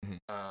planning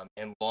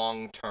and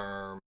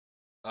long-term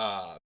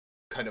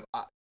kind of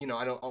I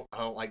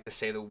don't like to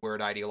say the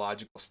word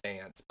ideological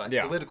stance, but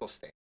political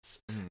stance.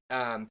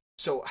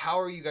 So how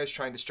are you guys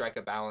trying to strike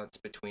a balance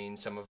between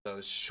some of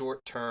those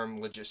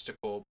short-term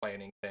logistical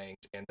planning things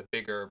and the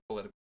bigger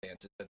political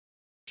stances that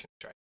you should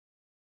try?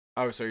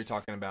 Oh, so you're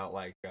talking about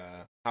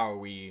how are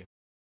we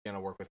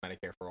gonna work with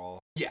Medicare for All?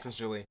 Yeah.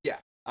 Essentially. Yeah.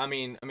 I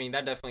mean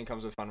that definitely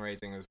comes with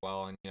fundraising as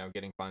well, and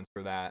getting funds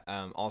for that.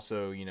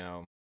 Also,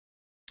 I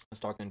was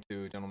talking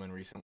to a gentleman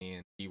recently,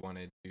 and he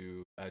wanted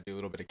to do a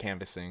little bit of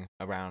canvassing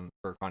around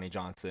for Connie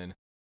Johnson,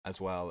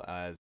 as well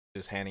as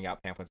just handing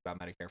out pamphlets about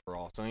Medicare for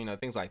All. So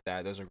things like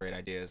that. Those are great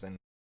ideas, and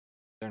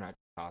they're not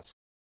cost.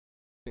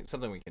 It's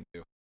something we can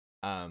do.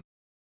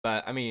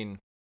 But I mean,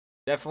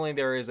 definitely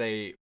there is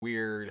a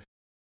weird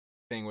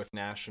thing with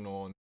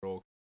national and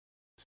rural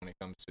when it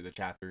comes to the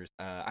chapters.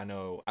 I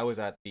know I was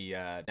at the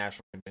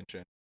national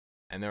convention,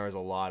 and there was a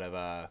lot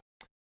of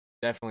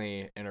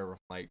definitely inner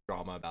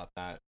drama about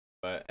that,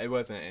 but it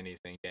wasn't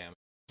anything damn.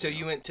 So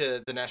you went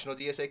to the National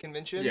DSA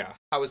convention? Yeah.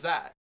 How was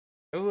that?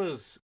 It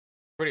was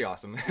pretty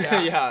awesome.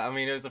 Yeah. Yeah, I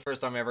mean, it was the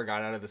first time I ever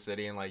got out of the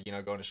city, and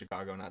going to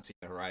Chicago, not seeing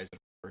the horizon for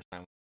the first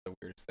time was the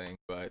weirdest thing,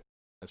 but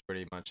that's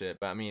pretty much it.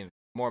 But I mean,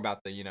 more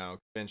about the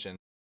convention.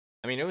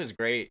 I mean, it was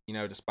great,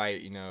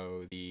 despite,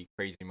 the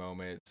crazy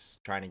moments,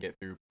 trying to get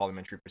through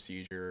parliamentary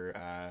procedure,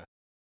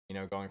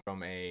 going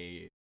from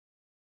a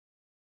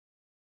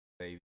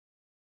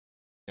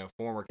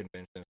former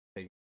convention,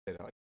 they said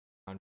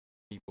 100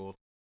 people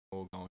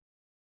going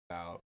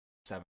about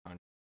 700.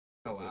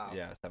 Oh, wow.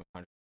 Yeah,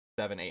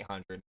 700,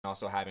 800, and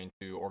also having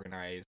to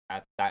organize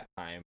at that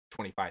time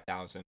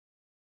 25,000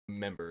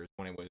 members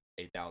when it was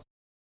 8,000.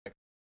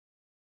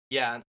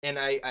 Yeah, and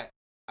I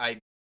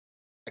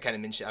kind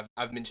of mentioned,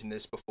 I've mentioned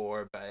this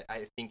before, but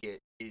I think it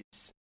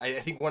is, I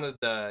think one of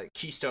the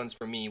keystones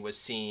for me was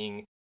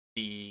seeing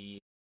the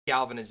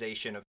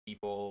galvanization of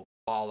people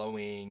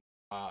following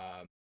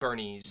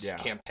Bernie's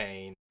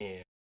campaign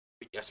in,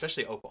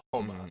 especially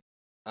Oklahoma.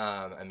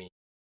 I mean,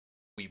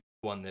 we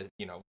won the,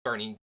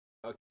 Bernie,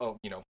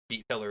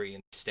 beat Hillary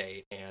in the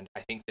state, and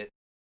I think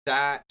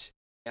that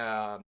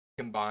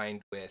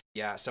combined with,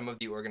 some of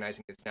the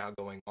organizing that's now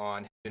going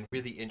on has been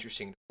really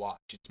interesting to watch.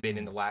 It's been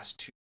in the last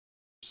 2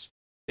 years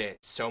that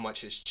so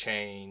much has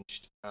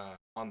changed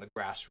on the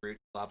grassroots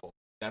level,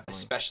 Definitely.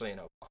 Especially in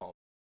Oklahoma.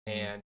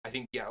 And I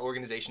think,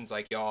 organizations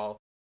like y'all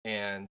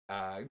and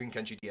Green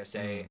Country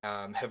DSA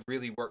have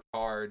really worked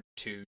hard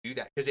to do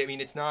that. Because, I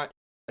mean, it's not,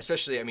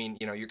 especially, I mean,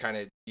 you're kind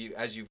of,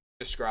 as you've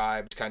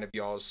described kind of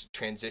y'all's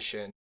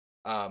transition,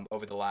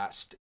 over the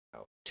last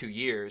 2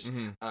 years.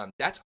 Mhm.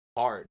 That's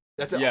hard.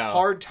 That's a Yeah.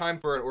 hard time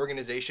for an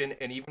organization,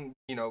 and even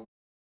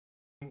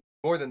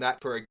more than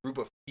that, for a group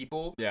of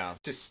people Yeah.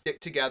 to stick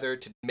together,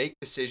 to make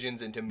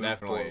decisions, and to move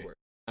Definitely. forward.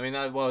 I mean,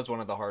 that was one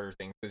of the harder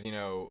things because,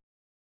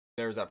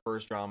 there was that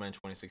first drama in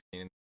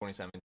 2016 and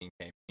 2017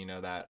 came.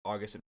 That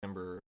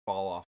August-September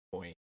fall-off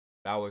point,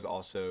 that was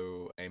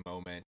also a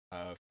moment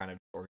of kind of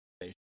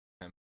organization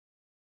and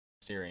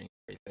steering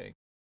everything.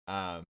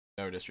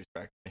 No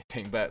disrespect or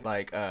anything, but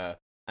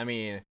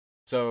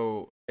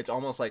so it's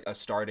almost like a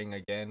starting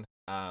again,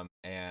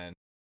 and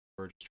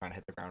we're just trying to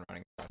hit the ground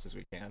running as fast as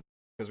we can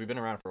because we've been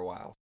around for a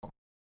while. So.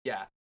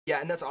 Yeah,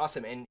 and that's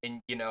awesome. And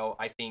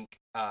I think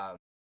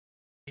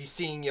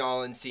seeing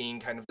y'all and seeing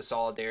kind of the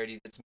solidarity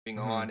that's moving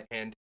on,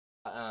 and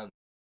I've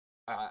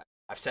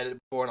said it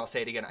before and I'll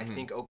say it again. I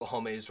think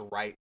Oklahoma is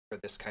ripe for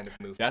this kind of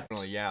movement.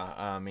 Definitely, yeah.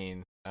 I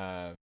mean,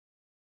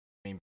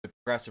 the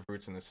progressive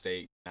roots in the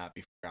state cannot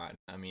be forgotten.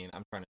 I mean,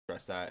 I'm trying to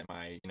stress that in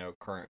my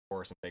current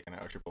course I'm taking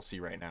at OCCC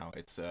right now.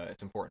 It's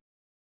important.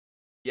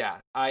 Yeah,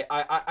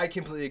 I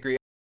completely agree.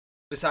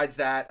 Besides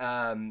that,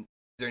 is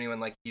there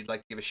anyone you'd like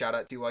to give a shout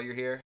out to while you're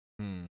here?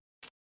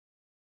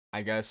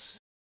 I guess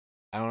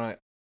I don't know.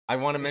 I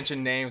want to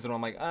mention names, and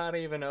I'm like, I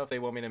don't even know if they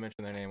want me to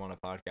mention their name on a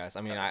podcast.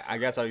 I mean, I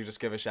guess I'll just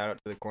give a shout out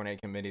to the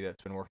Cornet committee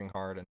that's been working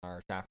hard in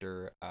our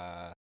chapter.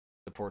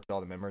 Support to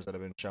all the members that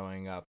have been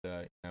showing up.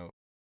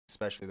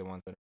 Especially the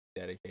ones that are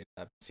dedicated.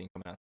 I've seen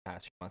coming out the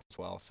past few months as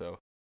well. So,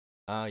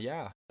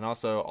 yeah, and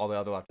also all the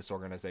other leftist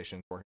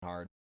organizations working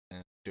hard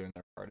and doing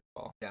their part as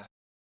well. Yeah.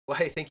 Well,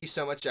 hey, thank you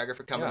so much, Jagger,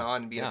 for coming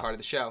on and being a part of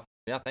the show.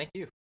 Yeah, thank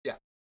you. Yeah.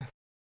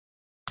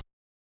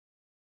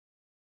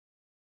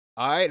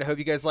 All right, I hope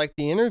you guys liked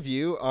the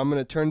interview. I'm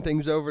going to turn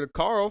things over to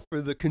Carl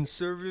for the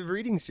conservative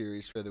reading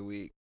series for the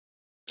week.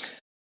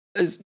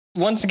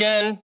 Once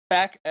again,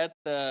 back at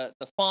the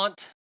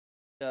font,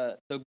 the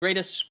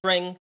greatest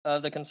spring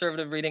of the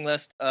conservative reading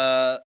list,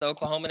 the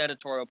Oklahoman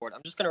editorial board.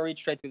 I'm just going to read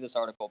straight through this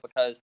article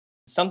because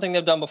it's something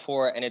they've done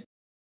before, and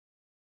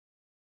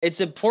it's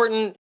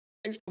important.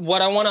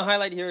 What I want to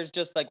highlight here is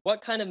just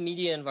what kind of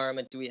media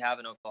environment do we have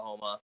in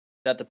Oklahoma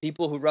that the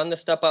people who run the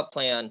Step Up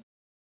plan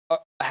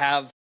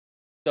have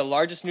the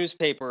largest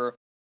newspaper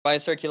by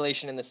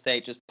circulation in the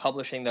state just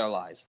publishing their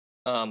lies.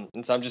 And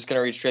so I'm just going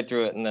to read straight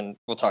through it, and then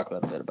we'll talk a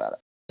little bit about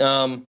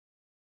it.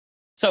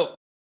 So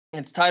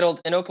it's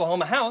titled, "In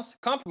Oklahoma House,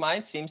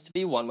 Compromise Seems to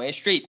be One-Way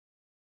Street."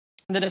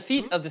 The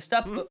defeat of the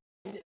Step Up...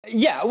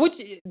 Yeah,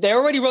 which they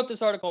already wrote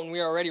this article, and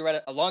we already read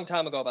it a long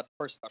time ago about the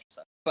first special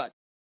session. But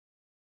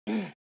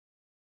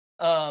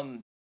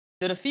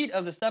the defeat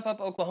of the Step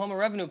Up Oklahoma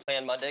revenue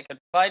plan Monday could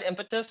provide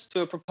impetus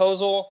to a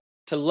proposal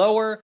to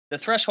lower the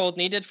threshold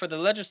needed for the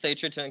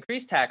legislature to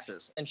increase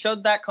taxes, and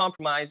showed that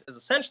compromise is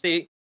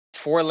essentially a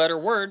four-letter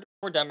word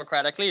for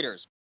Democratic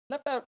leaders.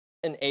 Left out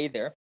an A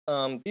there.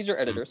 These are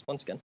editors,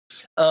 once again.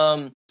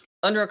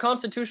 Under a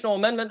constitutional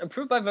amendment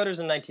approved by voters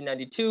in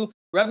 1992,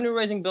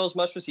 revenue-raising bills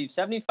must receive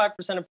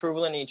 75%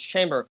 approval in each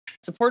chamber.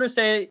 Supporters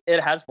say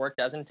it has worked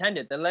as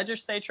intended. The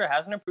legislature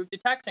hasn't approved a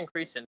tax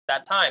increase since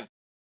that time.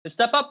 The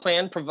Step Up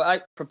plan,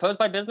 proposed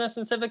by business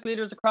and civic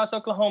leaders across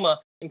Oklahoma,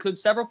 includes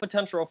several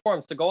potential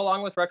reforms to go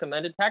along with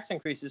recommended tax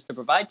increases to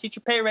provide teacher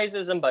pay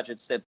raises and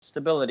budget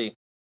stability.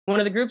 One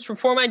of the group's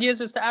reform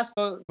ideas is to ask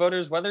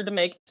voters whether to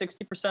make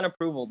 60%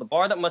 approval the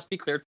bar that must be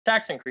cleared for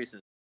tax increases.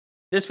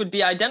 This would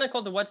be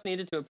identical to what's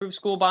needed to approve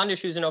school bond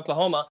issues in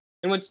Oklahoma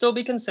and would still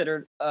be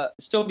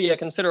a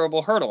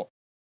considerable hurdle.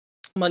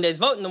 Monday's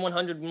vote in the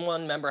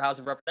 101-member House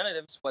of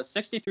Representatives was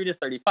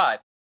 63-35,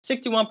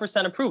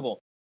 61% approval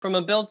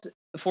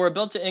for a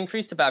bill to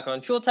increase tobacco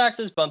and fuel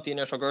taxes, bump the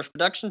initial gross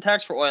production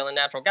tax for oil and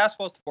natural gas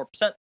wells to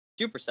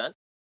 2%,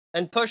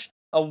 and push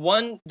a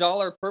 $1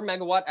 per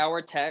megawatt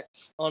hour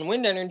tax on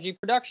wind energy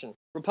production.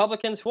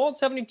 Republicans, who hold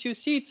 72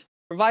 seats,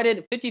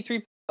 provided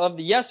 53 of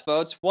the yes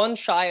votes, one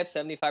shy of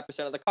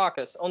 75% of the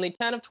caucus. Only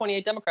 10 of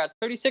 28 Democrats,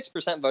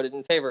 36%, voted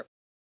in favor.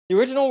 The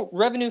original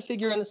revenue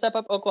figure in the Step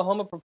Up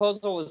Oklahoma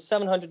proposal was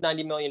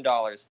 $790 million.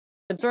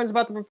 Concerns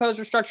about the proposed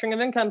restructuring of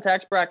income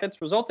tax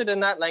brackets resulted in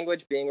that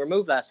language being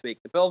removed last week.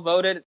 The bill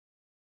voted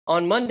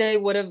on Monday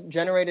would have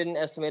generated an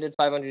estimated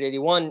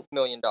 $581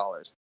 million.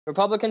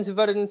 Republicans who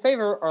voted in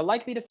favor are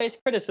likely to face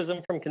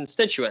criticism from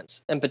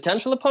constituents and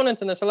potential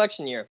opponents in this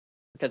election year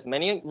because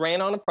many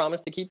ran on a promise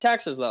to keep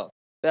taxes low.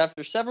 But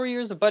after several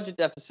years of budget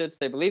deficits,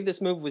 they believe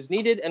this move was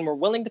needed and were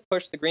willing to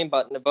push the green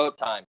button at vote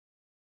time.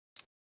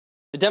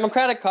 The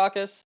Democratic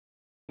caucus,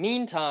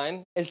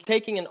 meantime, is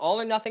taking an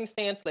all-or-nothing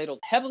stance ladled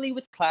heavily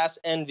with class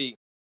envy.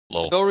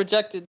 Lol. The bill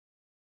rejected...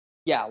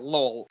 Yeah,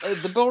 lol.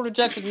 The bill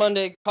rejected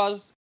Monday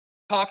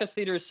caucus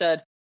leaders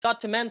said,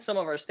 sought to mend some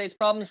of our state's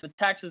problems with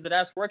taxes that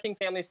ask working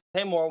families to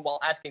pay more while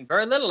asking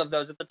very little of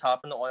those at the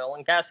top in the oil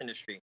and gas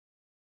industry.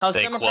 House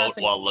They Democrats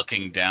quote while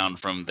looking down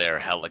from their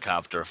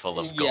helicopter full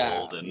of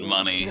gold and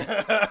money.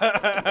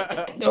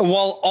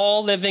 while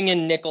all living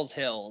in Nichols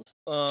Hills.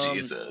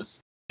 Jesus.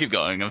 Keep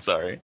going, I'm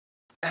sorry.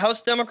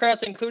 House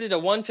Democrats included a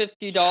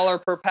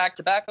 $150 per pack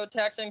tobacco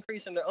tax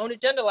increase in their own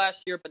agenda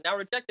last year, but now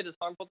rejected as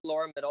harmful to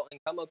lower and middle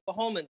income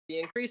Oklahomans. The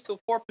increase to a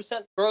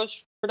 4%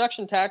 gross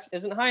production tax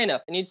isn't high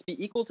enough. It needs to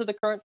be equal to the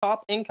current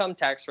top income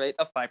tax rate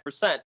of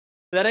 5%.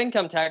 That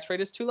income tax rate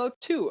is too low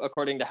too,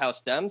 according to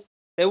House Dems.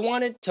 They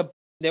want it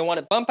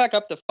bump back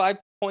up to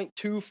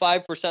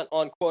 5.25%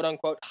 on quote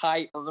unquote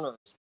high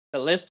earners. The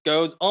list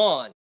goes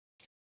on.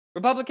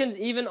 Republicans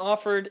even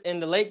offered in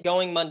the late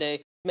going Monday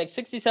to make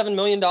 $67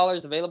 million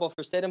available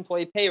for state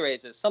employee pay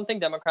raises, something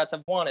Democrats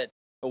have wanted.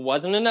 It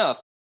wasn't enough.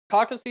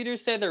 Caucus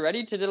leaders say they're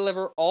ready to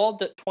deliver all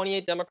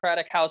 28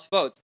 Democratic House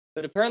votes,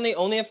 but apparently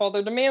only if all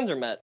their demands are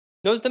met.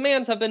 Those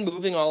demands have been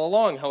moving all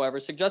along, however,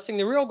 suggesting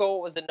the real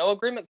goal was that no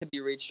agreement could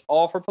be reached,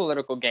 all for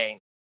political gain.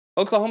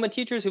 Oklahoma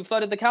teachers who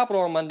flooded the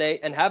Capitol on Monday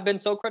and have been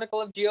so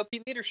critical of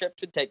GOP leadership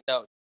should take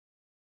note.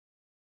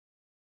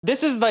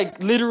 This is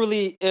like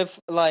literally if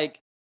like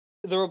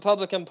the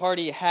Republican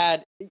Party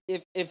had,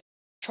 if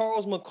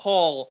Charles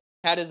McCall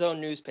had his own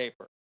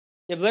newspaper,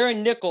 if Larry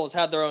Nichols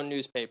had their own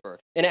newspaper,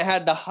 and it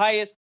had the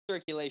highest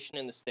circulation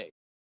in the state.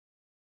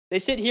 They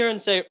sit here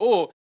and say,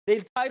 oh,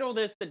 they title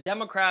this the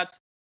Democrats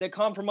that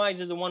compromise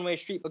is a one-way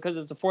street because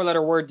it's a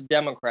four-letter word to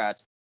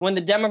Democrats. When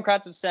the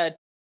Democrats have said,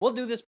 we'll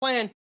do this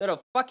plan that a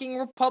fucking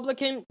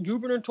Republican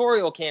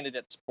gubernatorial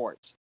candidate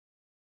supports.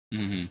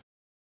 Mm-hmm.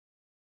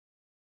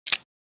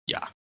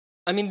 Yeah.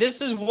 I mean,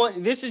 this is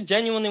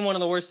genuinely one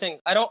of the worst things.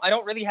 I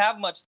don't really have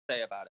much to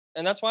say about it.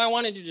 And that's why I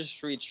wanted to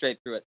just read straight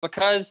through it.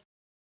 Because,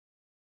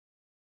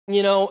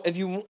 you know, if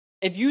you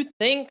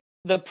think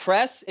the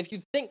press, if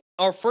you think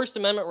our First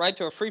Amendment right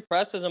to a free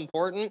press is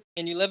important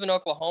and you live in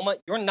Oklahoma,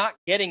 you're not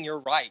getting your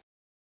right.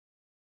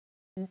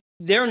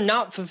 They're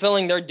not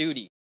fulfilling their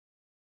duty.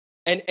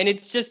 And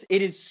it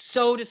is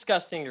so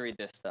disgusting to read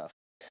this stuff.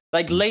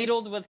 Like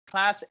ladled with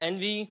class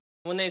envy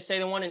when they say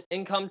they want an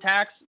income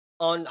tax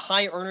on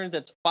high earners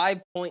that's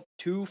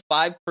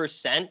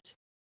 5.25%,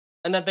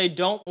 and that they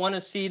don't want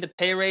to see the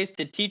pay raise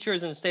to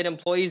teachers and state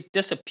employees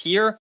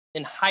disappear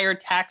in higher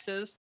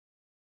taxes.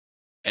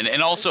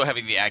 And also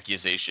having the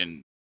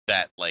accusation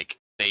that like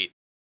the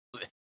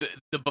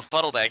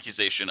befuddled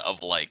accusation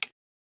of like,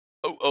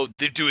 oh,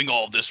 they're doing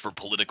all this for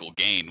political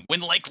gain,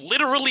 when like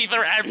literally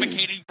they're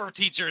advocating for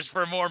teachers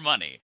for more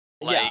money.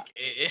 Like,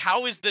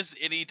 how is this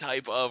any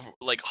type of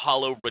like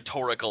hollow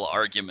rhetorical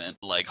argument?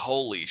 Like,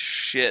 holy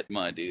shit,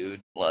 my dude.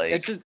 Like,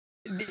 it's just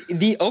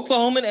the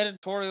Oklahoman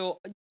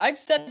editorial. I've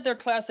said they're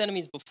class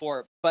enemies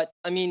before, but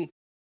I mean,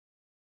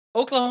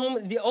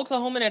 the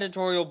Oklahoman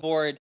editorial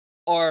board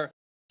are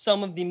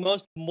some of the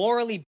most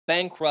morally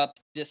bankrupt,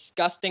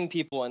 disgusting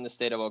people in the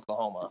state of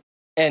Oklahoma.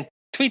 And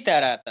tweet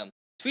that at them.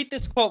 Tweet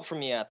this quote from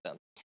me at them.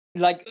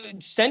 Like,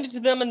 send it to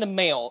them in the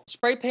mail.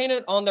 Spray paint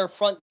it on their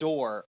front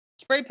door.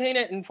 Spray paint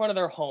it in front of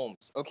their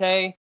homes,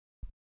 okay?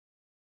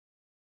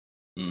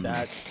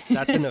 That's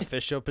an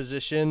official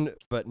position,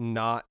 but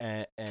not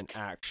an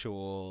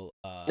actual.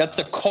 That's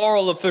a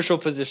Carl official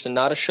position,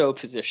 not a show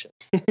position.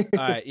 All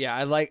right, yeah,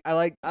 I like,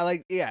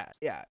 yeah.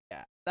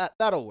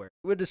 That'll work.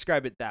 We'll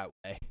describe it that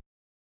way.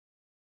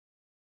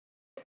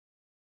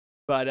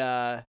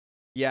 But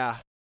yeah,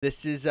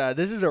 this is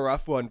a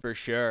rough one for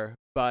sure.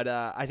 But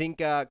I think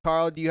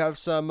Carl, do you have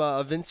some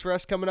events for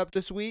us coming up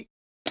this week?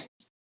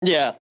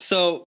 Yeah,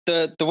 so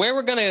the way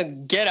we're going to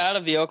get out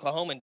of the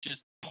Oklahoman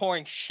just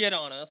pouring shit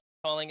on us,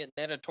 calling it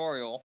an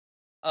editorial.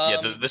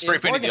 The spray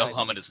paint of the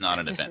Oklahoman is not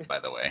an event, by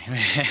the way.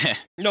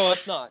 No,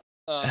 it's not.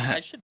 I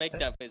should make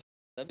that face.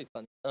 That'd be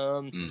fun.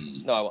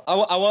 No,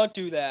 I won't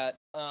do that.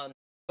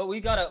 But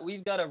we've got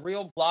a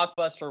real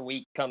blockbuster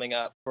week coming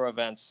up for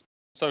events,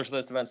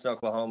 socialist events in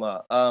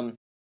Oklahoma.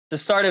 To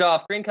start it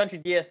off, Green Country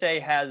DSA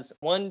has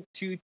 1,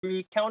 2,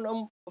 3, count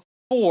them,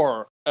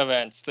 4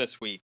 events this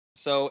week.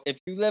 So if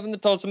you live in the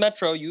Tulsa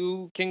Metro,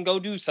 you can go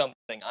do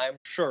something, I'm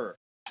sure.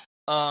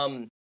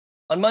 On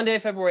Monday,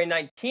 February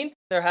 19th,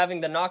 they're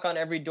having the Knock on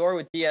Every Door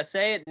with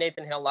DSA at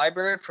Nathan Hale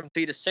Library from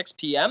 3 to 6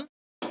 p.m.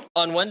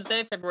 On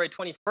Wednesday, February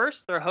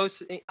 21st, they're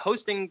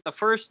hosting the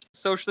first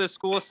Socialist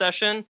School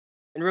session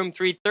in room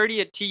 330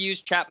 at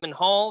TU's Chapman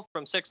Hall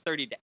from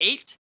 6:30 to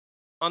 8.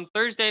 On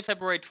Thursday,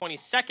 February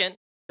 22nd,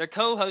 they're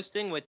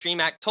co-hosting with Dream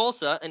Act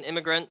Tulsa an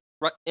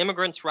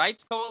Immigrants'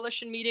 Rights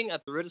Coalition meeting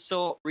at the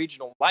Riddlesville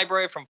Regional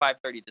Library from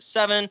 5:30 to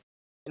 7.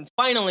 And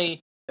finally,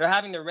 they're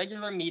having their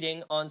regular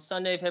meeting on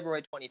Sunday,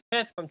 February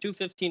 25th from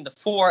 2:15 to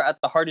 4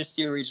 at the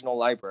Hardesty Regional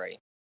Library.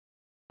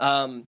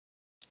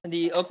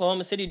 The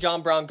Oklahoma City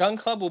John Brown Gun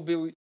Club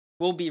will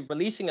be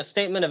releasing a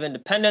statement of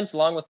independence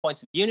along with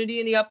points of unity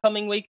in the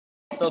upcoming week.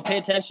 So pay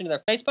attention to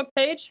their Facebook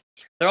page.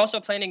 They're also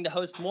planning to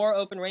host more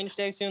open range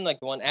days soon, like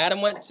the one Adam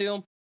went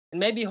to, and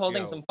maybe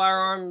holding some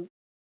firearm.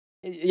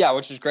 Yeah,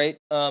 which is great.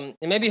 And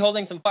maybe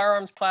holding some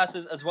firearms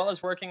classes, as well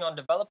as working on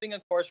developing a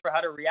course for how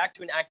to react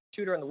to an active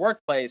shooter in the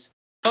workplace,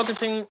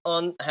 focusing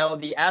on how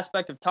the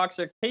aspect of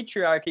toxic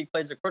patriarchy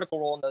plays a critical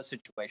role in those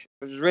situations,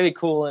 which is really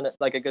cool and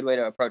like a good way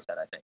to approach that,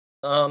 I think.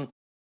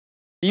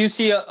 The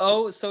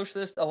UCO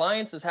Socialist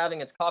Alliance is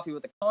having its Coffee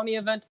with a Commie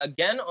event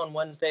again on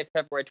Wednesday,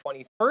 February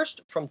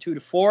 21st from 2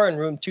 to 4 in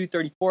room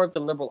 234 of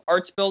the Liberal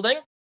Arts Building.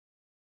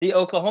 The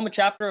Oklahoma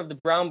chapter of the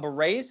Brown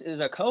Berets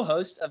is a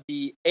co-host of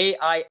the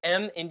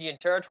AIM Indian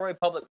Territory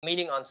public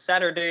meeting on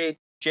Saturday,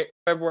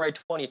 February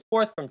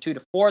 24th from 2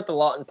 to 4 at the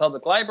Lawton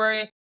Public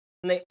Library.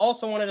 And they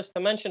also wanted us to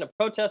mention a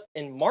protest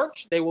in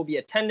March they will be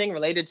attending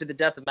related to the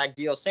death of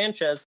Magdiel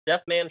Sanchez,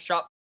 deaf man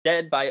shot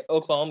dead by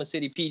Oklahoma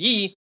City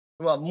PD.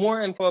 We'll have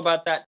more info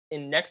about that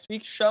in next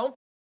week's show.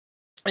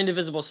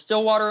 Indivisible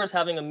Stillwater is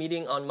having a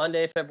meeting on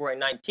Monday, February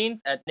 19th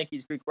at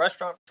Nikki's Greek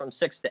Restaurant from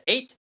 6 to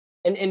 8.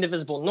 And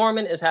Indivisible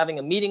Norman is having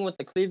a meeting with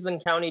the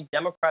Cleveland County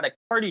Democratic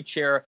Party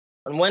chair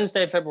on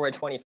Wednesday, February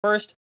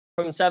 21st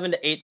from 7 to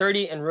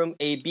 8:30 in room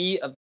AB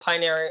of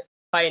Pioneer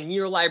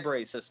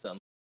Library System.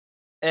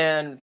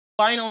 And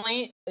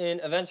finally,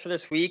 in events for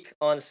this week,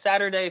 on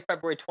Saturday,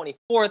 February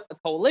 24th, a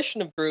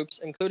coalition of groups,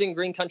 including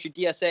Green Country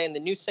DSA and the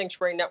New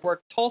Sanctuary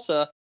Network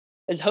Tulsa,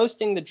 is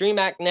hosting the Dream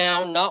Act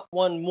Now, Not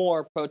One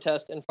More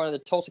protest in front of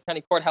the Tulsa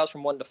County Courthouse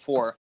from 1 to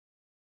 4.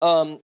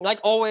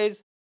 Like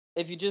always,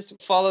 if you just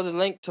follow the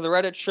link to the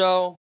Reddit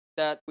show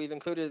that we've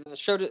included in the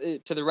show, to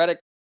the Reddit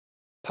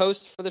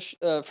post for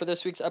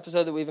this week's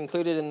episode that we've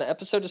included in the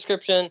episode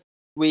description,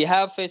 we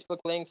have Facebook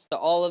links to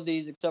all of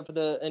these except for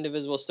the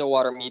Indivisible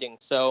Stillwater meeting.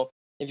 So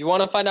if you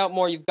want to find out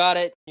more, you've got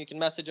it. You can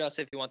message us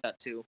if you want that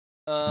too.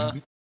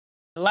 The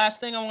last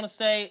thing I want to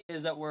say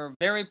is that we're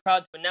very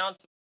proud to announce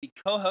that we'll be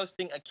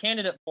co-hosting a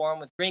candidate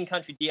forum with Green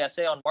Country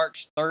DSA on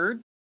March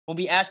 3rd. We'll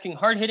be asking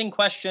hard-hitting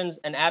questions,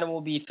 and Adam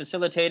will be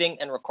facilitating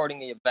and recording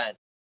the event.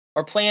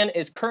 Our plan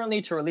is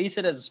currently to release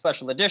it as a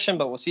special edition,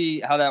 but we'll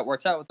see how that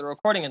works out with the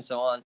recording and so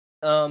on.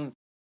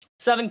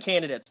 7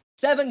 candidates.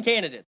 It's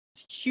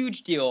a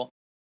huge deal.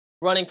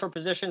 Running for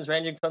positions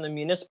ranging from the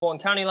municipal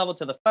and county level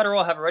to the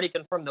federal have already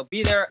confirmed they'll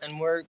be there, and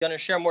we're going to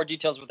share more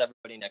details with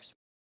everybody next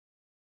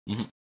week.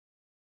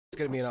 It's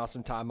going to be an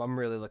awesome time. I'm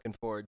really looking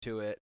forward to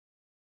it.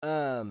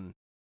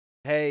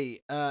 Hey,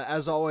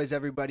 as always,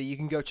 everybody, you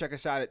can go check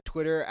us out at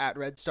Twitter at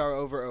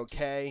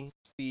RedStarOverOK.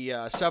 The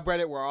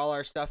subreddit where all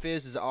our stuff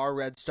is our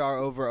Red Star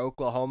Over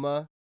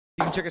Oklahoma.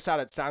 You can check us out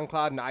at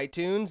SoundCloud and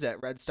iTunes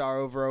at Red Star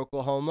Over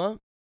Oklahoma.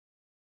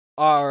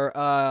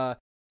 Our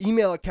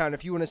email account,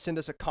 if you want to send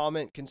us a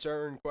comment,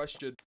 concern,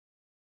 question,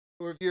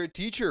 or if you're a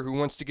teacher who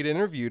wants to get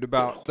interviewed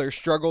about their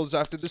struggles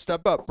after the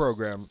Step Up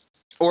program.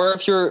 Or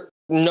if you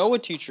know a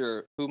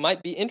teacher who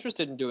might be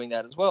interested in doing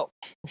that as well.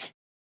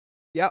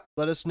 Yep,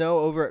 let us know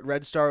over at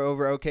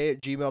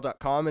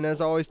redstaroverok@gmail.com. And as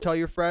always, tell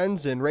your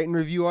friends and rate and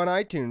review on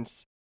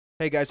iTunes.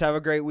 Hey guys, have a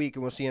great week,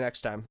 and we'll see you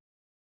next time.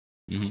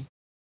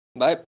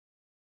 Bye.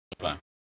 Bye.